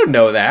 We don't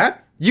know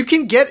that.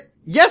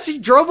 Yes, he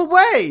drove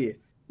away.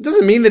 It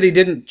doesn't mean that he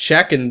didn't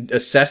check and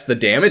assess the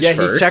damage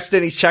first.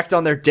 He's checked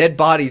on their dead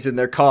bodies in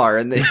their car,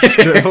 and then he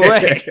drove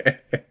away.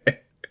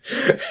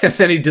 And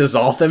then he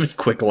dissolved them in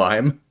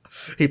quicklime.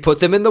 He put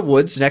them in the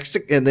woods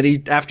and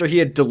then after he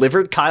had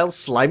delivered Kyle's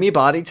slimy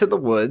body to the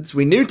woods,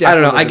 we knew Declan I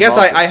don't know. was I guess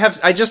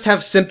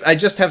involved. I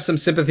just have some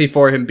sympathy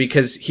for him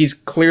because he's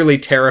clearly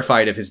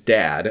terrified of his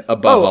dad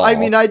above all. I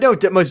mean, I know,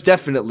 most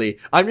definitely.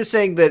 I'm just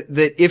saying that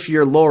if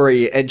you're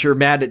Laurie and you're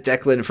mad at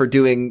Declan for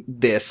doing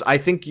this, I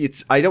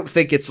don't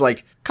think it's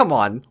like, come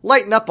on,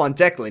 lighten up on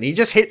Declan. He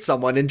just hit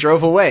someone and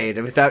drove away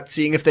without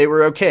seeing if they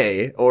were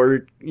okay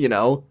or,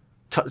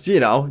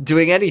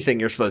 doing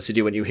anything you're supposed to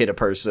do when you hit a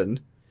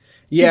person.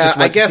 Yeah,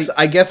 I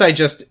guess I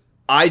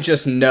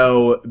just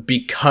know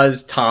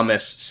because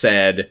Thomas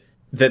said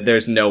that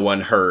there's no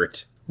one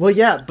hurt. Well,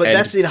 yeah, but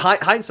that's in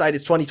hindsight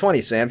is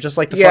 2020, Sam. Just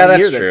like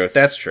the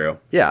That's true.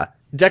 Yeah,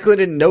 Declan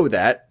didn't know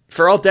that.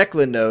 For all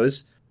Declan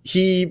knows,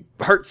 he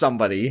hurt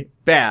somebody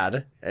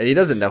bad, and he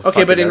doesn't know.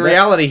 Okay, but in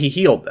reality, he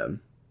healed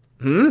them.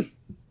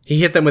 He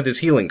hit them with his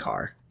healing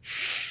car.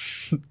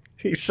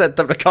 He sent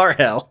them to car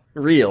hell.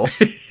 Real.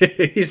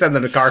 He sent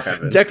them to car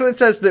heaven. Declan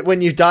says that when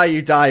you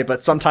die,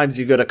 but sometimes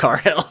you go to car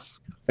hell.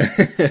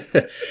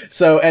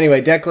 So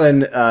anyway,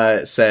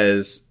 Declan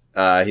says,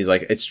 he's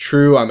like, it's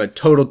true, I'm a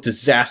total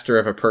disaster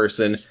of a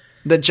person.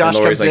 Then Josh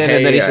comes in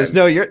and then he says,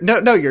 no, you're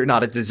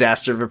not a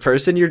disaster of a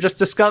person, you're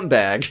just a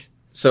scumbag.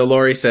 So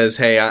Laurie says,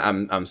 hey,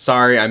 I'm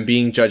sorry, I'm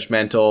being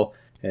judgmental.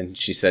 And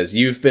she says,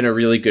 you've been a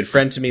really good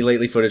friend to me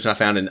lately, footage not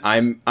found, and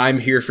I'm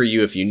here for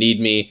you if you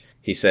need me.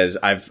 He says,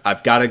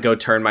 I've got to go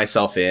turn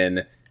myself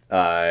in.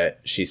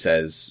 She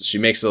says, she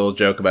makes a little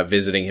joke about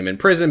visiting him in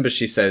prison, but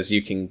she says,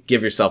 you can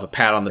give yourself a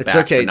pat on the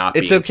back for not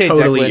being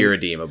totally Declan.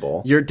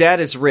 Irredeemable. Your dad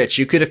is rich.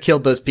 You could have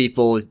killed those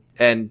people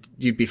and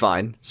you'd be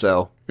fine.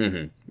 So,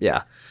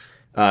 yeah.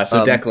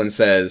 So Declan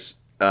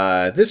says,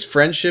 this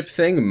friendship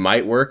thing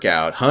might work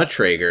out, huh,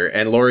 Traeger?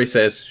 And Laurie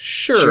says,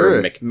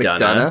 sure,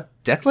 McDonough.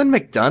 Declan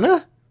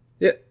McDonough?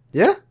 Yeah.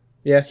 Yeah?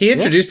 Yeah, he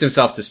introduced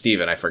himself to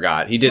Steven, I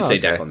forgot. He did say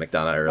Declan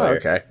McDonough earlier.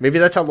 Okay. Maybe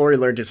that's how Laurie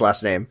learned his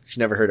last name. She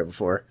never heard it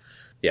before.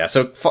 Yeah,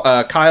 so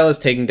Kyle is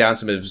taking down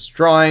some of his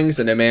drawings,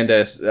 and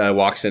Amanda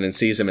walks in and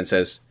sees him and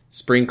says,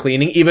 spring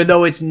cleaning, even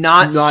though it's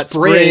not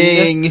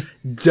spring.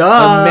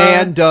 Duh.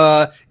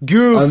 Amanda.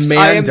 Goofs.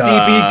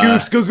 IMDb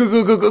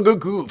goofs.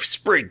 Goof.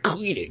 Spring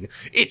cleaning.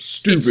 It's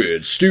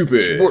stupid.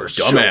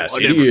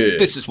 Dumbass idiot.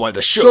 This is why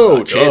the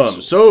show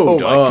so dumb. Oh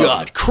my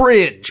god.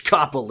 Cringe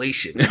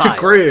compilation.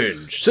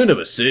 Cringe. Sin of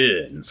a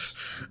sins.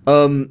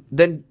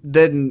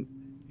 Then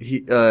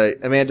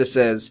Amanda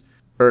says,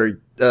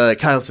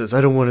 Kyle says, I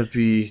don't want to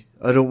be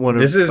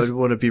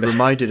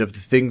reminded of the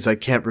things I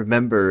can't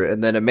remember.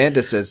 And then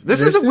Amanda says,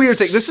 this is a weird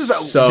thing. This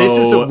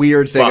is a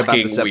weird thing about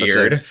this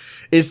episode.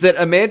 Is that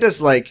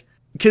Amanda's like,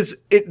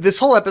 cause this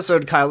whole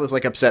episode, Kyle is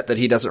like upset that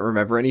he doesn't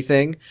remember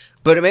anything.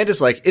 But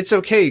Amanda's like, it's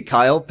okay,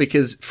 Kyle,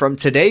 because from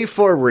today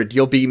forward,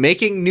 you'll be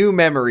making new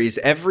memories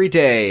every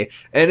day.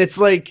 And it's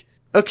like,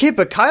 okay,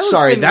 but Kyle's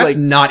sorry, that's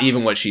not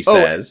even what she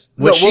says.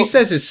 What she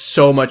says is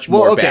so much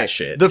more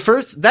batshit.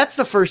 That's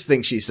the first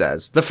thing she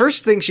says. The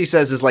first thing she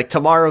says is like,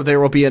 tomorrow there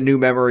will be a new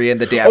memory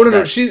and the day after. Oh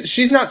no,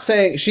 she's not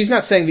saying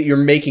that you're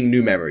making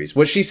new memories.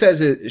 What she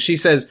says is, she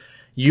says,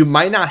 you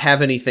might not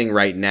have anything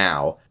right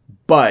now,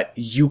 but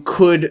you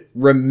could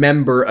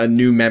remember a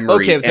new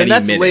memory. Okay, then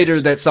that's minute.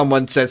 Later that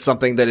someone says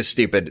something that is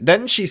stupid.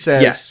 Then she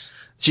says, yes.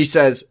 She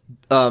says,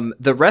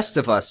 the rest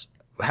of us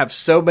have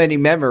so many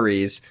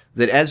memories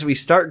that as we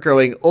start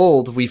growing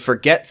old, we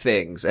forget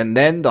things. And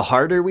then the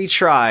harder we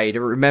try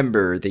to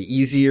remember, the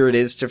easier it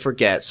is to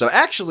forget. So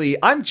actually,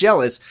 I'm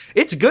jealous.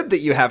 It's good that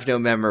you have no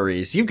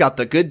memories. You got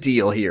the good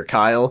deal here,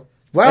 Kyle.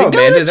 Wow,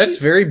 Amanda, that's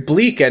very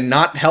bleak and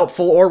not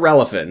helpful or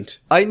relevant.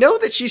 I know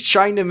that she's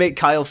trying to make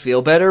Kyle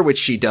feel better, which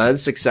she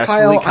does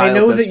successfully. Kyle, I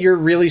know that you're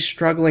really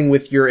struggling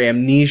with your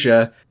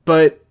amnesia,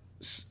 but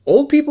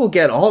old people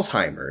get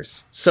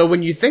Alzheimer's. So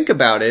when you think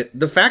about it,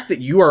 the fact that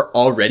you are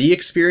already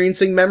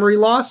experiencing memory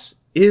loss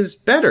is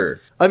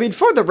better. I mean,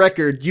 for the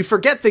record, you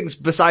forget things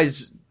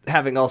besides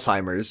having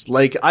Alzheimer's.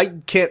 Like, I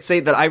can't say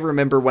that I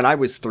remember when I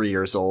was 3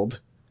 years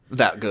old.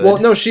 that good. Well,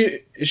 no,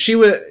 she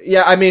was,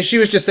 yeah, I mean, she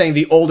was just saying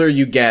the older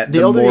you get,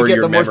 the more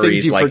your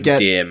memories like forget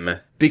dim.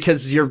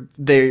 Because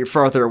they're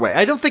farther away.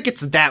 I don't think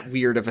it's that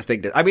weird of a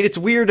thing I mean, it's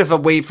weird of a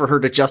way for her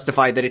to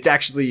justify that it's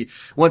actually,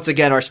 once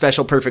again, our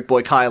special perfect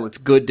boy Kyle. It's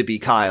good to be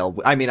Kyle.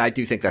 I mean, I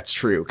do think that's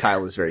true.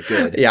 Kyle is very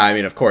good. Yeah, I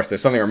mean, of course,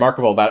 there's something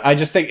remarkable about it. I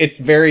just think it's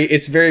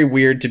very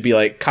weird to be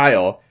like,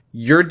 Kyle,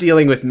 you're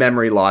dealing with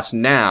memory loss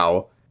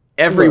now.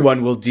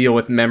 Everyone will deal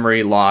with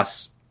memory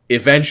loss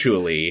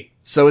eventually.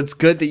 So it's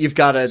good that you've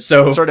got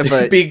sort of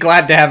a... be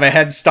glad to have a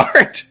head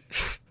start.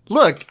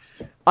 Look,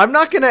 I'm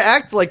not gonna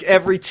act like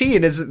every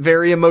teen is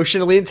very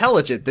emotionally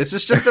intelligent. This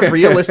is just a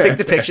realistic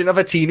depiction of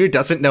a teen who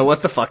doesn't know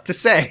what the fuck to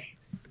say.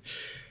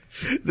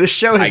 This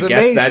show is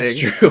amazing. I guess that's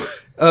true.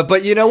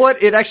 But you know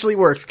what? It actually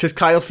works, because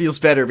Kyle feels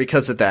better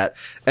because of that.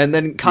 And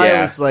then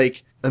Kyle is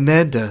like,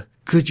 Amanda,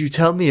 could you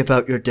tell me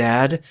about your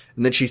dad?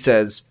 And then she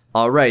says,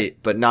 all right,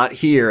 but not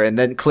here. And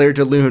then Claire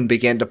de Lune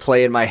began to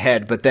play in my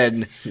head, but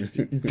then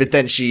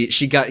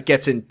she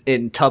gets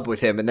in tub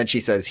with him, and then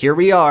she says, here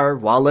we are,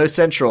 Wallow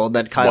Central. And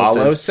then Kyle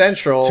Wallow says,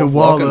 Central, to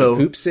Wallow,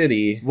 to Poop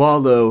City.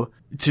 Wallow,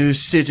 to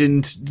sit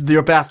in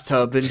your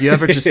bathtub, and you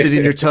ever just sit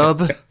in your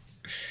tub?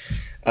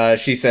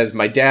 She says,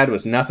 my dad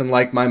was nothing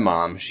like my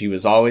mom. She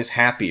was always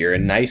happier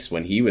and nice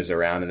when he was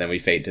around. And then we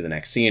fade to the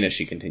next scene as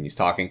she continues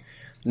talking.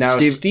 Now,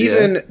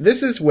 Steven,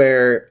 this is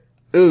where...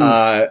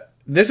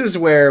 This is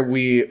where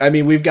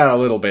we've got a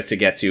little bit to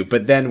get to,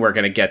 but then we're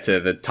going to get to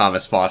the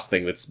Thomas Foss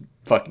thing that's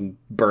fucking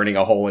burning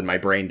a hole in my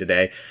brain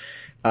today.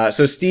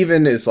 So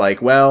Steven is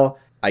like, well,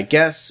 I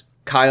guess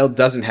Kyle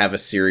doesn't have a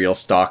serial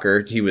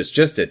stalker. He was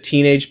just a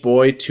teenage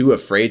boy too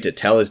afraid to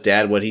tell his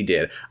dad what he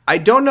did. I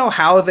don't know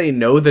how they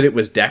know that it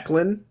was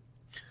Declan.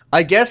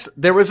 I guess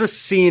there was a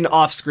scene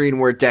off screen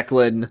where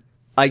Declan,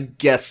 I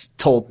guess,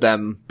 told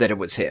them that it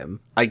was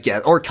him. I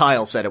guess, or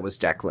Kyle said it was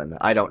Declan.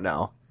 I don't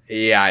know.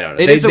 Yeah, I don't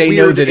know. They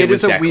know that it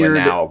was Declan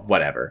now.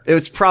 Whatever. It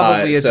was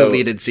probably a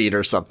deleted scene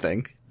or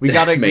something. We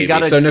gotta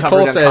so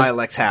cover it on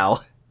Kyle X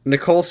How.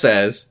 Nicole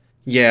says,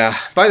 yeah,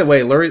 by the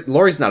way,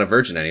 Laurie's not a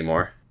virgin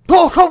anymore.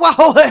 And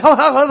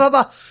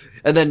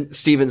then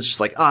Steven's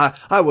just like,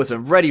 I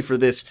wasn't ready for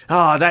this.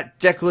 That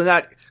Declan,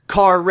 that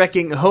car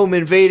wrecking, home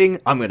invading,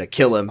 I'm gonna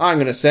kill him. I'm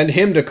gonna send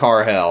him to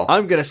car hell.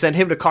 I'm gonna send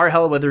him to car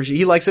hell whether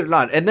he likes it or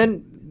not. And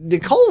then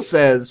Nicole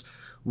says,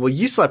 well,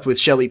 you slept with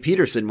Shelley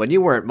Peterson when you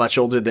weren't much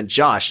older than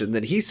Josh. And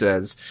then he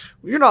says,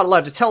 well, you're not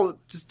allowed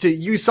to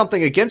use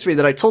something against me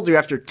that I told you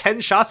after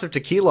 10 shots of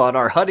tequila on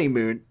our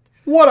honeymoon.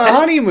 What a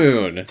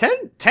honeymoon!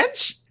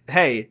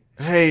 Hey,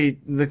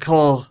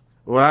 Nicole.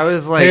 When I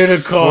was like, hey,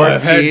 Nicole, 14,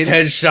 I've had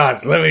 10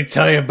 shots. Let me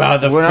tell you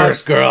about the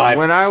first girl I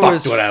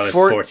fucked when I was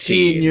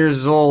 14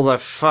 years old. I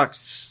fucked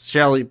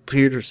Shelley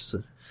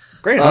Peterson.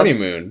 Great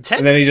honeymoon.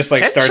 And then he just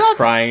like starts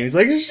crying. He's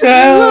like,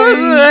 Shelley!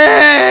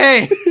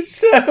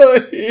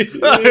 Shelley!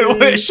 I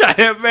wish I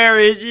had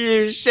married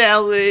you,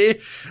 Shelley.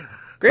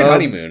 Great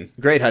honeymoon.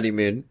 Great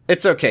honeymoon.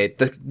 It's okay.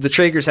 The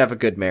Traegers have a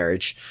good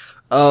marriage.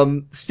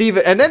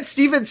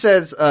 Steven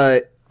says, oh,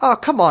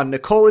 come on,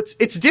 Nicole.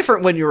 It's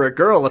different when you're a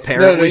girl,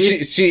 apparently. No,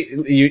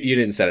 you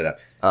didn't set it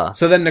up.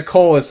 So then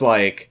Nicole is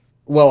like,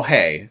 well,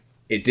 hey,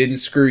 it didn't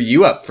screw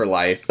you up for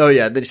life. Oh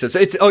yeah. Then he says,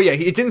 it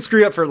didn't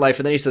screw you up for life.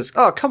 And then he says,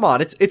 oh, come on.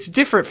 It's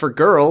different for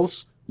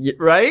girls.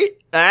 Right?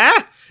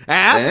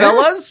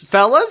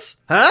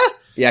 Fellas? Huh?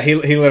 Yeah. He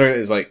literally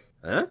is like,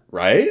 huh?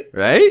 Right?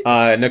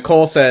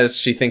 Nicole says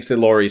she thinks that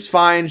Laurie's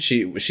fine.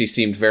 She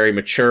seemed very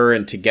mature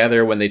and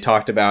together when they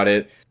talked about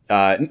it.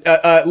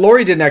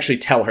 Laurie didn't actually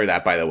tell her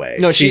that, by the way.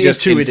 No, she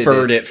just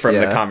inferred it from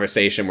the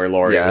conversation where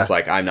Laurie was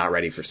like, I'm not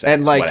ready for sex.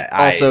 And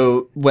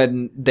also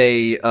when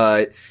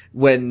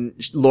when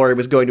Laurie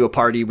was going to a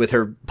party with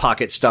her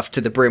pocket stuffed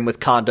to the brim with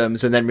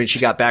condoms, and then when she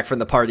got back from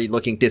the party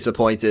looking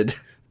disappointed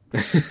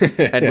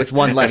and with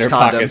one less and her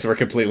condom. Pockets were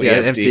completely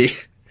empty.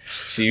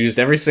 She used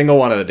every single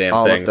one of the damn things.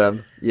 All of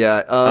them.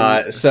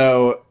 Yeah.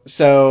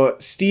 So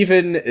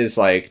Steven is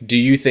like, do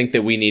you think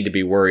that we need to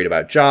be worried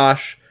about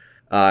Josh?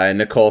 And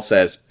Nicole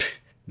says,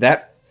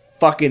 that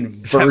fucking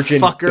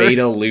virgin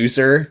beta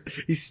loser.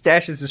 He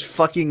stashes his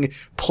fucking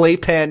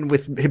playpen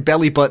with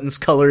belly buttons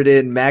colored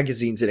in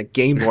magazines in a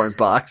Game Boy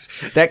box.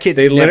 That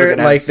kid's never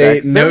gonna have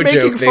sex. No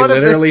joke. They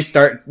literally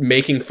start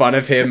making fun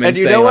of him and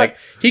saying like,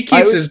 he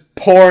keeps his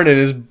porn and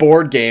his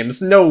board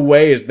games. No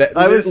way is that.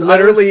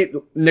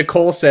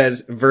 Nicole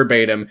says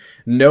verbatim,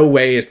 no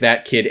way is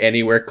that kid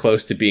anywhere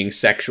close to being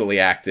sexually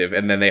active.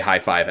 And then they high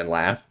five and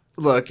laugh.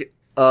 Look,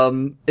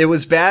 it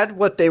was bad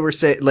what they were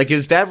saying. Like, it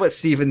was bad what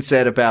Steven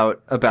said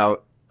about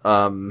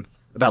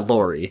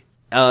Laurie.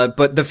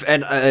 But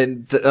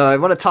I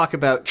want to talk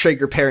about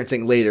Traeger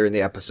parenting later in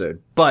the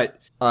episode. But,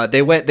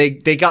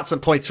 they got some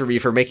points for me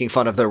for making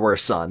fun of their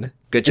worst son.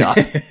 Good job.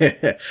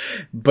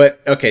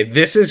 But, okay,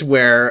 this is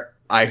where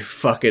I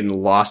fucking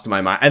lost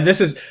my mind. And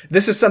this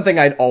is something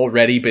I'd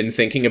already been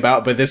thinking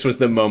about, but this was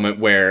the moment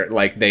where,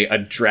 like, they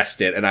addressed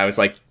it, and I was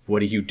like,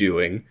 what are you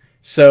doing?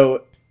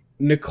 So,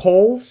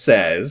 Nicole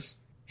says,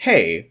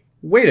 hey,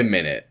 wait a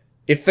minute.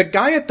 If the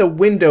guy at the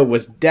window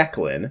was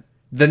Declan,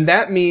 then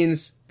that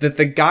means that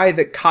the guy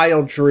that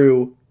Kyle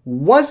drew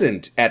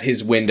wasn't at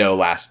his window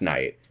last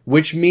night,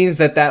 which means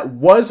that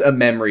was a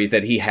memory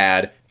that he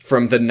had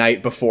from the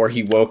night before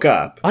he woke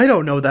up. I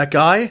don't know that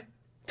guy.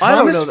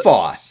 Thomas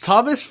Foss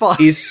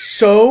is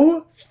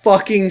so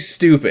fucking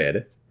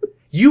stupid.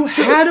 You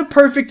had a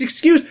perfect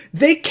excuse.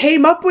 They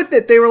came up with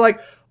it. They were like,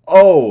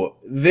 oh,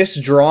 this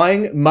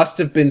drawing must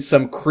have been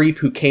some creep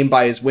who came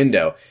by his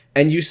window.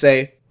 And you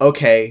say,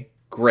 okay,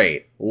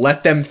 great.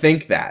 Let them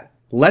think that.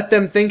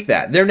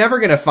 They're never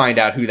going to find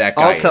out who that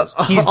guy is.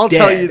 He's dead.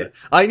 Tell you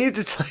I need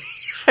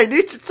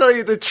to tell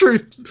you the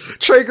truth.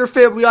 Traeger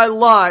family, I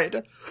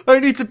lied. I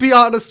need to be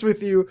honest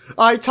with you.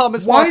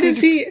 Thomas Foss. Why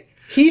does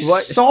he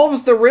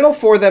solves the riddle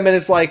for them and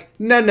is like,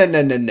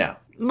 no.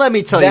 Let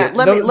me tell you.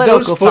 Let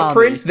those Uncle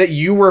footprints Tommy. that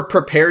you were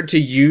prepared to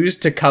use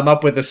to come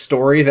up with a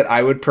story that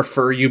I would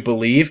prefer you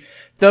believe,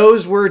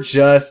 those were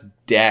just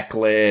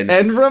Declan.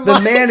 And the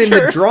man in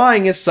the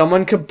drawing is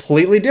someone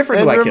completely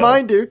different. And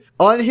reminder,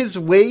 on his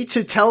way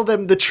to tell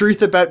them the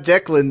truth about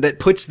Declan that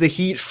puts the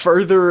heat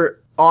further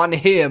on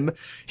him,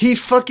 he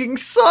fucking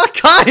saw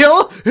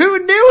Kyle, who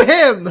knew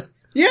him.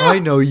 Yeah. I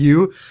know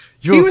you.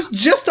 He was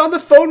just on the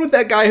phone with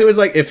that guy who was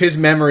like, if his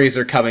memories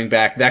are coming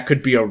back, that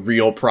could be a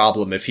real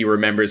problem if he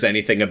remembers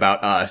anything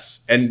about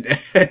us. And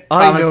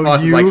Thomas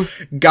Foss is like,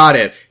 got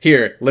it.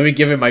 Here, let me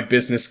give him my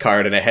business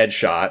card and a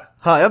headshot.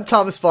 Hi, I'm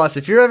Thomas Foss.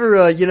 If you're ever,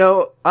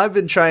 I've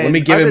been trying... Let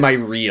me give him my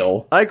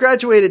reel. I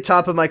graduated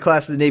top of my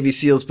class of the Navy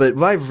SEALs, but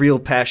my real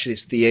passion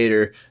is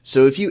theater.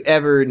 So if you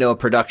ever know a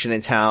production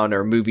in town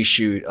or a movie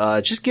shoot,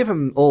 just give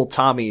him old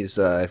Tommy's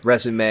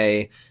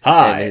resume.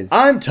 Hi,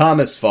 I'm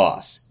Thomas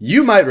Foss.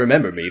 You might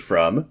remember me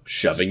from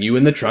shoving you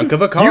in the trunk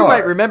of a car. You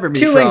might remember me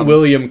killing from...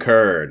 William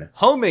Kern.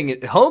 Home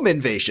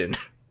invasion.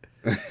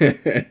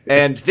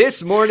 And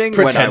this morning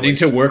pretending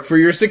to work for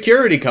your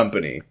security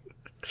company.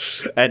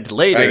 And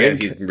later,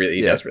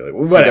 he does really.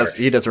 Whatever.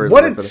 He does really.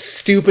 What a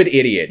stupid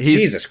idiot!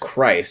 Jesus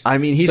Christ! I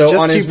mean, he's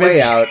just too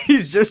busy.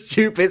 He's just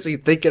too busy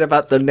thinking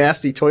about the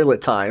nasty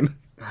toilet time.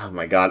 Oh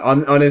my god!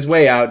 On his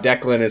way out,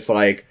 Declan is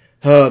like,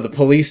 "Oh, the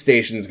police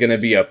station's gonna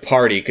be a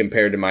party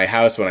compared to my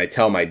house when I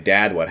tell my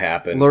dad what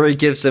happened." Laurie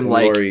gives him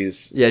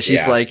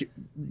she's like,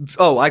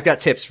 "Oh, I've got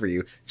tips for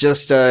you.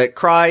 Just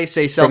cry,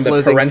 say self-loathing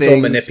things." From the parental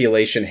things.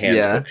 Manipulation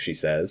handbook, she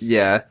says.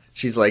 Yeah,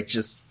 she's like,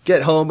 just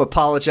get home,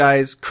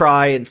 apologize,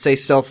 cry, and say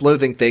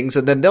self-loathing things,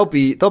 and then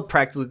they'll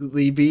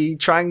practically be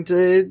trying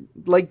to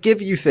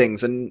give you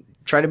things and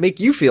try to make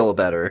you feel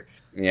better.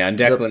 Yeah, and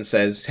Declan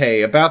says,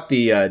 "Hey, about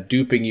the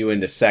duping you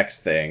into sex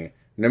thing.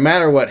 No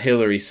matter what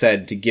Hillary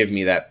said to give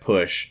me that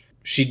push,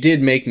 she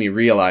did make me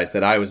realize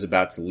that I was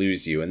about to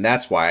lose you, and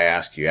that's why I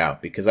asked you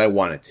out, because I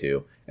wanted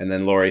to." And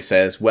then Laurie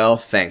says, well,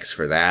 thanks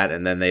for that.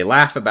 And then they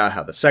laugh about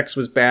how the sex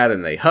was bad,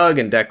 and they hug,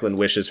 and Declan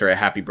wishes her a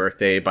happy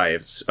birthday by,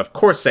 of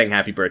course, saying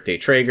happy birthday,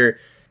 Traeger.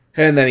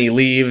 And then he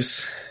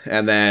leaves,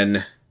 and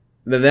then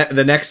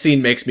the next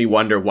scene makes me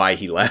wonder why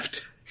he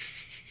left.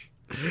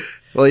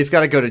 Well, he's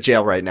got to go to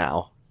jail right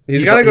now.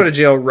 He's got to go to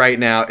jail right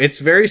now. It's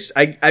very...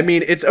 I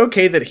mean, it's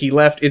okay that he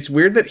left. It's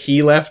weird that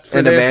he left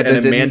for this,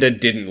 and Amanda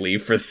didn't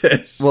leave for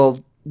this.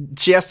 Well...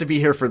 She has to be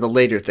here for the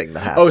later thing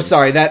that happens. Oh,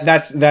 sorry.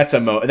 That's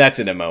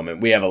in a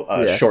moment. We have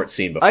a short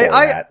scene before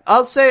that.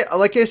 I'll say,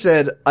 like I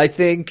said, I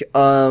think,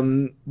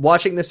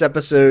 watching this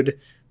episode,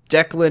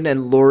 Declan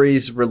and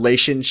Laurie's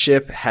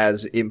relationship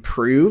has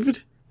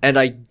improved, and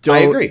I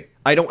agree.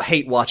 I don't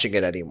hate watching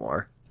it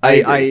anymore.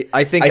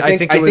 I think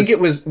it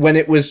was when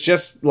it was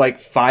just like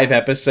 5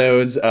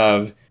 episodes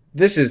of,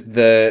 this is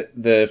the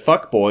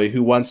fuckboy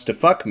who wants to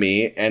fuck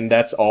me, and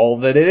that's all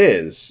that it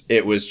is.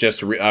 It was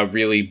just a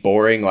really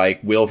boring,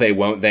 will they,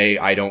 won't they,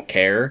 I don't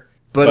care.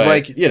 But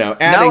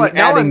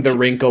adding the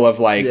wrinkle of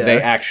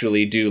they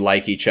actually do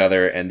like each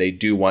other, and they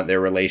do want their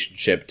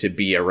relationship to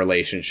be a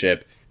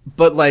relationship.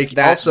 But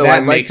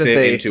that makes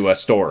it into a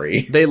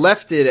story. They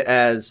left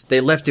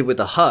it with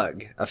a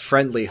hug, a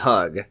friendly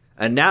hug.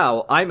 And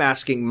now I'm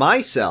asking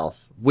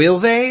myself, will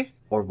they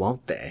or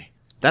won't they?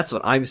 That's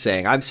what I'm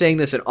saying. I'm saying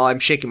this and I'm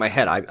shaking my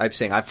head. I'm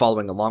saying I'm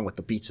following along with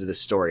the beats of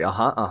this story.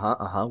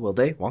 Will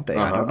they? Won't they?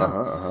 I don't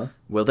know.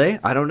 Will they?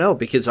 I don't know,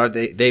 because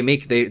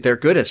they're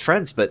good as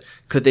friends, but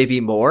could they be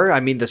more?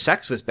 I mean, the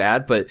sex was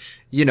bad, but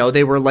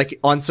they were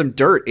on some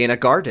dirt in a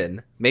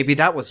garden. Maybe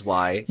that was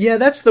why. Yeah,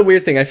 that's the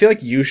weird thing. I feel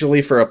like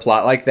usually for a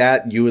plot like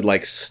that, you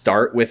would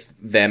start with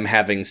them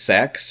having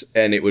sex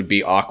and it would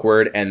be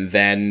awkward, and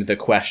then the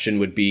question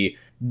would be,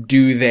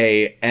 do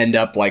they end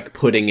up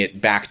putting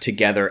it back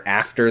together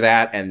after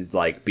that and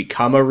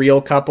become a real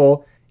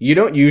couple? You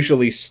don't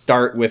usually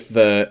start with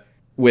the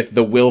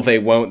will they,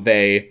 won't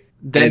they,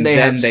 then they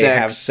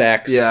have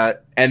sex. Yeah.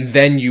 And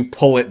then you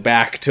pull it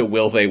back to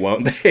will they,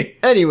 won't they.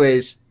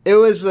 Anyways, it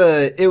was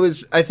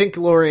I think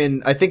Laurie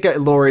and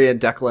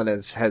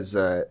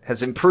Declan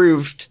has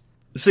improved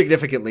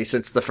significantly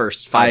since the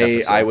first 5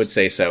 episodes. I would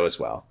say so as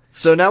well.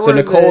 So now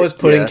Nicole is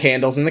putting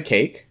candles in the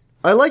cake.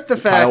 I like the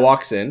fact Kyle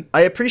walks in.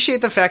 I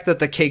appreciate the fact that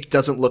the cake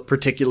doesn't look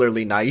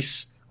particularly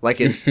nice.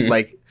 It's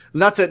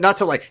not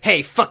to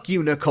hey, fuck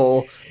you,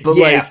 Nicole.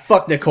 But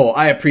fuck Nicole.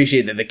 I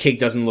appreciate that the cake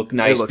doesn't look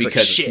nice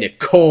because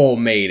Nicole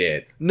made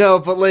it. No,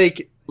 but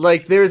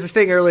like there was a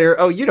thing earlier.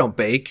 Oh, you don't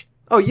bake.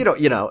 Oh, you don't,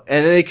 and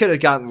then they could have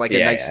gotten like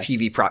a nice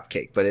TV prop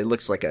cake, but it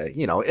looks like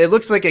it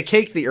looks like a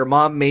cake that your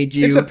mom made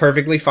you. It's a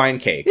perfectly fine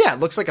cake. Yeah, it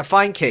looks like a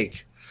fine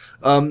cake.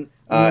 Anyway,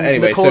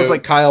 Nicole so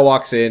Kyle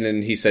walks in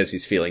and he says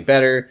he's feeling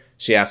better.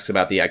 She asks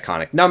about the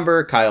iconic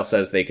number. Kyle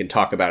says they can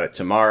talk about it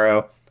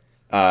tomorrow.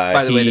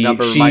 By the way, the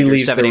number she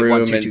leaves the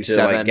room and to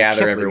like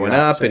gather everyone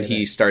up, and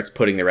he starts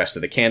putting the rest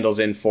of the candles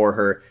in for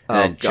her.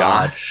 And then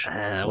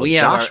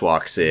Josh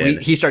walks in.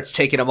 He starts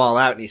taking them all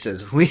out, and he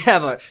says,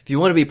 if you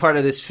want to be part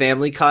of this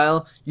family,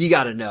 Kyle, you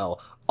got to know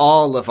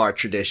all of our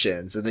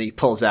traditions. And then he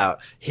pulls out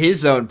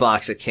his own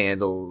box of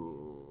candles.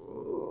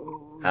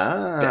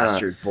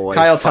 Bastard boy.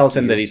 Kyle tells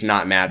him that he's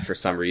not mad for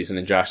some reason,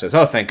 and Josh says,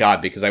 "Oh, thank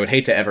God, because I would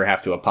hate to ever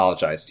have to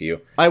apologize to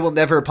you." I will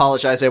never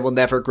apologize. I will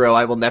never grow.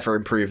 I will never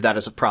improve. That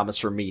is a promise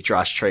from me,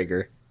 Josh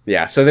Traeger.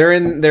 Yeah, so they're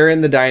in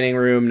the dining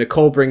room.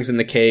 Nicole brings in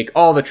the cake.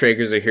 All the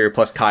Traegers are here,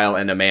 plus Kyle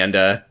and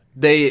Amanda.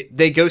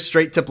 They go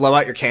straight to blow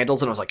out your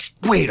candles, and I was like,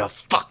 wait a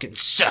fucking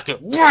second.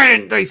 Why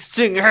didn't they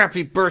sing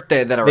Happy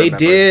Birthday? And then They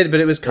did, but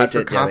it was cut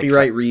for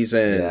copyright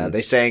reasons. Yeah,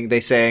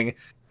 they sang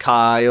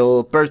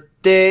Kyle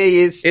birthday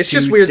is It's today.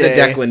 Just weird that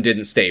Declan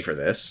didn't stay for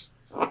this.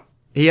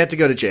 He had to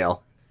go to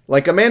jail.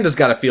 Like, Amanda's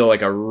gotta feel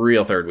like a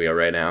real third wheel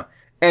right now.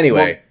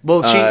 Anyway.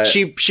 Well,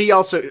 she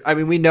also, I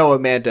mean, we know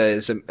Amanda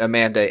is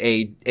Amanda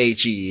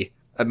AG,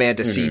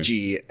 Amanda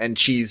CG, and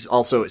she's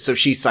also, so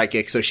she's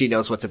psychic, so she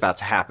knows what's about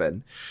to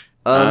happen.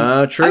 True.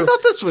 I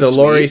thought this was So sweet.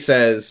 Lori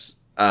says,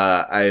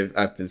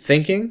 I've been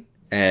thinking,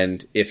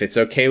 and if it's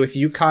okay with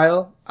you,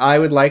 Kyle, I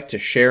would like to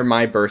share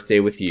my birthday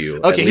with you.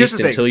 Okay, at here's least the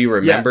thing. until you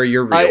remember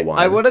your real one.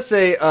 I want to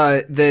say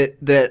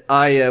that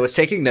I was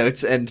taking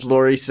notes, and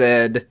Lori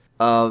said,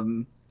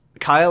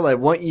 Kyle, I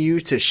want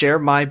you to share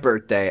my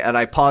birthday. And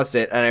I paused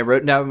it, and I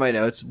wrote down in my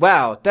notes,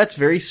 wow, that's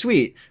very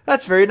sweet.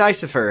 That's very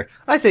nice of her.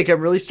 I think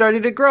I'm really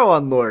starting to grow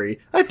on Lori.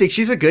 I think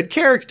she's a good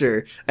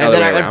character. And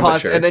then I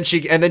paused, and then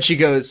she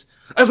goes,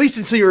 at least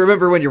until you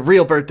remember when your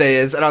real birthday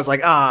is. And I was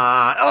like,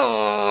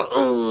 well,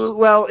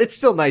 it's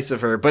still nice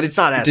of her, but it's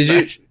not as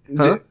nice.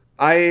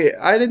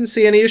 I didn't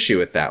see any issue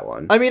with that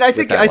one. I mean, I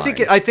think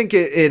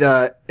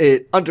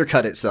it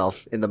undercut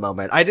itself in the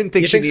moment. I didn't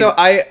think so.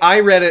 I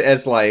read it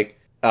as like,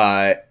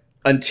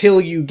 until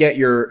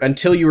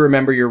you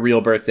remember your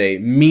real birthday,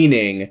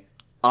 meaning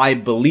I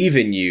believe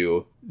in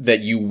you that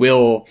you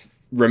will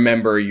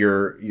remember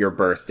your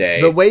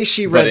birthday. The way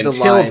she read the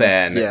line. Until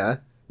then,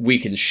 we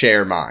can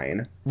share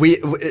mine.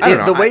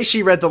 The way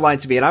she read the line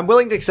to me, and I'm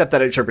willing to accept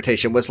that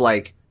interpretation, was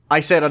like, I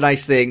said a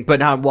nice thing, but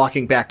now I'm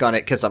walking back on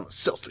it because I'm a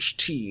selfish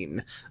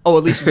teen. Oh,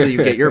 at least until you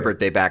get your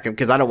birthday back,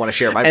 because I don't want to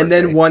share my birthday. And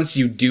then once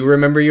you do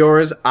remember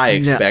yours, I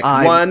expect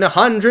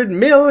 $100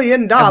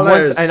 million. And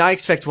I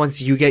expect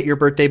once you get your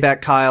birthday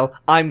back, Kyle,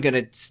 I'm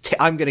gonna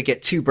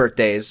get 2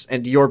 birthdays,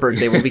 and your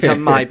birthday will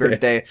become my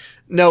birthday.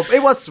 No,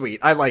 it was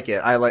sweet. I like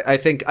it. I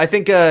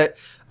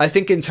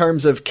think in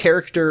terms of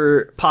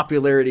character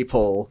popularity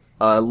poll,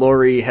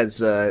 Lori has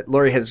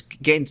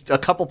gained a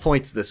couple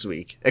points this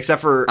week,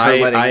 except for her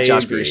letting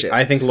Josh be a shit.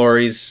 I think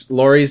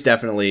Lori's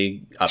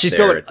definitely up she's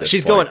there.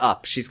 Going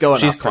up. She's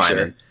climbing.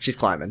 Sure. She's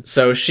climbing.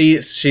 So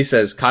she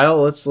says,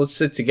 Kyle, let's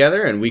sit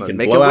together and we can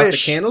blow out the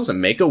candles and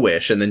make a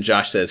wish. And then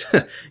Josh says,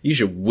 you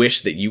should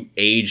wish that you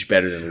age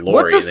better than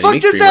Lori. What the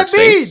fuck does that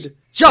mean?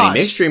 Josh! And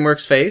he makes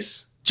DreamWorks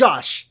face.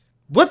 Josh,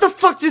 what the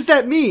fuck does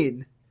that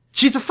mean?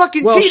 She's a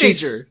fucking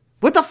teenager.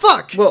 What the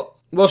fuck?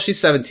 Well, she's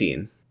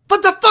 17.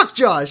 What the fuck,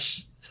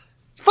 Josh?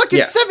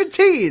 Fucking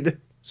 17!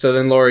 So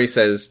then Lori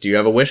says, do you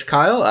have a wish,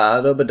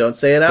 Kyle? No, but don't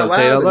say it out loud.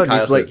 And Kyle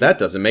says, that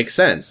doesn't make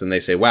sense. And they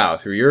say, wow,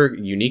 through your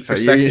unique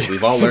perspective,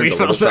 we've all learned a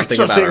little something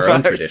about our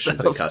own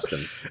traditions and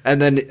customs.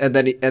 And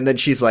then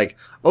she's like,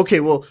 okay,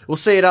 well, we'll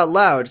say it out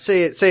loud.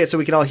 Say it so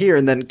we can all hear.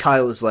 And then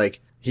Kyle is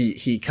like,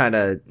 he kind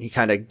of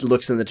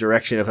looks in the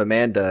direction of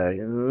Amanda,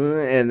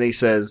 and he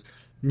says,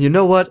 you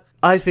know what?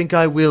 I think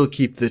I will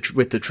keep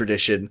with the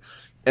tradition.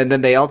 And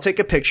then they all take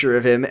a picture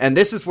of him, and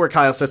this is where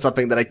Kyle says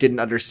something that I didn't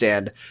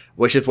understand,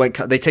 which is when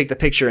they take the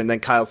picture, and then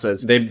Kyle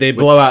says... They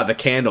blow out the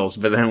candles,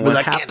 but then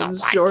what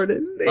happens,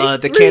 Jordan?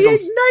 The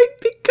candles...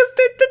 reignite because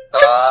they're the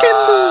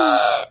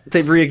candles!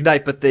 They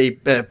reignite, but they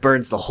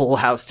burns the whole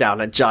house down,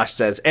 and Josh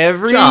says,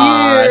 every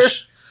year...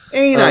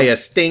 Ain't I a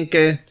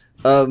stinker?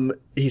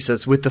 He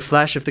says, with the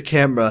flash of the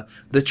camera,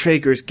 the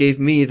Traegers gave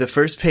me the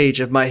first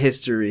page of my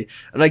history.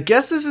 And I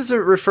guess this is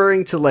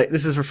referring to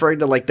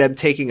them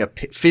taking a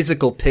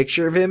physical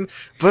picture of him.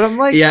 But I'm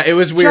like, yeah, it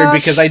was weird Josh,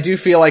 because I do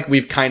feel like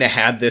we've kind of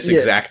had this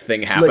exact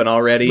thing happen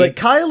already. Like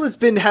Kyle has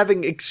been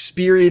having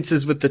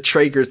experiences with the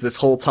Traegers this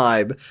whole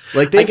time.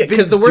 Like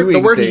because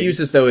the word he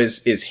uses though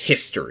is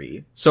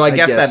history. So I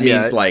guess that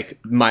means like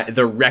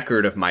the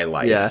record of my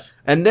life. Yeah.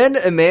 And then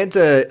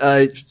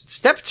Amanda,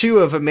 step 2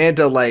 of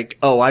Amanda, like,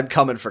 oh, I'm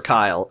coming for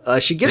Kyle.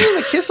 She gives him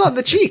a kiss on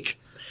the cheek.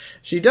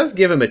 She does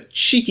give him a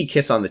cheeky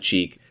kiss on the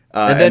cheek.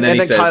 And then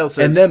he says, Kyle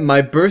says, and then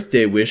my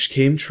birthday wish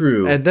came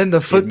true. And then the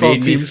football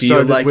team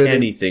started winning. It made me feel like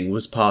anything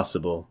was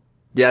possible.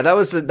 Yeah, that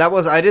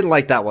was, I didn't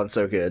like that one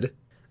so good.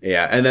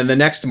 Yeah. And then the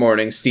next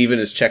morning, Steven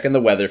is checking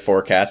the weather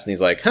forecast and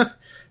he's like,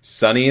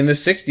 sunny in the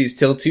 60s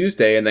till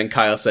Tuesday. And then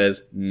Kyle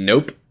says,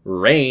 nope,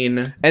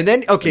 rain. And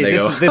then, okay,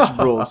 this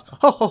rules.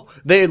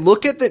 They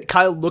look at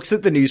Kyle looks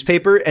at the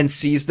newspaper and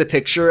sees the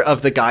picture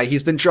of the guy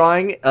he's been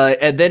drawing,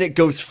 and then it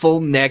goes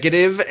full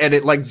negative and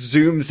it like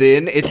zooms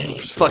in.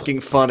 It's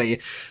fucking funny.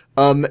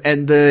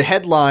 And the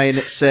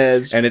headline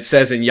says, and it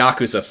says in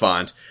Yakuza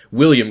font,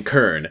 William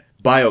Kern,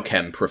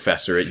 biochem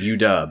professor at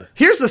UW.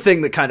 Here's the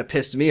thing that kind of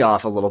pissed me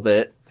off a little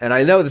bit, and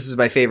I know this is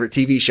my favorite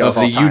TV show of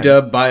all time. Of the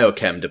UW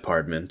biochem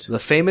department. The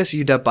famous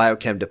UW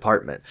biochem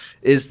department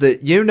is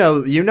that, you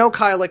know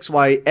Kyle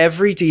XY,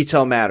 every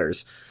detail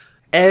matters.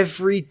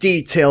 Every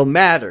detail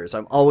matters.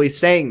 I'm always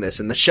saying this,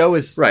 and the show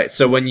is... Right,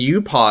 so when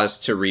you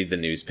paused to read the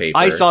newspaper...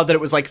 I saw that it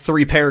was like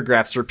 3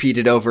 paragraphs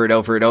repeated over and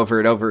over and over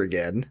and over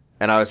again,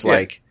 and I was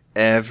like...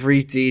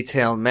 Every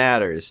detail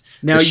matters.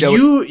 Now,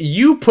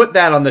 you put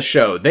that on the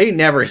show. They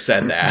never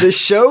said that. The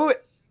show,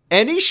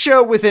 any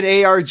show with an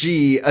ARG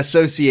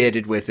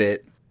associated with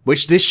it,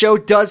 which this show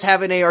does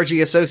have an ARG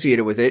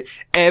associated with it,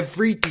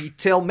 every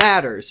detail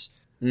matters.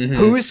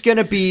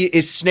 Mm-hmm.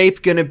 Is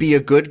Snape gonna be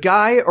a good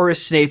guy or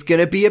is Snape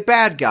gonna be a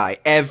bad guy?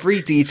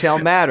 Every detail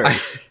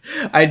matters.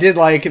 I did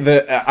like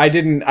I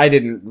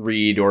didn't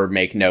read or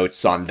make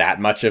notes on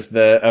that much of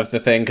the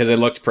thing because it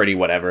looked pretty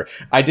whatever.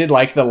 I did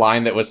like the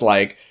line that was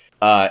like,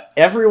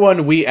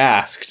 everyone we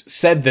asked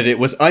said that it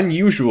was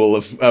unusual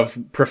of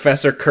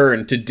Professor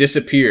Kern to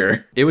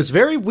disappear. It was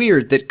very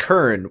weird that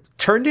Kern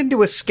turned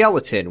into a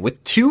skeleton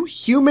with 2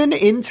 human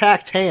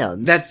intact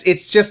hands.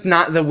 It's just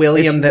not the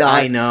William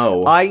I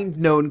know. I've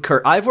known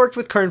Kern. I've worked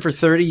with Kern for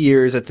 30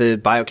 years at the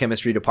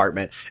biochemistry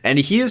department, and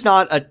he is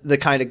not the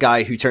kind of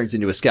guy who turns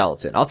into a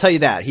skeleton. I'll tell you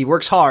that. He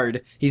works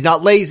hard. He's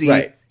not lazy.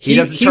 Right. He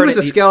was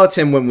a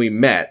skeleton when we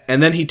met,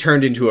 and then he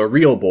turned into a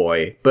real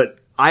boy, but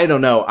I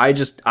don't know. I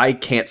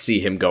can't see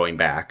him going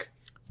back.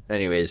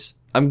 Anyways,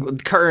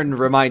 Kern,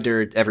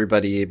 reminder,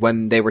 everybody,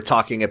 when they were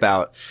talking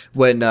about,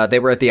 when they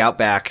were at the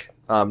Outback,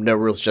 No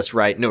Rules Just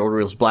Right, No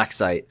Rules Black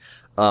Site,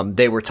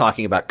 they were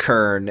talking about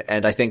Kern,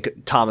 and I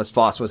think Thomas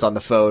Foss was on the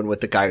phone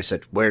with the guy who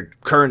said, where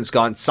Kern's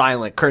gone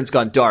silent, Kern's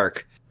gone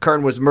dark.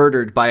 Kern was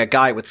murdered by a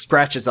guy with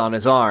scratches on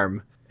his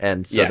arm.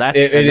 And so yes,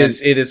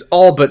 it is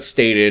all but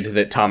stated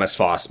that Thomas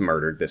Foss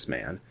murdered this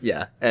man.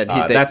 Yeah. And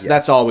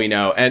that's all we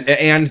know.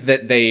 And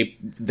that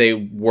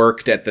they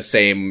worked at the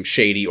same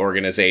shady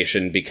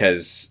organization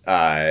because,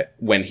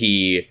 when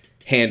he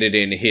handed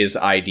in his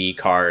ID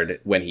card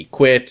when he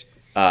quit,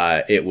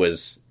 it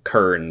was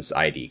Kern's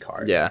ID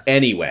card. Yeah.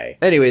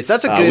 Anyways,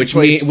 that's a good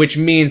place. Which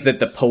means that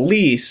the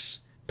police,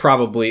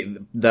 probably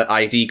the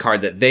ID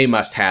card that they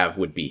must have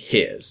would be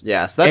his.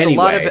 Yes, that's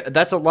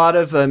a lot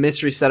of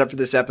mystery setup for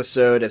this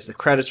episode. As the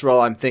credits roll,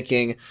 I'm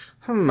thinking,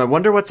 I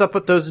wonder what's up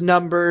with those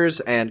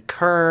numbers and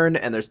Kern,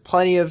 and there's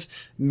plenty of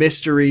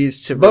mysteries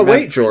to remember. But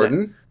wait,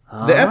 Jordan,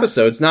 the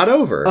episode's not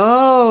over.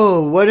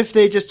 Oh, what if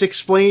they just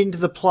explained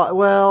the plot?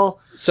 Well,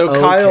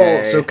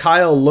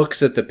 Kyle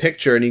looks at the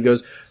picture and he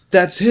goes,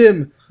 "That's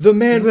him, the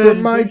man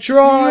from my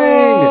drawing."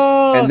 Yeah.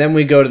 And then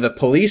we go to the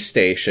police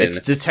station.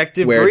 It's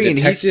Detective where Breen.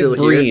 Detective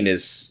Breen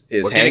is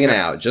hanging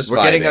out, just vibing.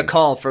 We're getting a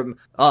call from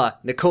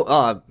Nicole,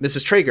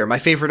 Mrs. Traeger, my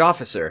favorite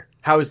officer.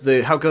 How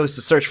goes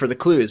the search for the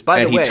clues?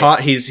 By the way,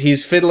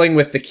 he's fiddling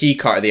with the key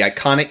card, the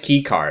iconic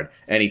key card,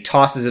 and he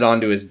tosses it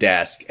onto his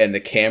desk, and the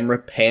camera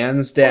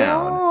pans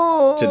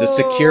down to the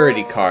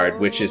security card,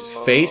 which is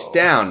face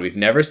down. We've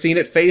never seen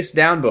it face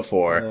down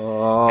before,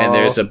 and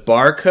there's a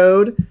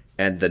barcode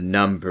and the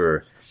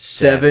number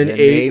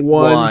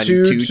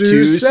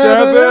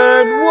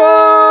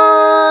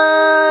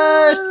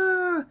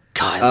 7812227.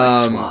 Kyle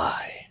XY.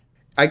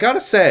 I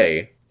gotta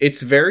say,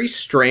 it's very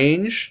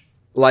strange.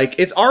 Like,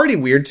 it's already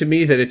weird to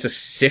me that it's a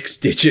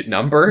 6-digit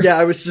number. Yeah,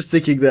 I was just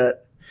thinking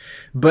that.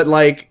 But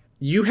like,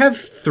 you have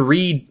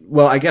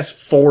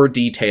 4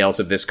 details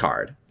of this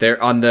card.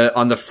 There on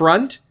the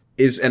front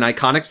is an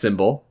iconic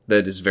symbol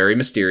that is very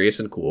mysterious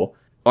and cool.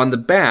 On the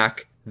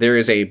back, there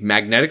is a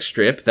magnetic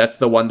strip. That's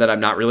the one that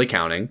I'm not really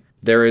counting.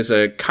 There is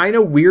a kind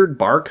of weird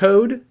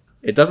barcode.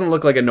 It doesn't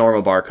look like a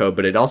normal barcode,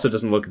 but it also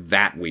doesn't look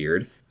that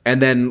weird. And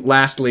then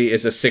lastly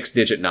is a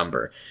 6-digit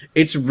number.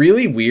 It's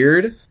really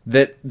weird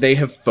that they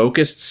have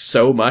focused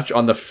so much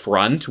on the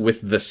front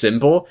with the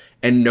symbol,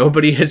 and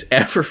nobody has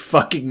ever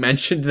fucking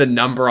mentioned the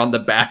number on the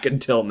back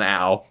until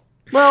now.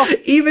 Well,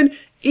 even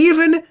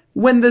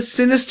when the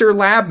sinister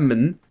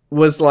labman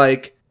was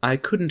like, "I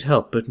couldn't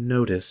help but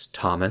notice,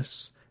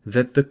 Thomas,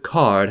 that the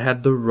card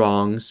had the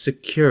wrong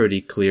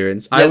security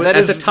clearance." Yeah,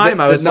 at the time,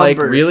 I was like,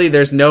 really?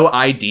 There's no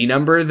ID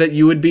number that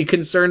you would be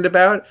concerned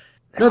about?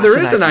 No,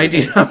 there is an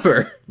ID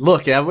number.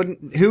 Look,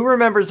 who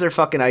remembers their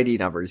fucking ID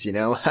numbers, you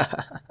know?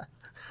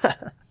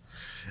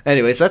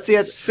 Anyways, that's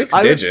the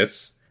 6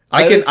 digits.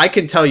 I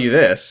can tell you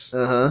this.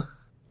 Uh-huh.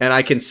 And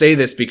I can say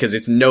this because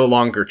it's no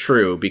longer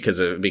true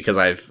because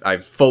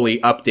I've fully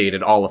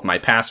updated all of my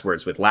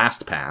passwords with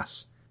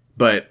LastPass.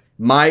 But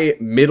my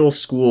middle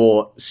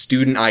school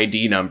student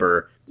ID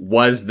number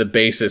was the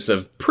basis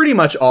of pretty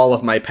much all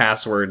of my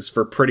passwords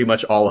for pretty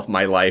much all of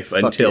my life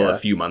until a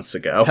few months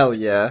ago. Hell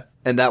yeah.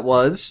 And that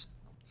was?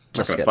 I'm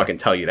not gonna fucking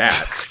tell you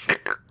that.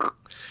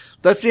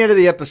 That's the end of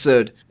the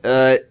episode.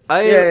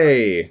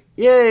 Yay!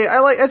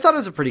 I thought it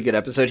was a pretty good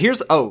episode.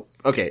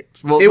 Okay.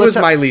 Well, it was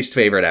my least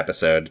favorite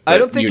episode. I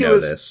don't think it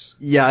was. This.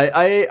 Yeah,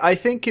 I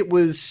think it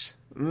was.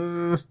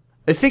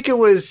 I think it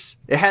was.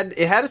 It had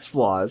its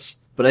flaws,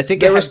 but I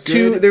think there was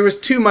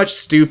too much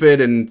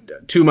stupid and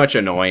too much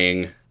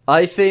annoying.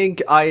 I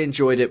think I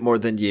enjoyed it more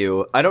than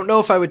you. I don't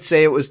know if I would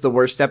say it was the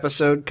worst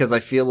episode, because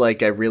I feel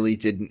like I really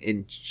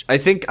didn't. I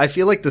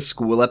feel like the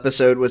school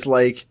episode was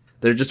like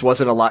there just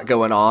wasn't a lot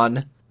going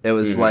on. It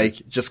was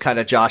like just kind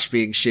of Josh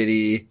being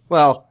shitty.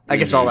 Well, I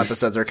guess all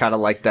episodes are kind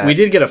of like that. We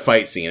did get a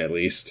fight scene at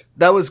least.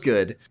 That was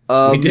good.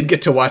 We did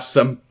get to watch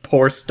some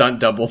poor stunt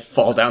double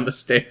fall down the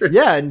stairs.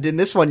 Yeah, and in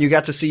this one you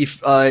got to see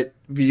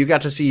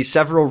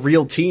several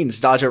real teens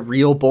dodge a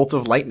real bolt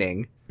of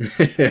lightning.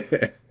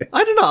 I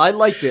don't know. I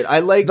liked it.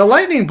 The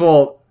lightning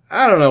bolt.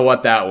 I don't know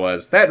what that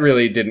was. That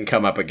really didn't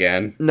come up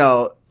again.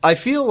 No, I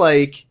feel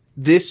like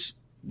this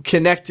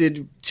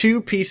connected two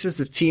pieces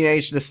of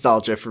teenage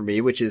nostalgia for me,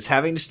 which is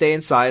having to stay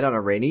inside on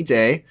a rainy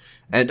day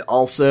and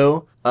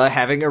also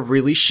having a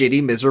really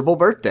shitty, miserable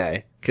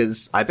birthday.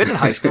 Because I've been in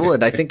high school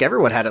and I think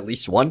everyone had at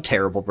least one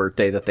terrible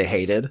birthday that they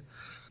hated.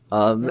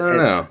 I don't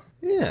know.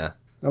 Yeah.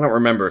 I don't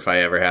remember if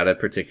I ever had a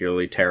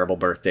particularly terrible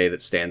birthday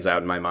that stands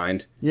out in my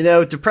mind. You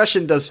know,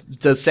 depression does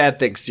sad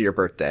things to your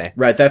birthday.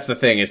 Right, that's the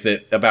thing, is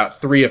that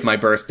about 3 of my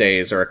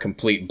birthdays are a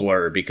complete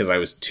blur because I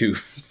was too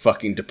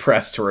fucking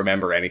depressed to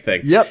remember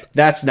anything. Yep.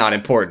 That's not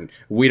important.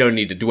 We don't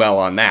need to dwell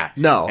on that.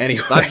 No.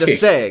 Anyway. I'm just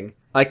saying,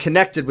 I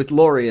connected with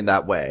Lori in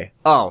that way.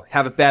 Oh,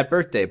 have a bad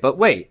birthday. But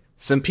wait,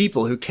 some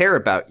people who care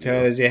about you.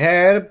 Because you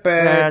had a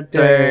bad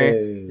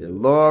day.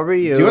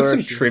 Lori, do you want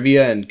some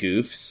trivia and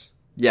goofs?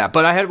 Yeah,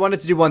 but I had wanted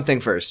to do one thing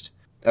first.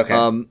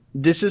 Okay.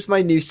 This is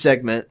my new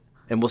segment,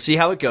 and we'll see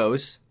how it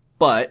goes.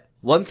 But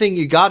one thing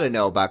you gotta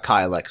know about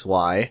Kyle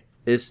XY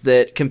is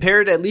that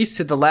compared at least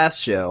to the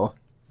last show,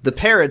 the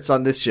parents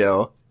on this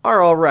show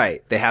are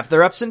alright. They have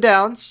their ups and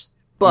downs,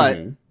 but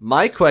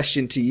my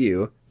question to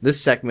you,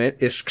 this segment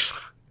is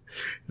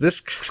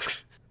this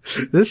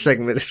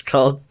segment is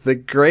called the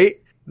Great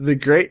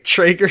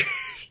Traeger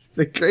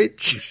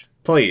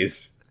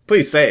Please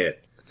say it.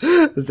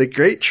 The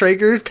Great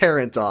Traeger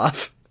Parent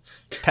Off.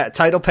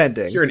 Title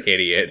pending. You're an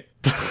idiot.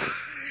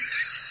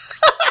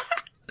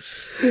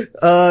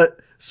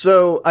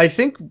 So I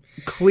think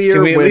clear.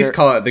 Can we at least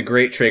call it the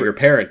Great Traeger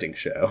Parenting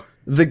Show?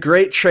 The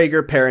Great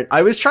Traeger Parent.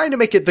 I was trying to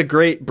make it the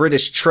Great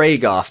British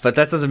Traeg Off, but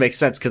that doesn't make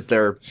sense because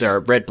they're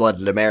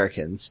red-blooded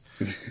Americans.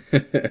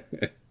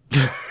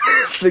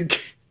 The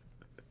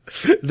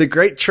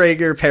Great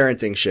Traeger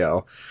Parenting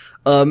Show.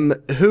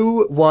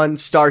 Who won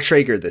Star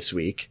Traeger this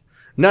week?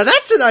 Now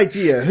that's an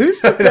idea.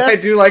 Who's the best? I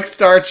do like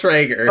Star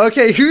Traeger.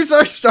 Okay, who's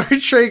our Star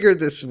Traeger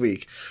this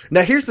week?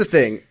 Now here's the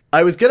thing.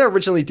 I was gonna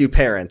originally do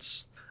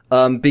parents,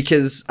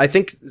 because I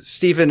think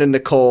Steven and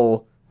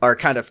Nicole are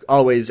kind of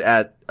always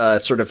at a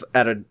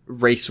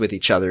race with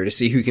each other to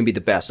see who can be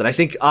the best. And I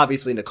think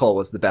obviously Nicole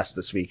was the best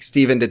this week.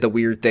 Steven did the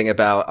weird thing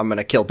about, I'm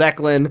gonna kill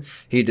Declan.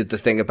 He did the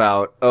thing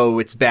about, oh,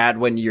 it's bad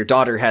when your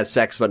daughter has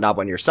sex, but not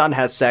when your son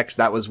has sex.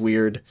 That was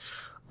weird.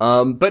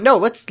 But no,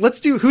 let's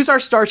do, who's our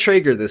Star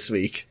Traeger this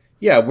week?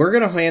 Yeah, we're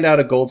gonna hand out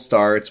a gold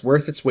star. It's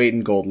worth its weight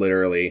in gold,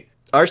 literally.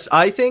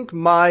 I think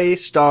my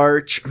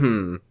star,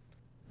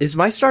 is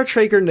my Star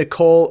Traeger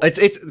Nicole?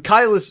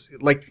 Kyle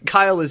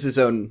is his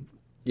own,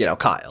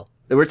 Kyle.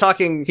 We're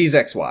talking. He's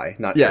XY,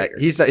 not Traeger.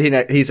 He's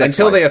XY.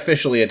 Until they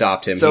officially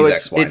adopt him, so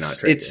he's XY, not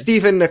Traeger. It's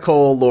Steven,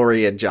 Nicole,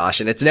 Lori, and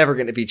Josh, and it's never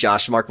going to be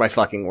Josh. Mark my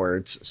fucking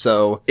words.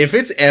 So if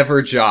it's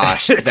ever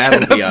Josh,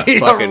 that'll be a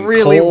fucking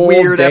really cold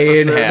weird day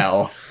episode. in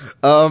hell.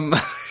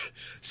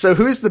 So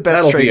who's the best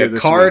That'll Traeger be a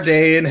this car week?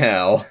 day in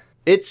hell.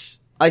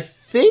 I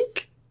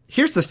think,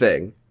 here's the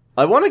thing.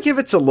 I want to give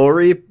it to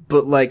Lori,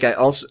 but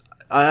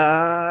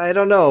I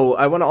don't know.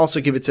 I want to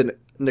also give it to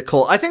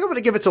Nicole. I think I'm going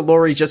to give it to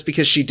Lori just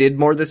because she did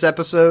more this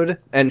episode,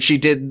 and she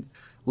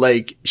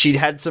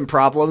had some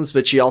problems,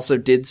 but she also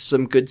did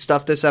some good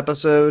stuff this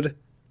episode.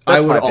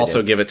 That's I would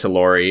also give it to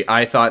Lori.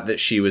 I thought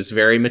that she was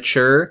very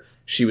mature.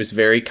 She was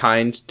very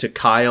kind to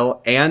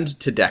Kyle and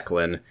to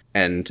Declan.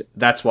 And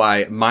that's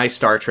why my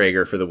Star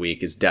Traeger for the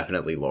week is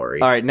definitely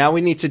Lori. All right, now we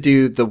need to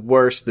do the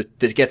worst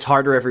that gets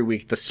harder every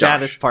week, the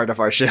saddest part of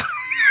our show.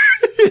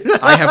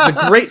 I have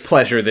the great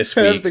pleasure this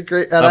week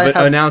of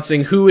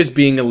announcing who is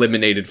being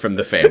eliminated from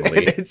the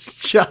family. And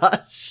it's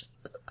Josh.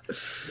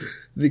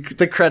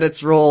 The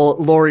credits roll.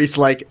 Lori's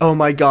like, "Oh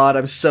my god,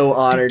 I'm so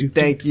honored.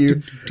 Thank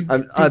you."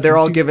 They're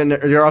all giving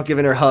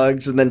her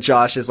hugs, and then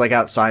Josh is like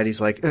outside.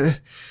 He's like,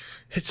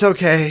 "It's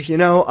okay,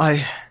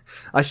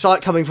 I saw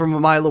it coming from a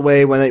mile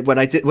away when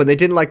they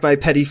didn't like my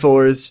petty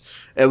fours.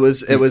 It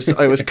was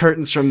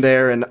curtains from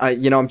there, and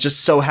I'm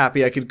just so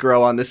happy I could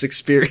grow on this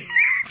experience."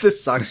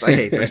 This sucks. I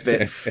hate this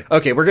bit.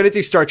 Okay, we're gonna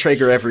do Star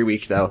Traeger every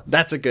week though.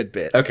 That's a good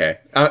bit. Okay,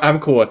 I'm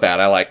cool with that.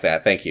 I like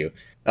that. Thank you.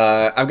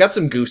 I've got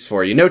some goofs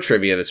for you. No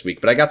trivia this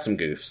week, but I got some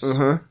goofs.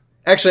 Uh-huh.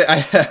 Actually,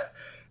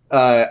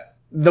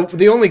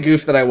 the only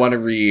goof that I want to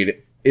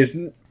read is,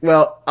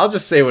 well, I'll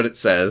just say what it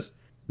says.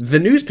 The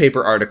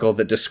newspaper article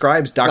that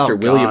describes Dr.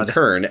 William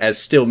Kern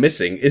as still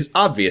missing is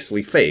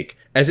obviously fake,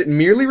 as it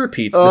merely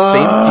repeats the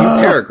same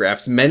few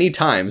paragraphs many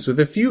times with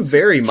a few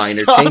very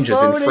minor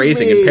changes in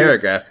phrasing and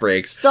paragraph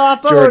breaks.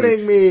 Stop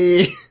owning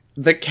me!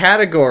 The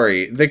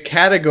category.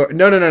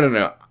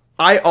 No.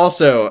 I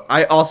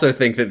also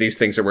think that these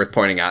things are worth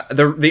pointing out.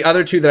 The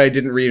other two that I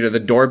didn't read are the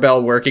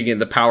doorbell working in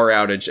the power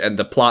outage and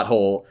the plot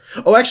hole.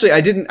 Oh, actually,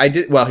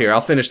 well, here, I'll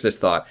finish this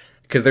thought,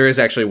 because there is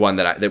actually one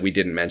that we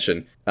didn't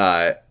mention.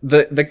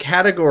 The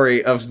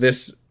category of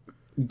this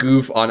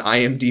goof on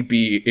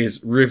IMDb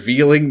is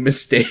revealing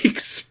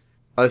mistakes.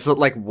 Oh, is it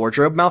like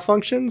wardrobe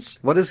malfunctions?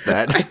 What is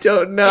that? I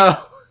don't know.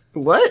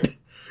 What?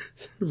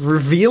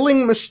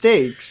 Revealing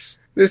mistakes.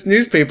 This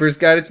newspaper's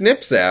got its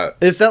nips out.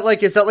 Is that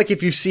like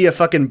if you see a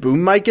fucking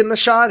boom mic in the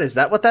shot? Is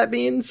that what that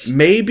means?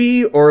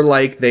 Maybe, or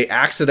like they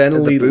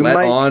accidentally let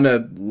on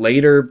a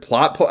later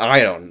plot point.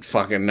 I don't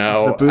fucking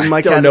know. The boom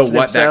mic I don't know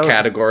what that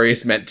category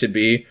is meant to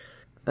be.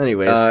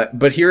 Anyways.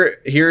 But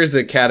here is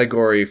a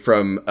category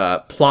from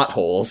plot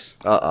holes.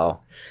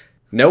 Uh-oh.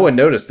 No one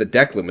noticed that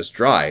Declan was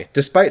dry,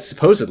 despite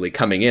supposedly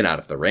coming in out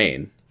of the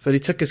rain. But he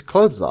took his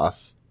clothes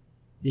off.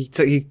 He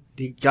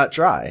got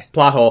dry.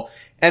 Plot hole.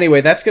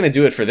 Anyway, that's going to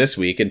do it for this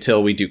week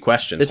until we do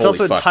questions. It's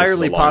also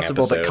entirely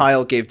possible that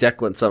Kyle gave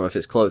Declan some of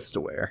his clothes to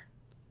wear.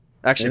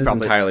 Actually,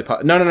 probably entirely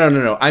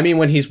No. I mean,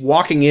 when he's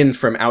walking in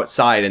from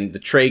outside and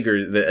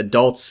the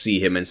adults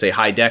see him and say,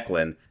 "Hi,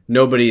 Declan,"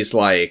 nobody's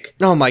like,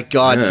 "Oh my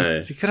god,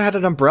 he could have had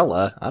an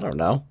umbrella." I don't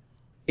know.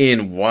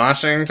 In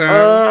Washington?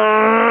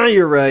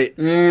 You're right.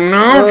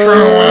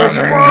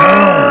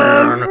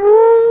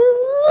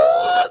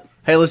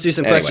 Hey, let's do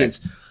some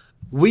questions.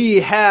 We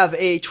have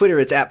a Twitter.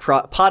 It's at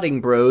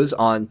Potting Bros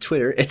on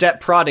Twitter. It's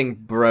at Prodding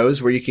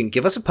Bros, where you can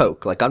give us a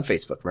poke, like on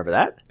Facebook. Remember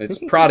that? It's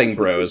Prodding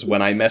Bros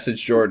when I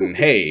message Jordan,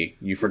 "Hey,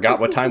 you forgot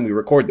what time we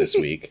record this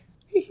week."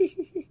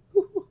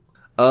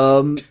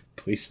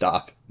 Please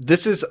stop.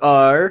 This is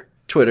our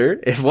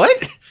Twitter.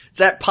 What?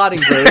 It's at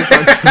Potting Bros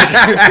on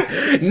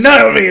Twitter.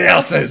 Nobody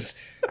else's.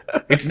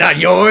 It's not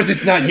yours,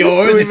 it's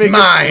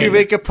mine. We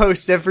make a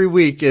post every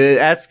week, and it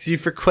asks you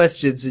for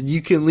questions, and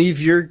you can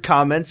leave your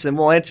comments, and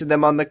we'll answer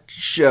them on the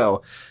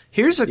show.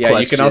 Here's a question. Yeah,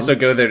 you can also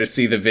go there to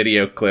see the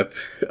video clip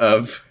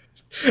of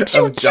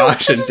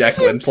Josh and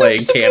Declan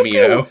playing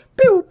Cameo.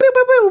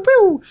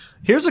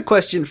 Here's a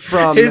question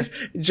from...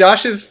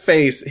 Josh's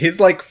face, his,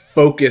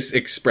 focus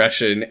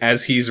expression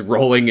as he's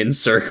rolling in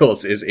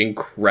circles is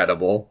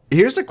incredible.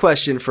 Here's a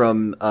question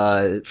from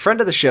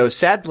friend of the show,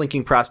 Sad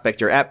Blinking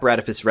Prospector, at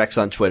Bradifus Rex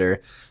on Twitter.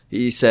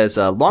 He says,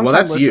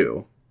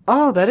 you.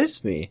 Oh, that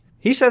is me.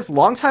 He says,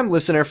 long-time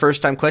listener,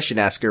 first-time question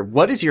asker,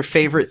 what is your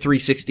favorite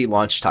 360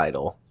 launch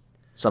title?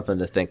 Something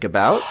to think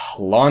about.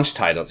 Launch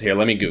titles. Here,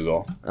 let me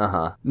Google.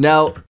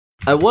 Now,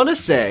 I want to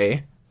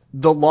say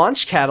the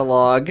launch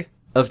catalog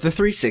of the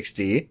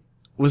 360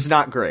 was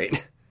not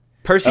great.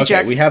 Percy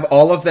Jackson. We have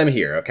all of them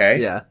here, okay?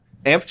 Yeah.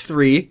 Amped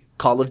 3,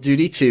 Call of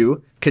Duty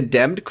 2,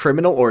 Condemned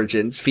Criminal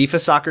Origins, FIFA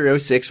Soccer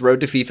 06, Road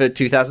to FIFA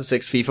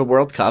 2006 FIFA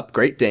World Cup,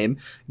 Great Dame,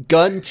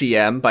 Gun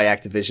TM by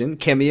Activision,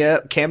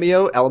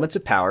 Cameo Elements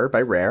of Power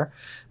by Rare,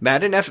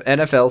 Madden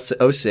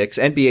NFL 06,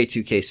 NBA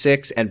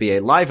 2K6,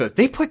 NBA Live.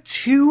 They put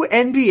 2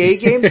 NBA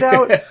games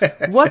out?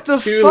 What the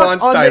two fuck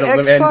launch on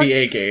titles the Xbox? Of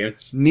NBA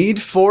games.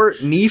 Need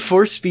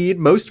for Speed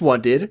Most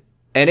Wanted,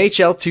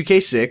 NHL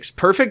 2K6,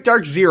 Perfect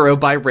Dark Zero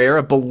by Rare,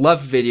 a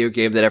beloved video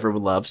game that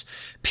everyone loves.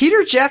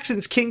 Peter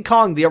Jackson's King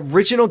Kong, the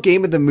original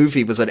game of the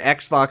movie, was an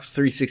Xbox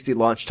 360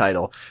 launch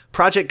title.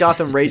 Project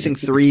Gotham Racing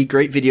 3,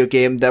 great video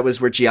game. That was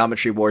where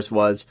Geometry Wars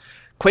was.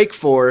 Quake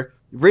 4,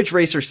 Ridge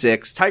Racer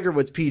 6, Tiger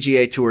Woods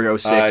PGA Tour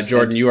 06.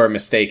 Jordan, you are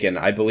mistaken.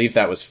 I believe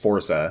that was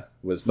Forza.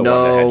 Was the one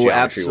that had Geometry No,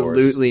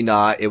 absolutely Wars.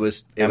 Not. It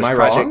was Am I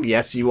Project. Wrong?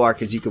 Yes, you are,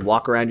 because you could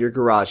walk around your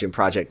garage in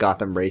Project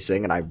Gotham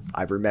Racing, and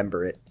I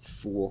remember it.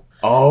 Fool.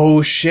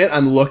 Oh shit!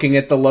 I'm looking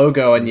at the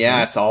logo, and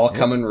yeah, it's all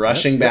coming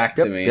rushing back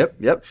to me.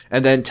 Yep.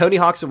 And then Tony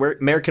Hawk's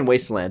American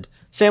Wasteland.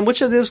 Sam,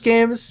 which of those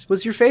games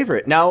was your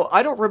favorite? Now,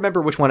 I don't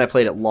remember which one I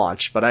played at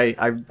launch, but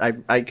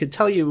I could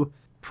tell you,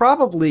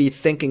 probably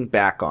thinking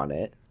back on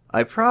it,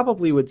 I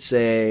probably would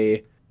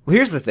say. Well,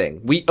 here's the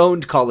thing: we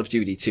owned Call of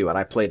Duty 2, and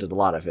I played a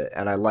lot of it,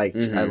 and I liked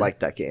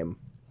that game.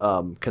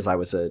 Because I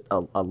was a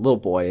little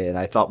boy, and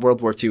I thought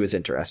World War II was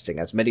interesting,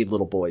 as many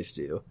little boys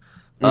do.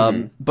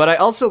 But I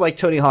also like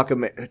Tony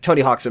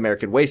Hawk's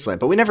American Wasteland,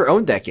 but we never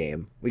owned that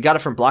game. We got it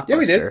from Blockbuster. Yeah,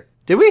 we did.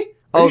 Did we?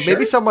 Sure?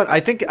 Maybe someone. I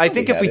think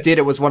if we did,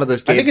 it was one of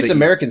those games. I think it's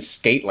American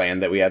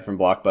Skateland that we had from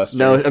Blockbuster.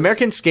 No,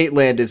 American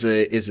Skateland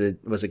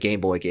was a Game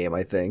Boy game,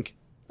 I think.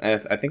 I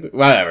think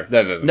whatever.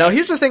 No,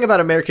 here's the thing about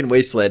American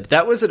Wasteland.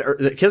 That was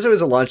because it was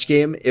a launch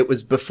game. It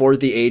was before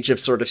the age of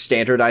sort of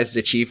standardized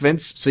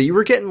achievements, so you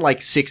were getting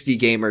 60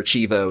 gamer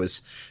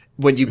chivos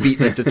when you beat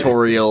the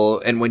tutorial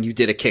and when you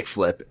did a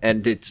kickflip,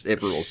 and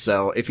it rules.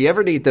 So if you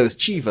ever need those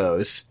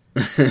chivos,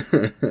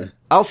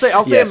 I'll say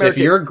yes, American. If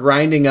you're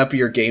grinding up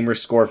your gamer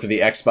score for the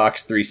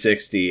Xbox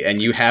 360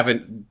 and you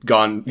haven't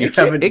gone, it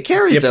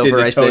carries dipped over.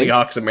 into I Tony think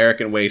Hawk's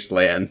American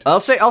Wasteland. I'll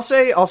say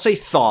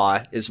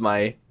Thaw is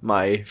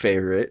my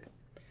favorite.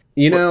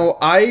 You know,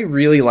 I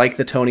really like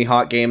the Tony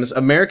Hawk games.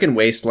 American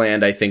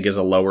Wasteland, I think, is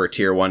a lower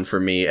tier one for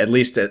me, at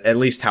least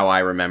how I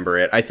remember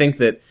it. I think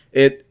that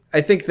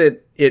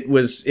it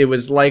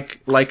was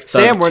like Thug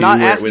Sam, we're 2,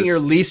 not asking your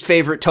least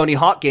favorite Tony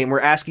Hawk game. We're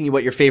asking you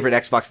what your favorite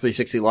Xbox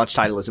 360 launch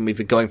title is, and we've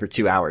been going for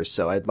 2 hours,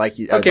 so I'd like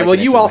you. Okay, well,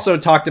 you also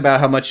talked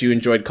about how much you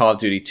enjoyed Call of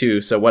Duty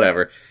 2, so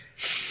whatever.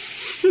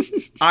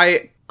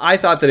 I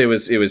thought that it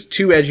was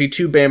too edgy,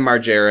 too Bam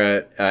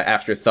Margera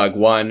after Thug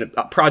 1.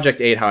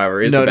 Project 8,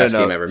 however, is the best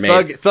game ever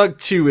made. Thug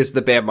 2 is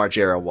the Bam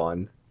Margera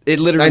one. It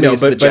literally I know,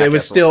 is but it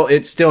was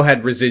still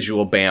had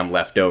residual Bam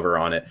left over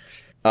on it.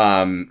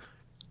 I'm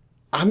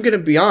gonna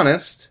be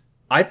honest,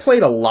 I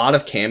played a lot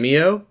of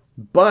Cameo,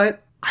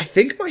 but I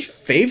think my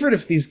favorite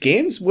of these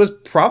games was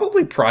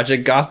probably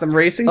Project Gotham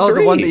Racing 3. Oh,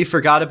 the one that you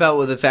forgot about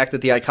with the fact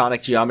that the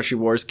iconic Geometry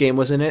Wars game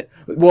was in it?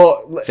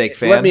 Well, fake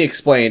fan. Let me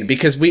explain,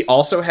 because we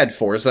also had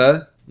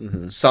Forza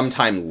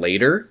sometime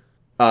later.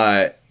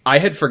 I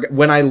had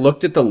when I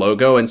looked at the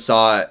logo and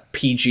saw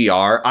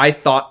PGR, I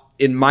thought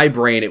in my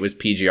brain it was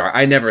PGR.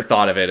 I never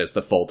thought of it as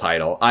the full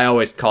title. I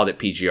always called it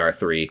PGR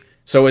 3.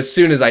 So as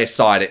soon as I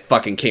saw it, it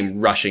fucking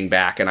came rushing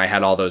back, and I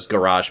had all those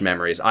garage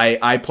memories.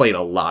 I played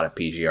a lot of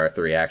PGR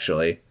 3,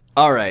 actually.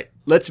 All right,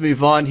 let's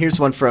move on. Here's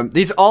one from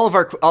all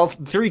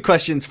 4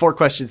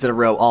 questions in a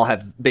row all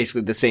have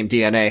basically the same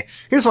DNA.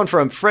 Here's one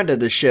from friend of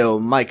the show,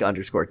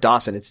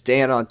 Mike_Dawson. It's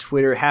Dan on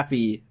Twitter.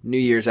 Happy New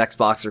Year's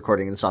Xbox,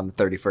 recording this on the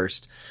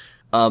 31st.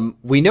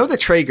 We know the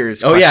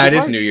Traegers. Oh yeah, it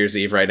is New Year's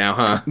Eve right now,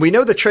 huh? We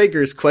know the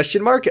Traegers ?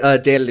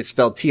 Dan, it's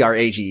spelled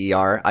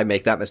Trager. I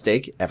make that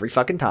mistake every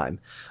fucking time.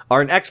 Are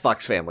an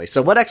Xbox family.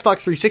 So what Xbox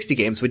 360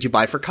 games would you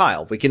buy for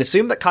Kyle? We can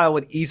assume that Kyle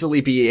would easily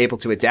be able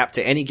to adapt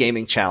to any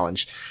gaming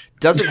challenge.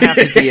 Doesn't have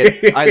to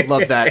be I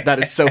love that. That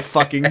is so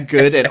fucking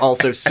good and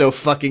also so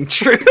fucking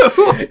true.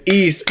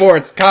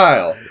 Esports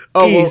Kyle.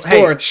 Oh, well,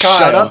 Esports Kyle.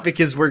 Shut up,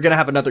 because we're gonna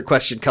have another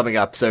question coming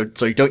up, so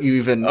don't you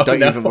even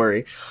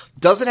worry.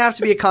 Doesn't have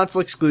to be a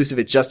console exclusive,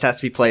 it just has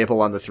to be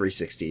playable on the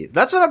 360.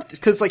 That's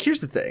what cause like, here's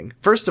the thing.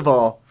 First of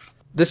all,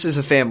 this is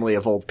a family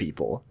of old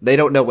people. They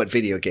don't know what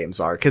video games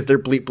are, cause they're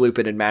bleep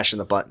blooping and mashing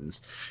the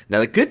buttons.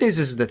 Now the good news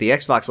is that the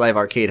Xbox Live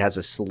Arcade has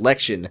a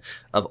selection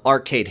of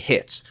arcade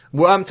hits.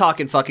 Well, I'm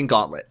talking fucking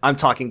Gauntlet. I'm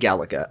talking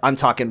Galaga. I'm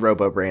talking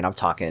Robo Brain. I'm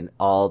talking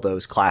all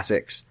those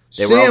classics.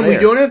 Sam, we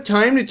don't have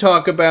time to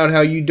talk about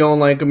how you don't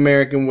like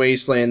American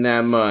Wasteland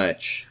that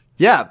much.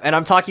 Yeah, and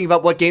I'm talking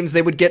about what games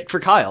they would get for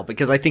Kyle,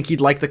 because I think he'd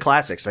like the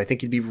classics. I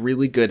think he'd be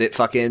really good at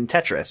fucking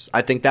Tetris.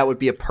 I think that would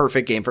be a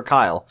perfect game for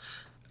Kyle.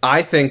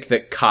 I think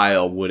that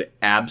Kyle would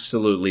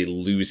absolutely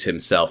lose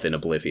himself in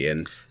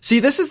Oblivion. See,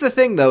 this is the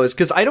thing, though, is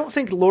because I don't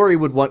think Lori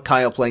would want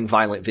Kyle playing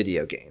violent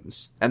video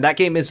games. And that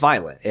game is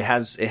violent. It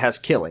has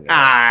killing in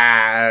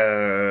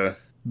it.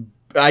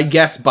 I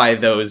guess by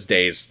those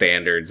days'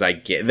 standards, I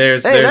get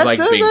there's like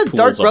big pools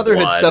Dark of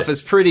Brotherhood blood. Stuff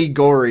is pretty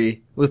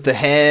gory with the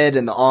head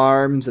and the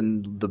arms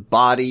and the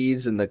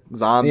bodies and the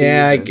zombies.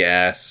 Yeah, I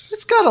guess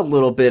it's got a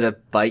little bit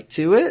of bite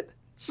to it.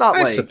 It's not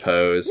I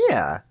suppose.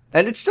 Yeah,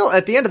 and it's still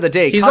at the end of the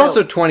day. He's Kyle,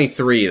 also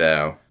 23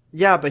 though.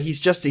 Yeah, but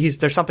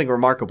there's something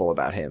remarkable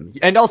about him,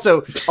 and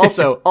also,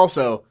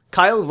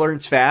 Kyle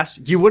learns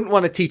fast. You wouldn't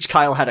want to teach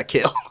Kyle how to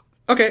kill.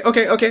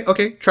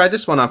 Okay. Try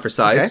this one on for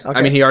size. Okay.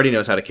 I mean, he already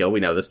knows how to kill. We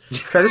know this.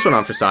 Try this one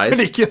on for size.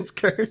 He killed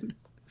Kern.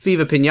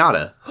 Viva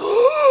Pinata.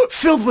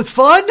 Filled with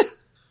fun?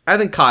 I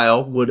think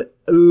Kyle would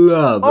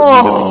love Viva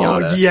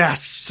Pinata. Oh,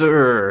 yes,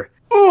 sir.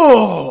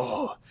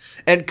 Oh!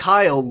 And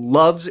Kyle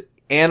loves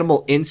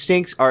Animal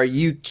Instincts. Are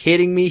you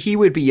kidding me? He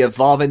would be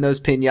evolving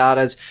those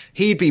pinatas.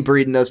 He'd be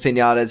breeding those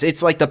pinatas.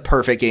 It's like the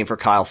perfect game for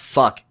Kyle.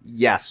 Fuck.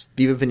 Yes.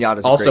 Viva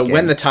Pinata's also, a great game.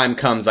 when the time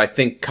comes, I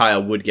think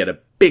Kyle would get a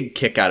big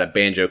kick out of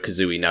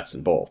Banjo-Kazooie Nuts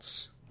and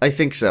Bolts. I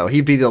think so.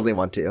 He'd be the only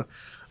one to.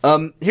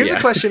 Here's a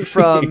question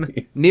from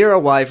Nero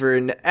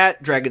Wyvern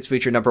at Dragon's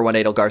Future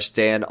 #18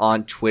 Elgarstan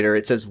on Twitter.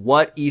 It says,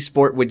 what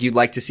esport would you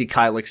like to see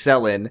Kyle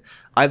excel in?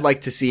 I'd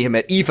like to see him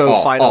at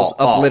EVO finals,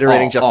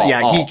 obliterating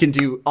he can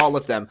do all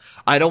of them.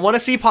 I don't want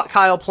to see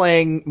Kyle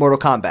playing Mortal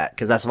Kombat,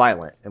 because that's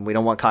violent, and we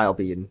don't want Kyle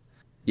being...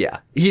 Yeah.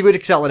 He would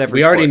excel at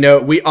every sport.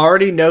 We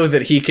already know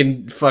that he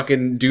can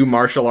fucking do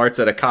martial arts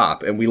at a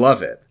cop, and we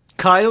love it.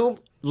 Kyle...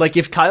 Like,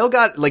 if Kyle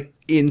got, like,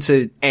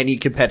 into any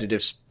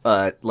competitive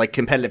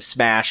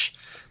Smash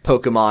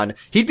Pokemon,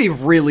 he'd be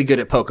really good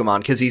at Pokemon,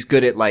 because he's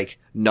good at, like,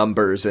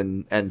 numbers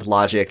and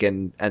logic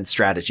and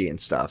strategy and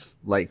stuff.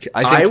 Like,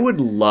 I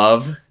would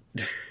love...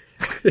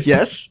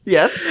 Yes.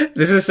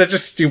 This is such a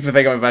stupid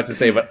thing I'm about to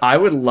say, but I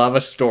would love a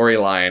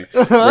storyline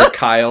where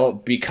Kyle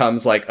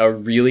becomes, like, a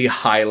really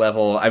high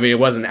level... I mean, it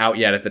wasn't out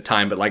yet at the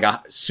time, but, like,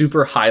 a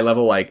super high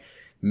level, like...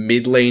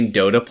 mid-lane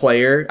Dota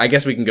player. I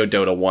guess we can go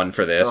Dota 1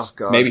 for this. Oh,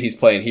 God. Maybe he's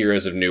playing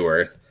Heroes of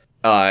Newerth.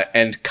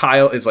 And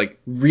Kyle is like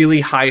really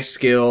high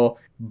skill,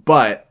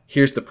 but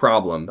here's the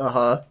problem.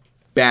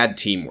 Bad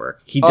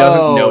teamwork. He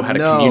doesn't know how to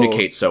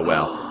communicate so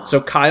well.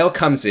 So Kyle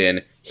comes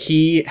in,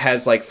 he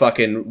has like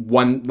fucking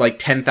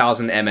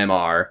 10,000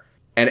 MMR,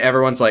 and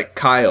everyone's like,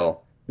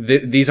 Kyle,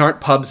 these aren't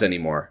pubs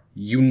anymore.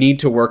 You need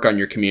to work on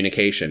your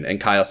communication.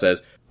 And Kyle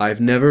says,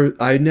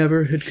 I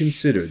never had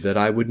considered that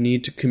I would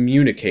need to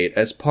communicate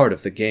as part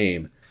of the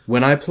game.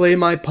 When I play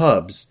my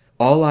pubs,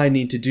 all I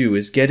need to do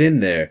is get in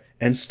there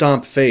and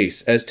stomp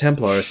face as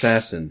Templar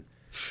Assassin.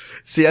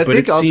 See, but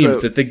it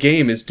seems that the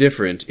game is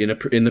different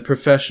in the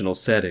professional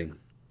setting.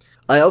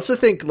 I also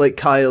think, like,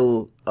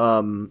 Kyle,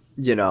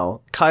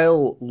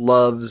 Kyle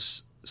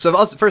loves...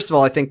 So, first of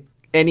all, I think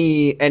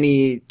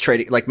any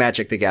trading, like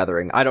Magic the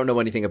Gathering, I don't know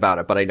anything about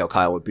it, but I know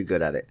Kyle would be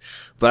good at it.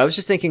 But I was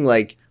just thinking,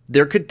 like,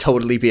 there could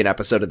totally be an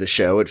episode of the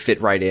show, it'd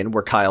fit right in,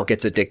 where Kyle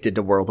gets addicted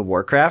to World of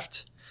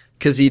Warcraft.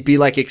 Cause he'd be,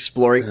 like,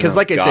 exploring, cause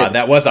like I said...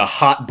 that was a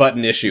hot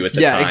button issue at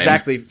the time. Yeah,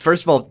 exactly.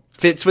 First of all,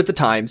 fits with the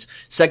times.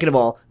 Second of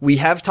all, we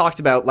have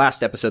talked about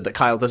last episode that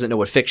Kyle doesn't know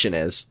what fiction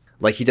is.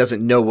 Like, he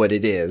doesn't know what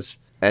it is.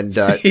 And,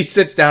 he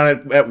sits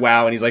down at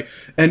WoW and he's like,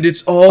 and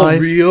it's all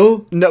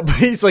real? No, but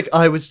he's like,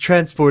 I was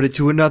transported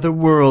to another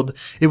world.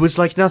 It was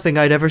like nothing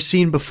I'd ever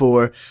seen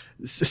before.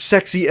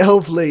 Sexy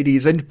elf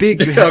ladies and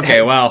big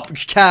okay, well,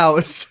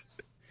 cows.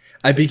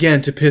 I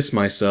began to piss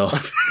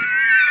myself.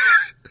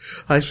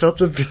 I felt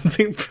a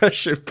building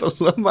pressure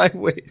below my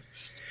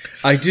waist.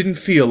 I didn't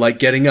feel like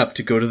getting up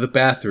to go to the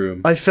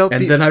bathroom.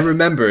 Then I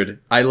remembered,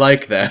 I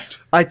like that.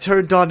 I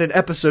turned on an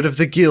episode of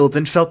The Guild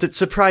and felt it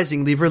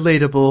surprisingly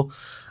relatable.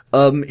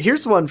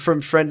 Here's one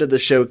from friend of the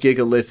show,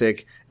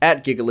 Gigalithic,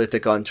 at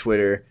Gigalithic on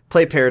Twitter.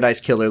 Play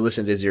Paradise Killer,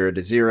 listen to 0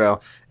 to 0.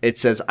 It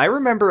says, I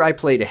remember I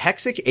played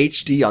Hexic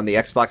HD on the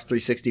Xbox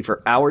 360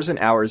 for hours and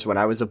hours when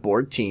I was a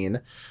bored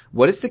teen.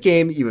 What is the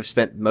game you have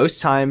spent most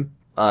time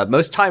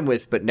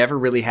with, but never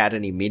really had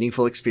any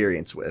meaningful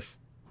experience with?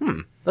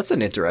 That's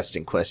an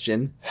interesting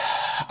question.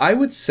 I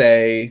would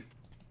say,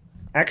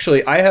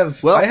 actually, I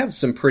have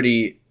some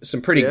pretty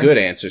good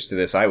answers to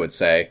this, I would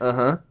say.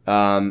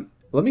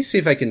 Let me see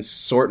if I can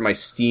sort my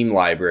Steam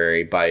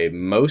library by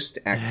most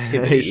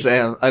activity. Hey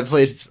Sam, I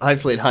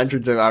played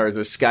hundreds of hours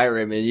of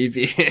Skyrim, and it'd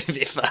be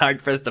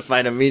hard pressed to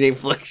find a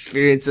meaningful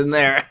experience in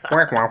there.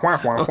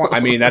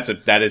 I mean,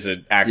 that is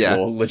an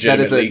actual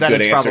legitimately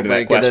good answer to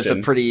that question. That's a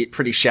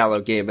pretty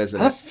shallow game,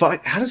 isn't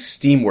it? How does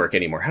Steam work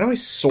anymore? How do I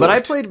sort? But I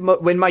played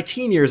when my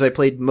teen years. I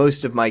played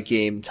most of my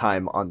game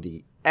time on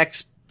the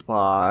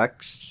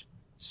Xbox.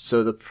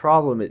 So the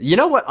problem is, you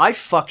know what? I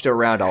fucked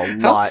around a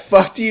lot. How the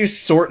fuck do you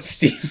sort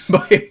Steam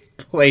by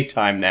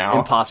playtime now?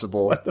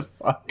 Impossible. What the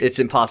fuck? It's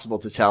impossible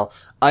to tell.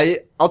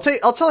 I'll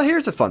tell,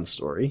 here's a fun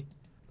story.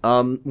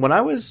 When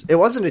it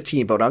wasn't a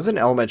teen, but when I was in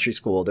elementary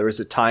school, there was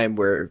a time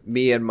where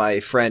me and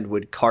my friend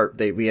would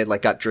we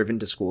had got driven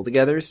to school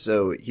together,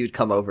 so he would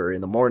come over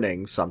in the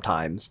morning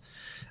sometimes.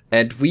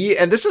 And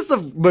this is the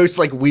most,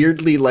 like,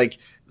 weirdly, like,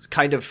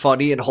 kind of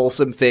funny and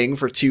wholesome thing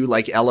for two,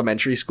 like,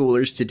 elementary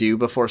schoolers to do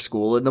before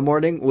school in the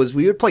morning was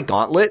we would play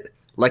Gauntlet.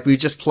 Like, we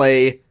would just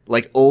play,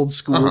 like, old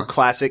school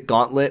classic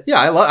Gauntlet. Yeah,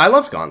 I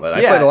love Gauntlet.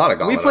 I played a lot of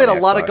Gauntlet. We played a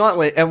lot of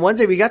Gauntlet, and one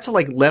day we got to,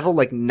 like, level,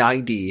 like,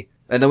 90,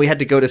 and then we had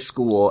to go to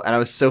school, and I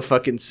was so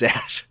fucking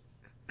sad.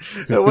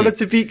 I wanted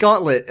to beat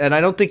Gauntlet, and I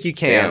don't think you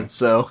can,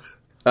 so.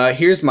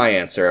 Here's my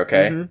answer,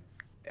 okay?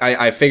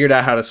 I figured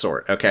out how to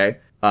sort, okay?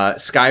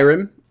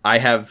 Skyrim, I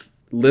have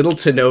little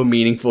to no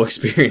meaningful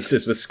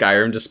experiences with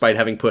Skyrim, despite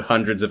having put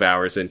hundreds of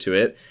hours into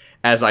it,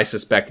 as I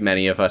suspect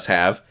many of us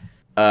have.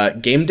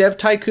 Game Dev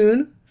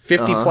Tycoon,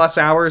 50 plus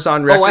hours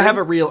on record. Oh, I have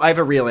a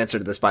real answer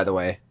to this, by the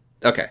way.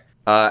 Okay.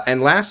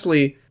 And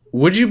lastly,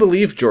 would you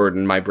believe,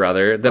 Jordan, my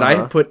brother, that I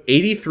have put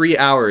 83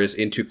 hours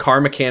into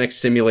Car Mechanic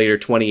Simulator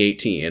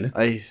 2018?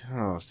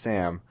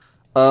 Sam.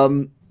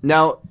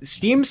 Now,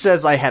 Steam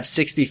says I have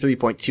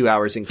 63.2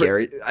 hours in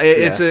Gary.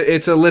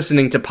 It's a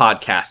listening to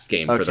podcast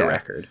game, for the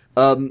record.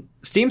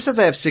 Steam says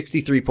I have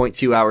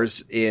 63.2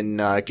 hours in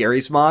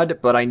Gary's mod,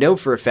 but I know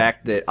for a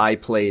fact that I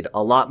played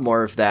a lot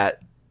more of that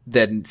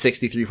than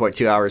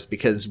 63.2 hours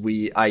because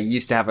I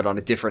used to have it on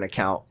a different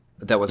account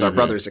that was our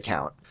brother's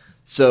account.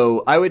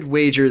 So I would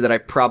wager that I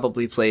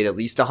probably played at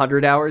least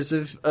 100 hours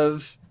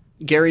of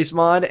Gary's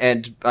mod,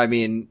 and I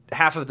mean,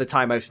 half of the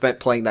time I've spent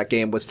playing that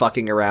game was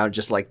fucking around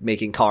just, like,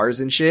 making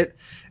cars and shit,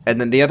 and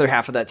then the other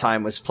half of that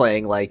time was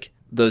playing, like,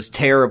 those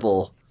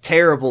terrible,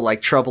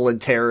 like, Trouble in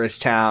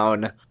Terrorist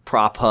Town,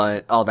 Prop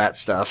Hunt, all that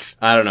stuff.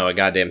 I don't know a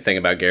goddamn thing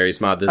about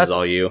Gary's mod. This is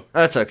all you.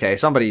 That's okay.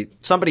 Somebody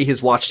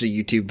has watched a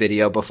YouTube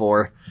video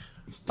before.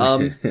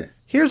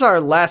 Here's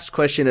our last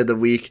question of the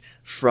week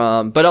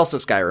but also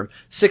Skyrim.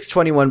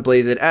 621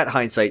 Blaze It at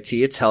Hindsight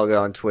T. It's Helga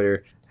on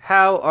Twitter.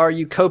 How are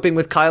you coping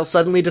with Kyle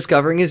suddenly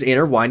discovering his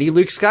inner whiny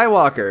Luke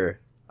Skywalker?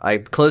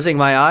 I'm closing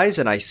my eyes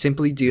and I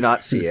simply do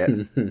not see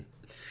it.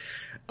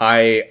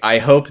 I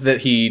hope that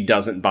he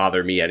doesn't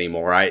bother me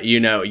anymore. I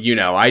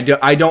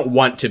don't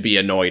want to be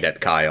annoyed at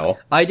Kyle.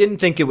 I didn't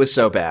think it was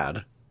so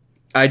bad.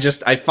 I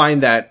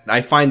find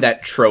that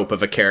trope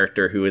of a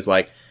character who is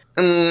like,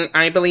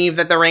 I believe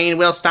that the rain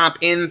will stop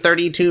in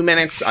 32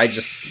 minutes. I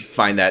just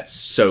find that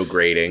so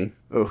grating.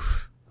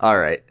 Oof. All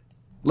right.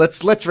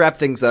 Let's wrap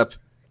things up.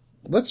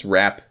 Let's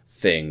wrap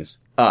things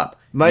up.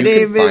 My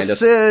name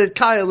is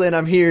Kyle, and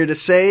I'm here to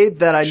say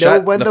that I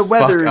know when the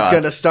weather is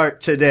going to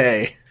start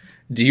today.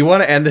 Do you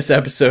want to end this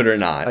episode or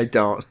not? I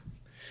don't.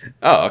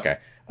 Oh, okay.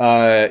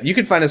 You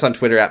can find us on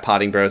Twitter at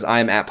Potting Bros.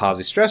 I'm at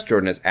PosiStress.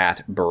 Jordan is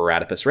at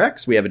Bradipus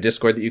Rex. We have a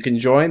Discord that you can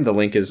join. The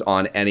link is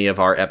on any of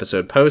our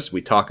episode posts.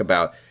 We talk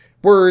about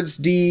words,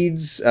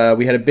 deeds.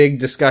 We had a big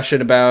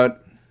discussion about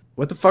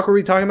what the fuck were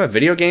we talking about?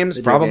 Video games,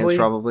 probably.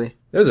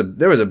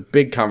 There was a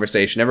big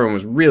conversation. Everyone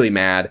was really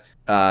mad.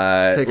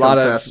 A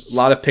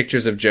lot of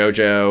pictures of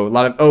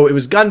JoJo. It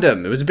was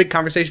Gundam. It was a big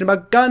conversation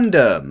about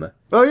Gundam.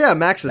 Oh yeah,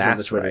 Max is in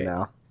the Twitter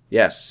now.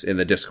 Yes, in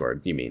the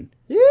Discord. You mean?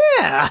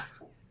 Yeah.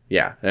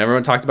 Yeah, and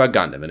everyone talked about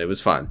Gundam, and it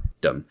was fun.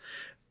 Dumb.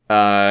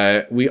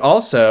 We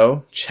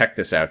also check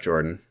this out,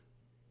 Jordan.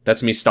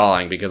 That's me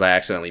stalling because I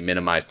accidentally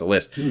minimized the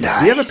list.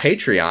 Nice. We have a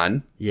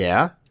Patreon.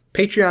 Yeah.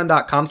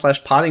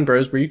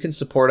 Patreon.com/pottingbros where you can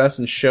support us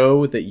and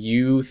show that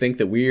you think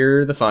that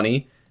we're the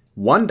funny.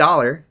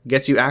 $1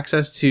 gets you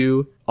access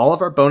to all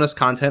of our bonus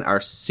content,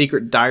 our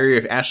Secret Diary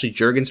of Ashley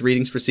Juergens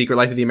readings for Secret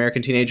Life of the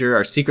American Teenager,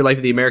 our Secret Life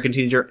of the American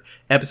Teenager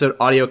episode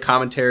audio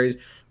commentaries.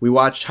 We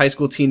watched high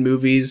school teen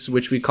movies,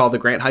 which we call the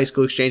Grant High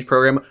School Exchange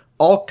Program.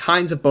 All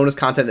kinds of bonus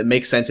content that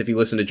makes sense if you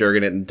listen to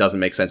Juergen and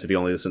doesn't make sense if you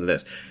only listen to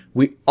this.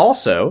 We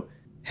also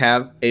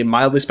have a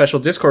mildly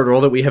special Discord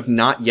role that we have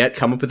not yet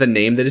come up with a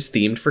name that is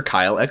themed for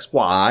Kyle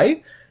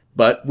XY,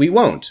 but we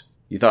won't.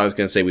 You thought I was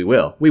going to say we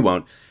will. We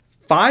won't.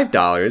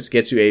 $5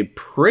 gets you a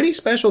pretty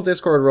special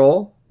Discord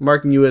role,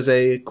 marking you as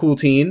a cool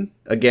teen.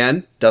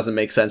 Again, doesn't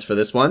make sense for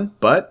this one,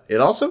 but it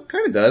also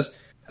kind of does.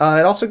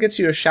 It also gets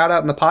you a shout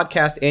out in the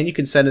podcast, and you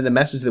can send in a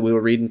message that we will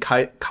read in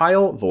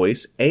Kyle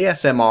voice,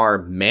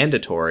 ASMR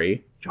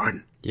mandatory.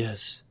 Jordan.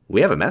 Yes.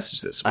 We have a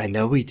message this week. I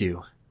know we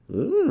do.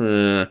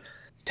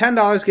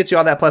 $10 gets you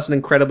all that, plus an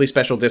incredibly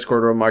special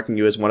Discord room marking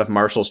you as one of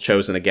Marshall's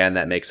chosen. Again,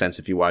 that makes sense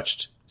if you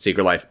watched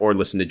Secret Life or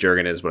listened to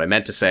Juergen, is what I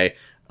meant to say.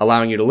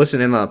 Allowing you to listen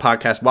in on the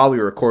podcast while we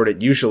record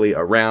it, usually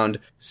around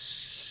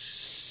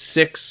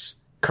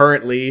 6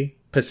 currently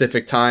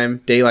Pacific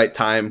time, daylight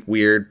time,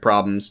 weird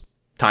problems,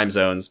 time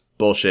zones,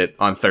 bullshit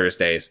on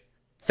Thursdays.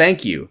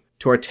 Thank you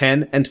to our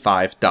 $10 and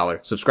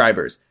 $5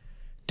 subscribers.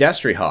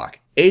 Destry Hawk,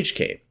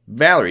 H-Cape,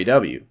 Valerie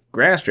W.,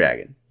 Grass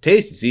Dragon,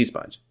 Tasty Sea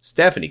Sponge,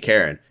 Stephanie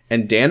Karen,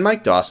 and Dan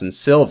Mike Dawson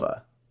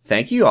Silva.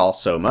 Thank you all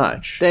so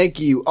much. Thank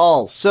you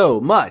all so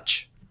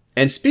much.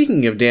 And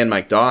speaking of Dan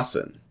Mike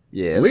Dawson,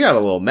 yes, we got a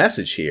little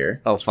message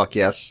here. Oh, fuck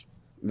yes.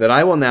 That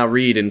I will now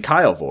read in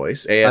Kyle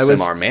voice,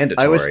 ASMR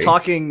mandatory.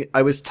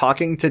 I was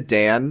talking to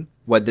Dan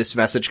when this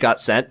message got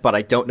sent, but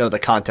I don't know the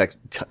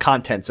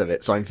contents of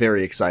it, so I'm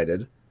very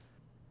excited.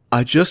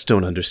 I just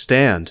don't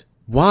understand.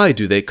 Why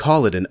do they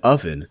call it an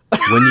oven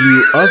when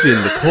you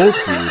oven the cold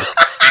food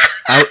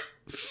out?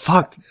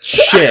 Fuck.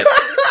 Shit.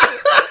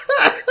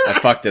 I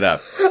fucked it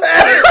up.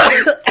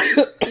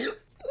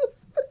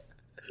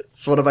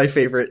 This is one of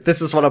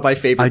my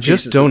favorite I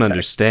just don't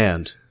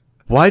understand.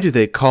 Why do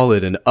they call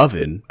it an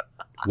oven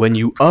when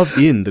you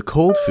in the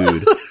cold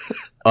food?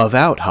 Of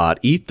out hot,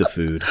 eat the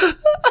food.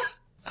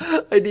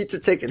 I need to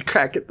take a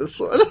crack at this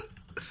one.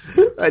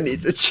 I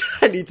need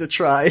to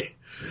try.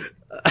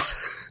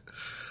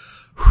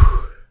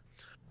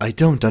 I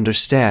don't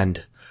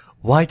understand.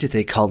 Why do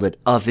they call it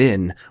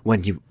oven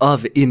when you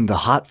in the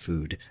hot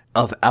food?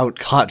 Of out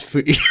hot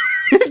food.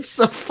 It's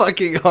so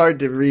fucking hard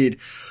to read.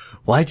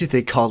 Why do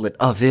they call it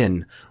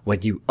oven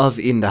when you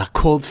in the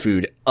cold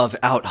food? Of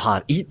out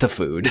hot, eat the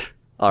food.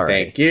 All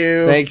right. Thank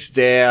you. Thanks,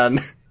 Dan.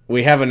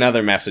 We have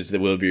another message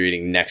that we'll be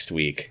reading next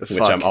week, which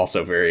I'm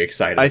also very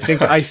excited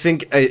about. I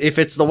think if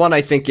it's the one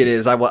I think it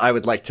is, I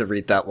would like to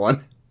read that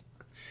one.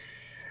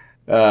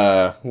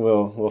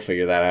 We'll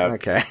figure that out.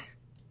 Okay.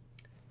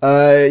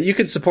 You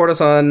can support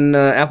us on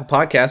Apple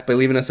Podcasts by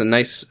leaving us a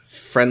nice,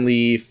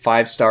 friendly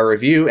 5-star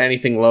review.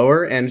 Anything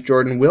lower, and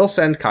Jordan will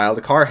send Kyle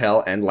to car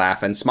hell and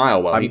laugh and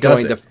smile while he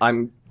does it.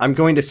 I'm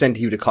going to send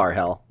you to car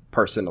hell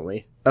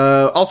personally.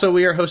 Also,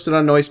 we are hosted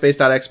on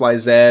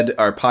Noisepace.xyz,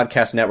 our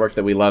podcast network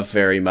that we love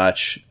very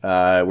much,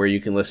 where you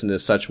can listen to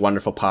such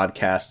wonderful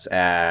podcasts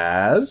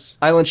as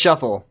Island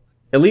Shuffle,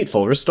 Elite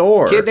Full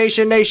Restore, Kid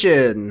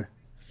Nation,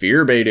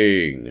 Fear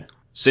Baiting,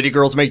 City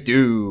Girls Make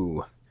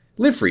Do,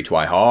 Live Free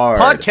Twi Hard,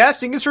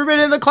 Podcasting is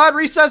Forbidden in the Cloud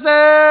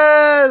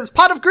Recesses,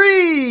 Pot of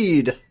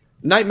Greed,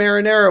 Night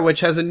Marinera,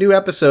 which has a new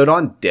episode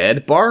on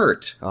Dead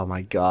Bart. Oh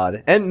my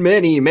god. And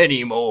many,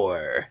 many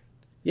more.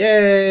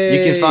 Yay!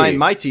 You can find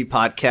my two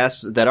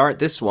podcasts that aren't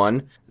this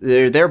one.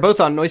 They're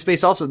both on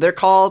Noisepace also. They're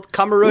called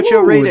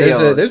Kamurocho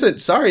Radio. There's a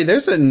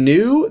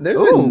new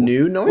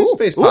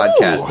Noisepace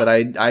podcast that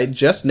I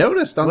just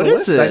noticed on the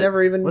list. It? I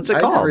never even What's it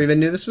called? I never even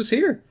knew this was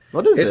here.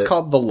 What is it? It's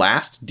called The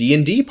Last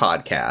D&D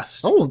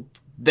Podcast. Oh,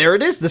 there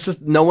it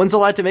is. No one's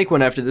allowed to make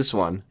one after this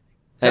one.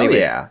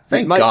 Anyways, yeah.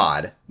 Thank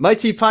God. My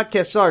two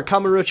podcasts are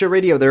Kamurocho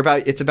Radio.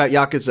 It's about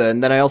Yakuza,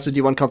 and then I also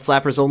do one called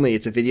Slappers Only.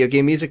 It's a video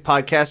game music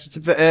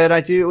podcast, and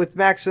I do it with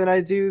Max, and I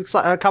do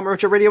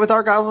Kamurocho Radio with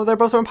Argyle. They're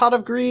both from Pot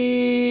of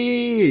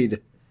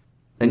Greed.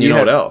 And you know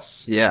what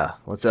else? Yeah.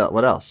 What's up?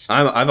 What else?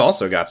 I've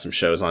also got some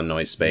shows on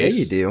Noisepace. Yeah,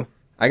 you do.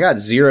 I got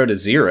 0 to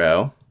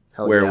 0,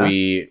 where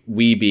yeah.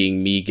 we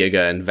being me,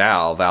 Giga, and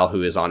Val,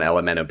 who is on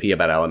LMNOP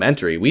about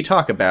Elementary, we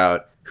talk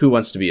about Who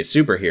Wants to Be a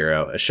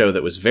Superhero, a show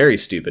that was very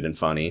stupid and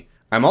funny.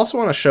 I'm also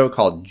on a show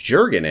called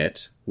Jurgen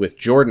It with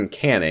Jordan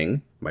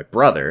Canning, my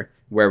brother,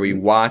 where we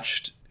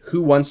watched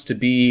Who Wants to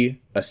Be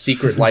a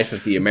Secret Life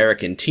of the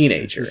American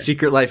Teenager. The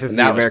Secret Life of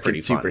the American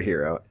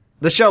Superhero. Funny.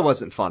 The show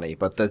wasn't funny,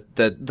 but the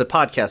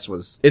podcast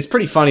was... It's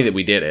pretty funny that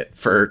we did it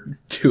for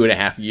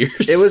 2.5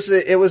 years.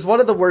 It was one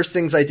of the worst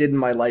things I did in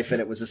my life,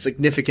 and it was a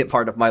significant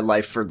part of my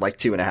life for like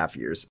 2.5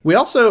 years. We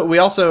also,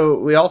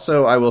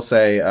 I will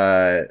say,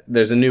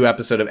 there's a new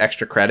episode of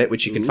Extra Credit,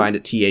 which you can find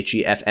at THEFMIN.US,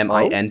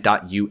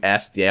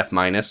 the F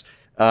minus,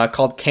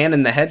 called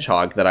Canon the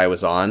Hedgehog that I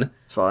was on.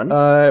 Fun.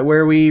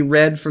 Where we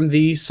read from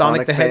the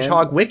Sonic the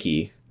Hedgehog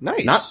wiki.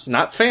 Nice.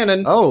 Not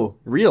fanon. Oh,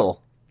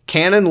 real.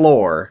 Canon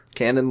lore.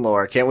 Canon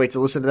lore. Can't wait to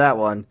listen to that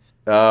one.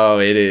 Oh,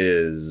 it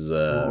is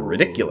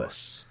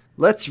ridiculous.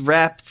 Let's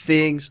wrap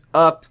things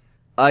up.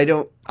 I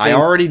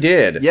already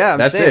did. Yeah,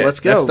 that's it. Let's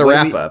go. That's the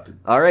wrap up.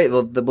 All right.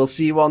 Well, we'll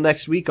see you all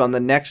next week on the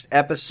next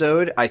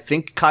episode. I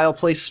think Kyle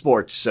plays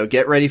sports, so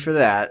get ready for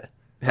that.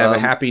 Have a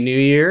happy new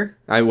year.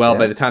 By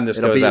the time this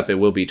goes up, it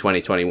will be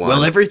 2021.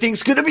 Well,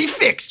 everything's going to be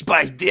fixed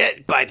by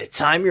the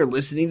time you're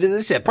listening to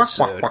this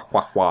episode.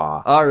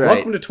 All right.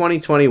 Welcome to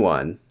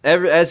 2021.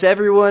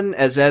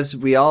 As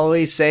we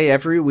always say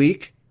every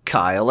week,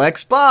 Kyle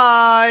X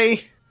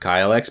bye.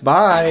 Kyle X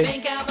bye.